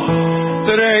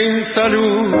 30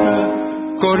 lunas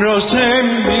conocen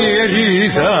mi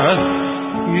herida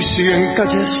y 100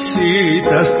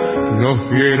 callecitas nos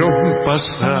vieron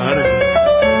pasar.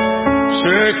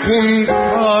 Se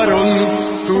juntaron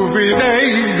tu vida y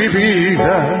mi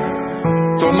vida,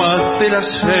 tomaste la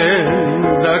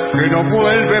senda que no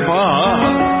vuelve más.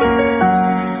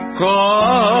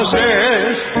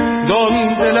 Calles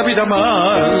donde la vida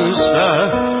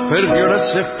mansa perdió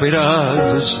las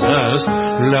esperanzas,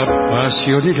 la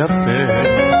pasión y la fe.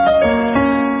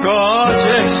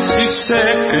 Calles y sé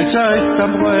que ya está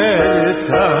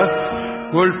muerta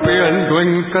golpeando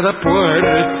en cada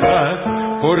puerta,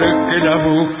 porque la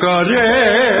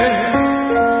buscaré.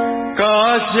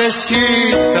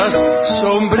 Callecitas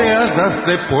sombreadas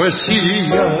de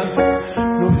poesía,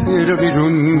 no quiero ir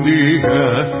un día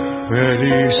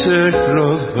felices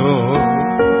los dos.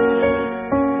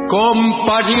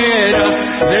 Compañera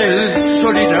del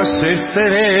sol y las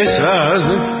estrellas,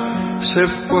 se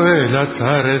fue la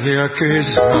tarde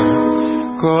aquella,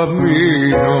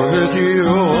 camino de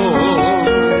Dios.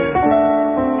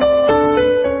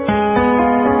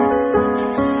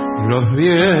 Los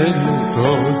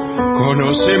vientos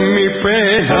conocen mi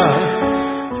pena,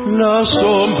 las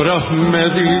sombras me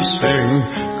dicen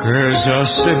que ya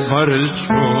se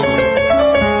marchó.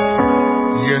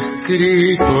 Y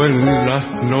escrito en las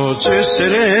noches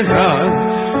serenas,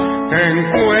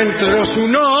 encuentro su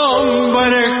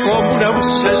nombre como una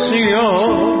obsesión.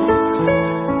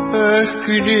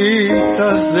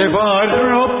 Esquinitas de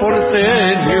barro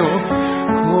porteño,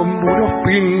 con muros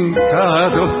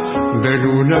pintados de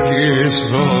luna y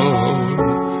sol,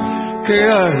 que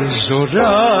al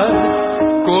llorar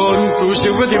con tu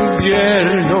lluvia de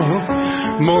invierno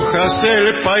mojas el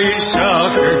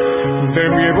paisaje de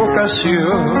mi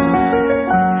evocación.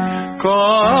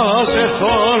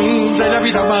 Callejón de la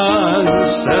vida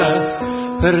mansa,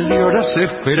 perdió las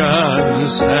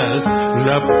esperanzas,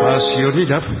 la pasión y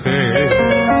la fe.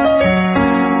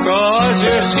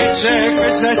 Calle si sé que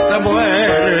ya está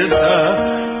muerta,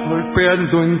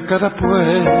 golpeando en cada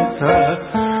puerta,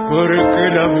 porque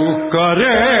la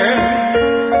buscaré.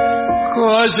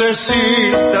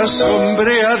 Callecitas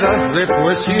sombreadas de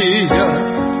poesía,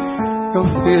 no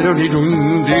quiero ir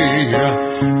un día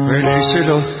felices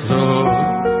los dos.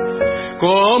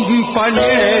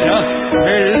 Compañera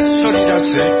del sol y las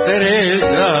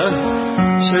estrellas,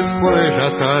 se fue la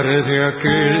tarde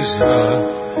aquella,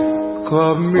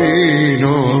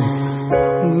 camino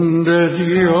de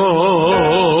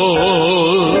Dios.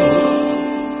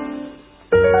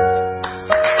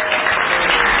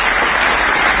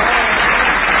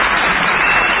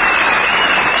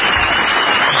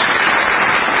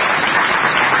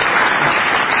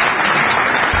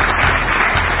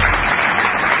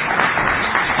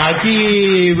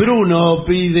 Aquí Bruno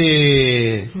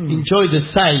pide Enjoy the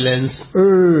Silence.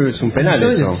 Es un penal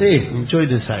eso. Sí, Enjoy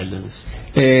the Silence.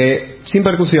 Sin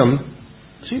percusión.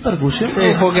 ¿Sin percusión?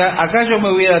 Sí, porque acá yo me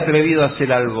hubiera atrevido a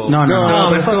hacer algo. No,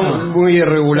 pero fue muy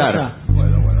irregular.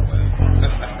 Bueno.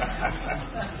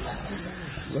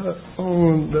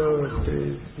 1, 2,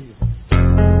 3.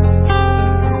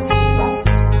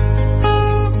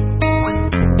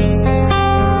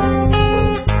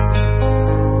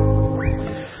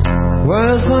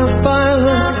 Words of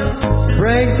violence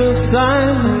break the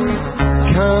silence,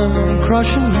 come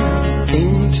crushing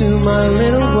into my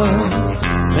little world.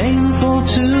 Painful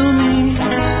to me,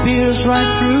 pierce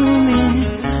right through me.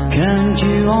 Can't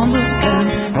you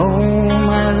understand? Oh,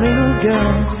 my little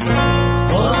girl.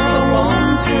 All I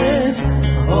wanted,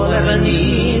 all I ever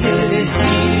needed is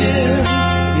here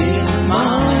in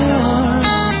my arms.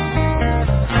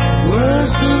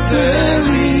 Words are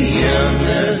very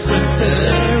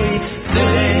unnecessary.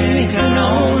 They can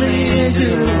only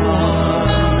do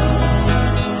harm.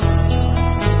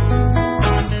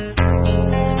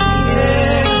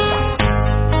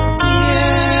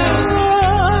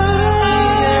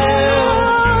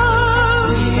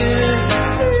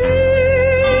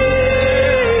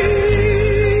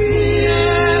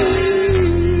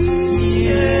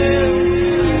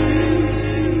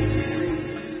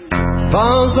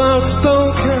 Vows are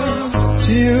spoken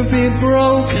to be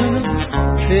broken.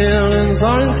 Feelings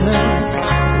are intense,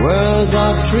 words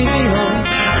are trivial,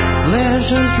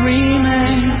 pleasures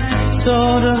remain,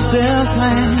 sort of their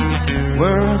flame.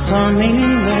 Words are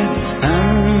meaningless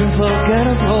and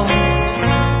forgettable.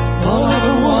 All I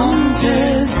ever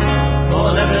wanted,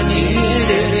 all I ever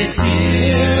needed is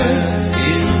here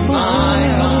in my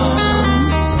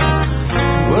arms.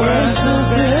 Words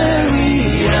are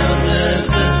very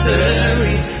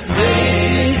unnecessary,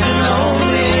 they can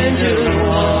only do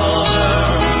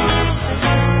harm.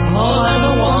 All I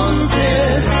ever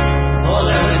wanted, all I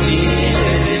ever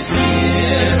needed is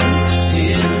here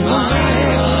in my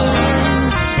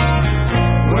arms.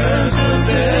 Words are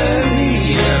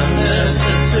very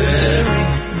unnecessary,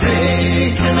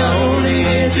 they can only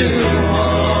do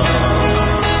harm.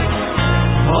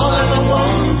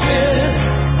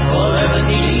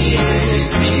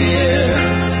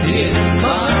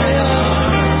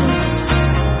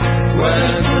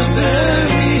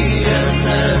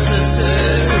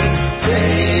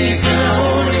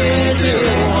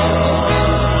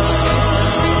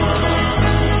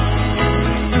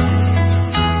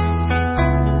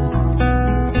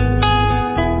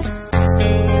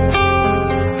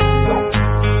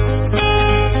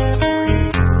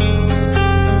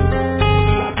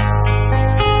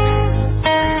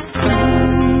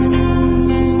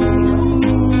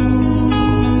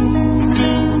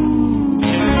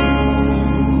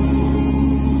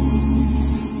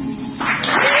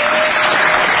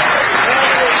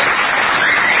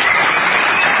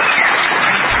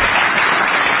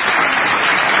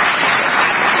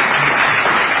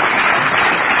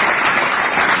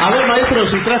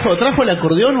 ¿Trajo el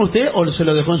acordeón usted o se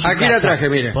lo dejó en su casa? Aquí la traje,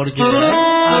 mire. Porque...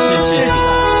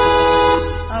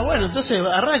 bueno, entonces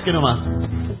arranque nomás.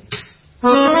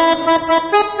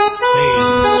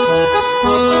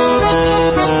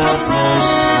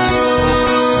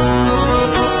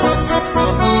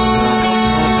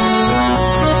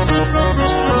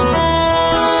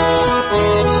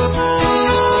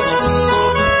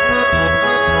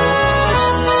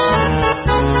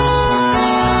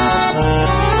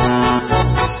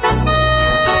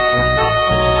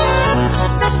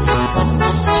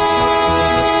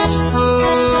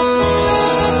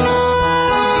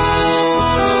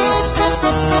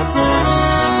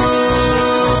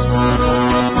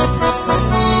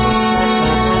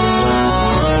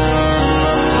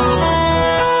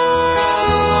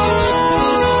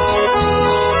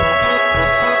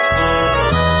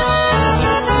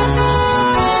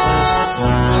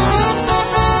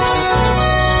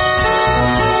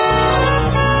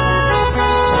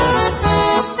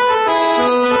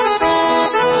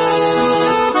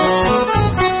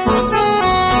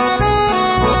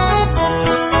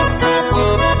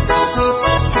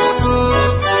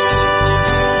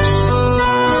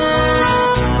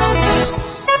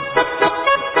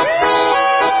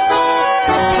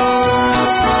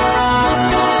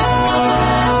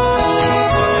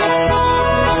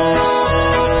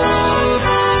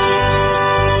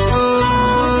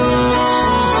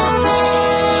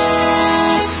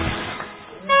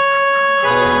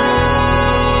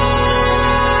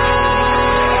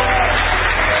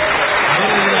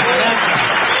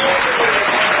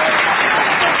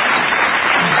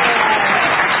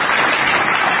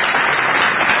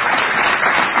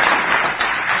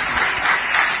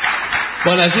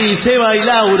 Bueno, allí Seba y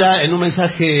Laura, en un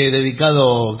mensaje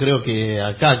dedicado creo que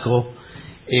a Caco,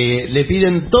 le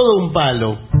piden todo un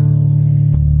palo.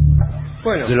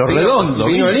 Bueno, de los redondos.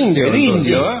 Vino el indio. El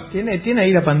indio, Tiene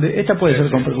ahí la pandemia. Esta puede ser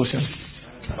con percusión.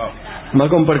 Va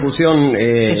con percusión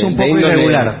es un poco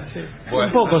irregular. Sí. Bueno,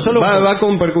 un poco, solo va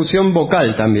con percusión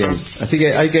vocal también. Así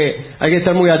que hay que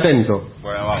estar muy atento.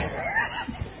 Bueno, vamos.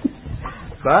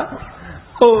 ¿Va?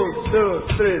 1, 2,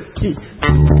 3 y...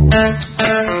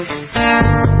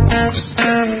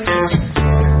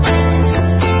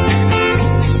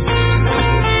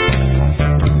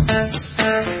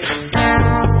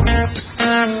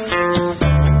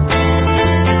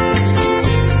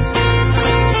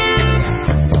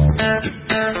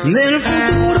 Del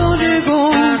futuro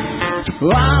llegó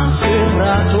hace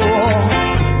rato.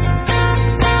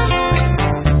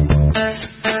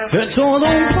 Es todo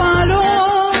un palo,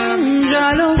 ya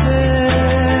lo ves.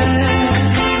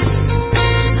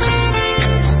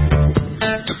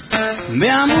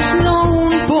 Veámoslo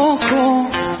un poco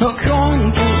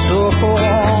con tus ojos.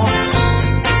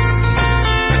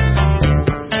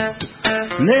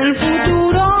 Del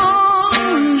futuro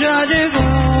ya llegó.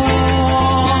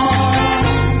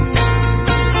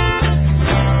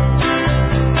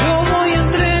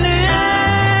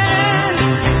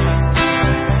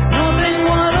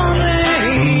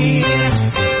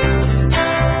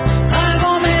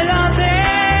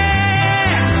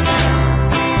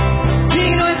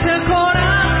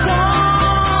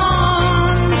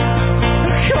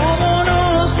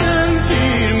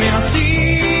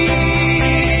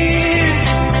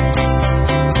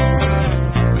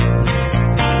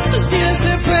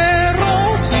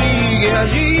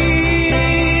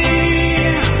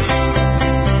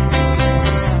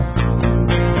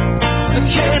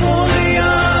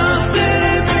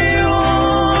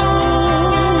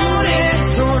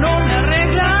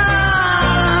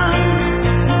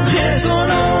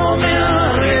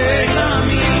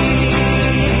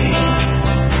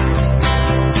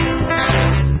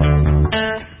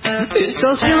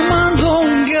 Estás llamando a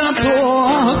un gato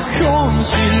con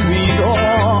silbido.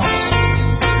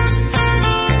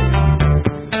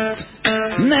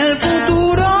 En el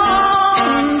futuro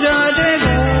ya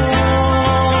llegó.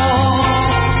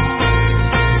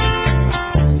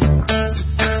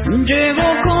 Llegó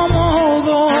como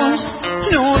vos,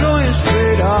 no lo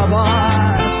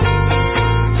esperabas.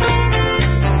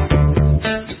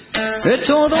 Es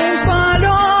todo un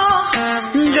palo,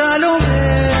 ya lo ves.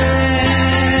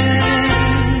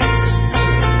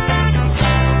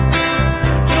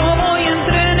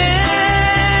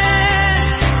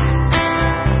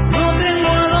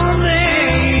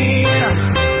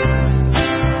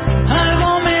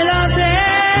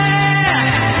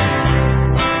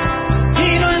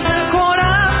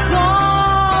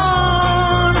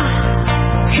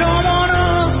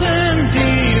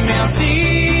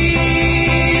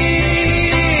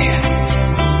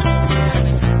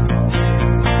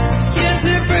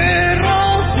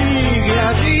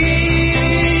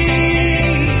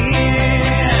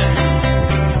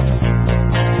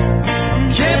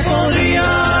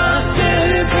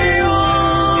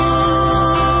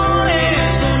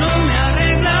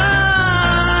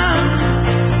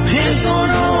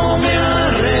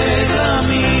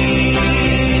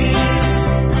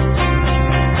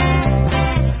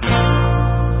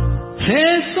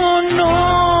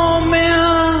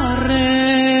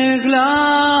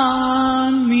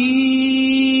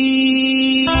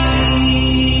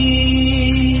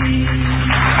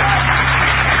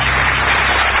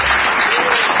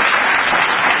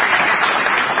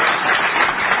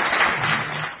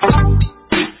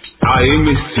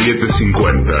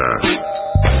 AM750.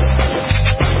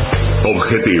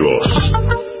 Objetivos,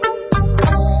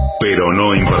 pero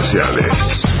no imparciales.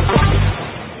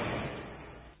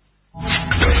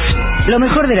 Lo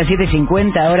mejor de la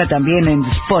 750 ahora también en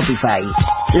Spotify.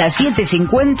 La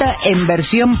 750 en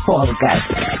versión podcast,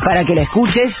 para que la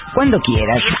escuches cuando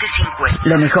quieras.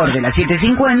 Lo mejor de la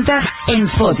 750 en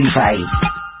Spotify.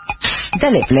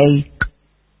 Dale play.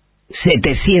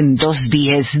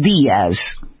 710 días.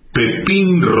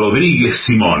 Pepín Rodríguez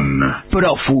Simón.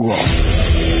 Prófugo.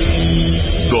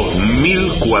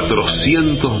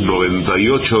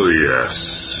 2498 días.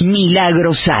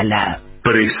 Milagro Sala.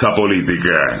 Presa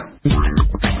política.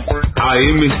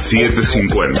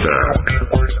 AM750.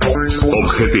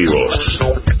 Objetivos,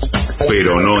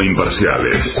 pero no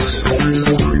imparciales.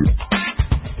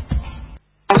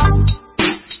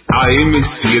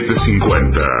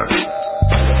 AM750.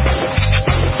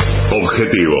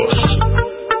 Objetivos,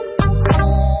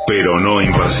 pero no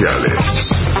imparciales.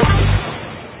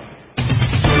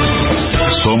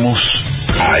 Somos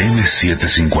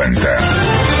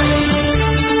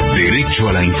AM750. Derecho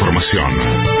a la información.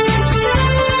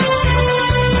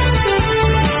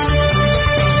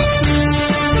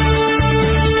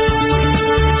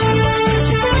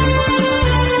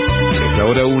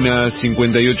 Ahora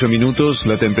 1:58 minutos,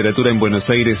 la temperatura en Buenos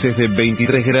Aires es de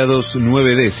 23 grados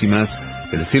 9 décimas,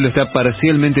 el cielo está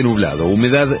parcialmente nublado,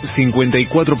 humedad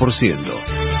 54%.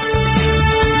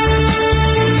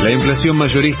 La inflación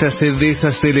mayorista se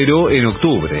desaceleró en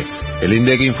octubre. El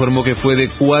INDEC informó que fue de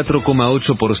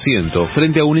 4,8%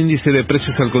 frente a un índice de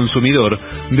precios al consumidor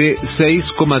de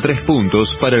 6,3 puntos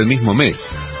para el mismo mes.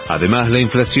 Además, la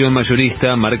inflación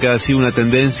mayorista marca así una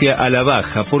tendencia a la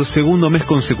baja por segundo mes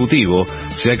consecutivo,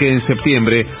 ya que en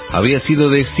septiembre había sido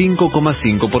de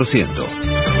 5,5%.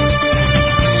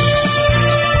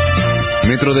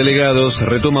 Metrodelegados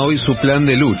retoma hoy su plan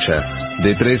de lucha.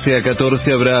 De 13 a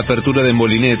 14 habrá apertura de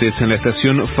molinetes en la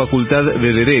estación Facultad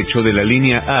de Derecho de la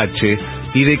línea H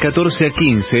y de 14 a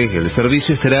 15 el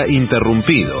servicio estará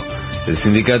interrumpido. El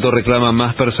sindicato reclama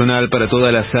más personal para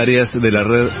todas las áreas de la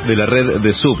red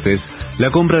de subtes,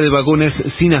 la compra de vagones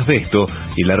sin asbesto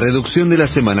y la reducción de la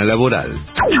semana laboral.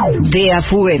 De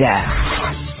afuera.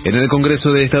 En el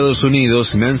Congreso de Estados Unidos,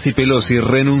 Nancy Pelosi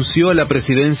renunció a la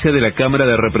presidencia de la Cámara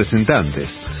de Representantes.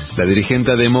 La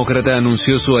dirigente demócrata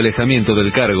anunció su alejamiento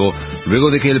del cargo luego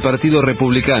de que el Partido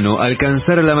Republicano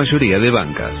alcanzara la mayoría de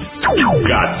bancas.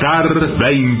 Qatar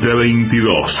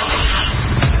 2022.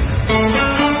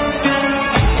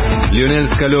 Lionel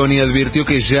Scaloni advirtió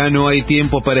que ya no hay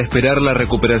tiempo para esperar la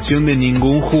recuperación de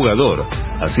ningún jugador.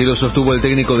 Así lo sostuvo el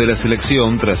técnico de la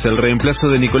selección tras el reemplazo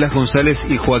de Nicolás González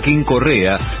y Joaquín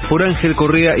Correa por Ángel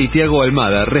Correa y Thiago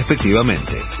Almada,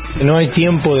 respectivamente. No hay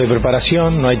tiempo de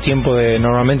preparación, no hay tiempo de...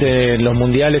 Normalmente en los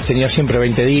mundiales tenía siempre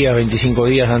 20 días, 25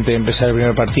 días antes de empezar el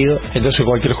primer partido. Entonces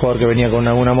cualquier jugador que venía con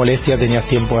alguna molestia tenías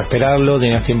tiempo a esperarlo,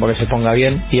 tenías tiempo a que se ponga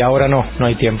bien. Y ahora no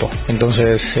hay tiempo.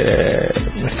 Entonces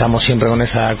estamos siempre con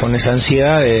esa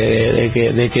ansiedad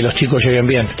de que los chicos lleguen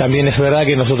bien. También es verdad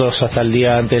que nosotros hasta el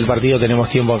día antes del partido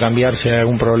tenemos tiempo a cambiar si hay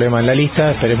algún problema en la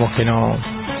lista. Esperemos que no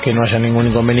haya ningún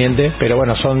inconveniente, pero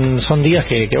bueno, son días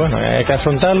que bueno, hay que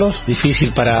afrontarlos,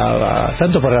 difícil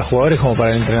tanto para los jugadores como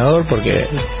para el entrenador, porque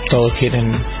todos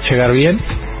quieren llegar bien.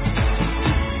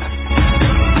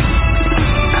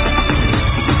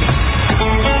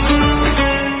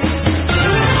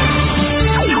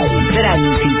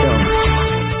 Tránsito.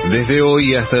 Desde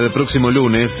hoy hasta el próximo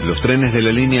lunes, los trenes de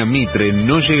la línea Mitre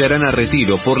no llegarán a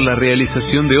Retiro por la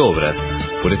realización de obras.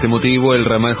 Por este motivo, el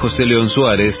ramal José León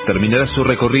Suárez terminará su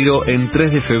recorrido en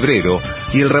 3 de febrero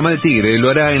y el ramal Tigre lo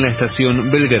hará en la estación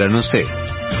Belgrano C.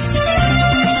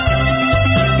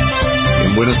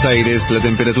 En Buenos Aires, la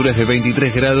temperatura es de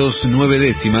 23 grados 9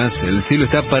 décimas, el cielo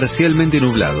está parcialmente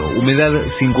nublado, humedad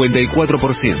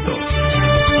 54%.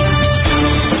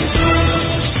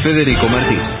 Federico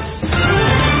Martín.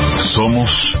 Somos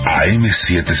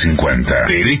AM750.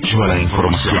 Derecho a la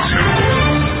información.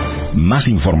 Más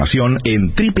información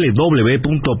en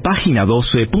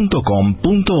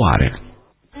www.pagina12.com.ar.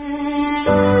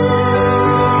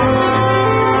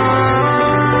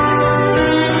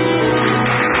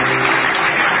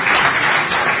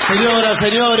 Señoras,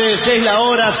 señores, es la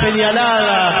hora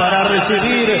señalada para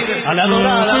recibir a la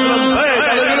dorada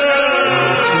trompeta de Guerrero.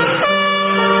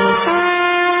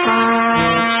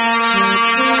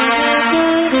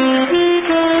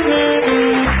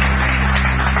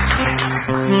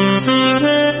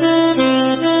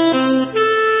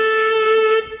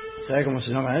 ¿Sabe cómo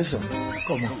se llama eso?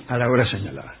 ¿Cómo? A la hora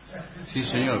señalada. Sí,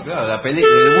 señor, claro, la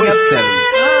película de western.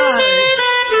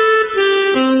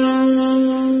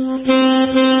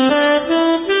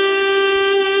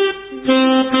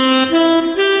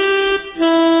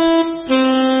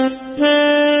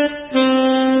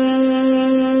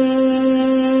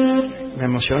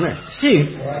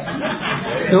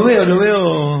 Lo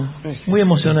veo muy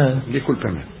emocionado.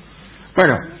 Discúlpeme.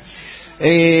 Bueno.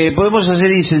 Podemos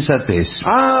hacer insensatez.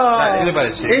 ¿Qué le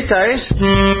parece? ¿Esta es?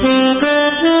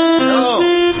 No.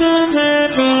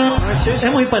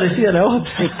 Es muy parecida a la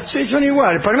otra. Sí, son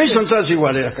iguales. Para mí son todas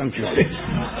iguales las canciones.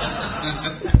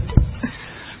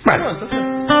 Bueno.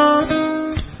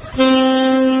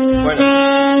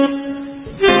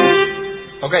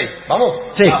 Ok, ¿vamos?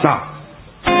 Sí. Va.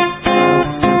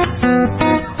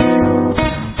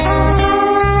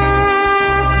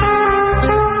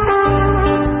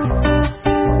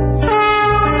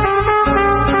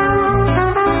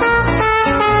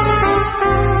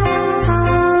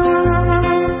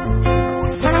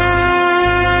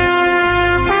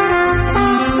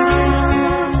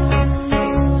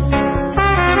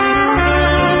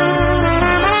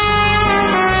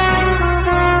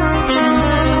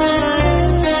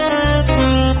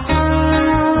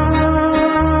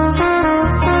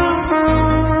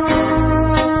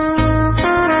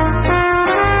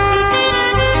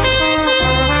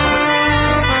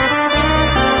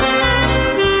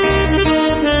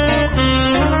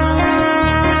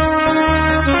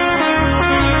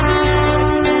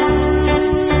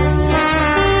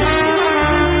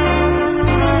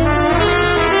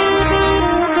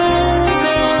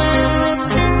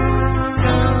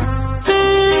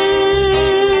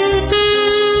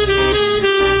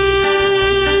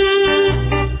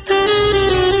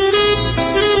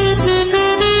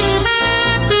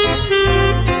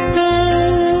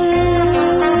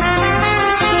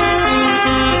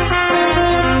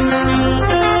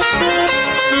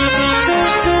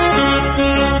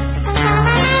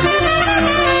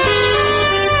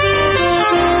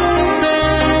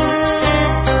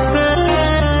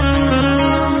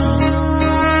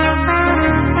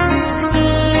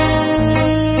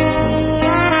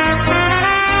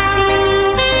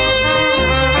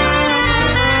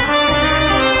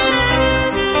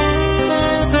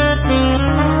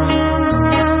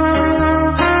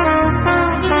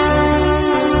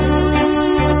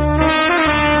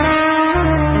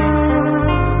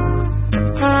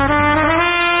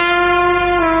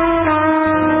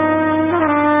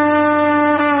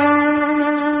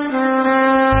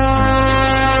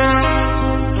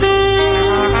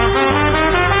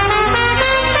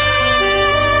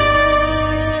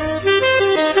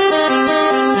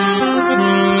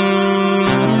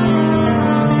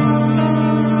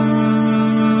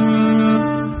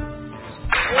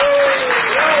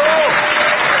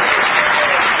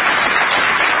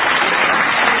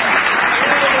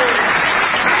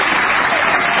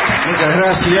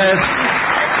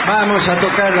 Vamos a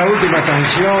tocar la última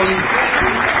canción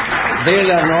de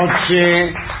la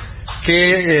noche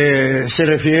que se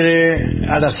refiere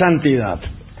a la santidad.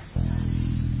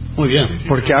 Muy bien.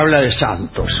 Porque habla de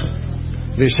santos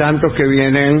que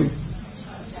vienen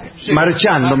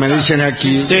marchando, me dicen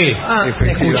aquí. Sí.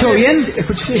 ¿Escuchó bien?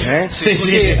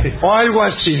 Sí. O algo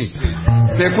así.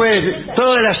 Después,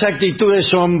 todas las actitudes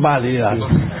son válidas.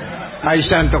 Hay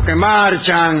santos que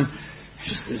marchan,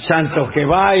 santos que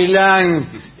bailan,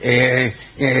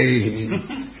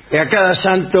 y a cada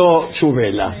santo su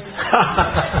vela.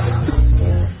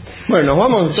 Bueno,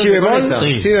 vamos si bemol,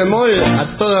 sí, bemol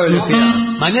a toda velocidad.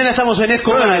 Mañana estamos en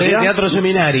Escobar, Teatro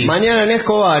Seminari. Mañana en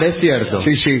Escobar, es cierto.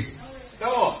 Sí.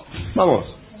 Vamos.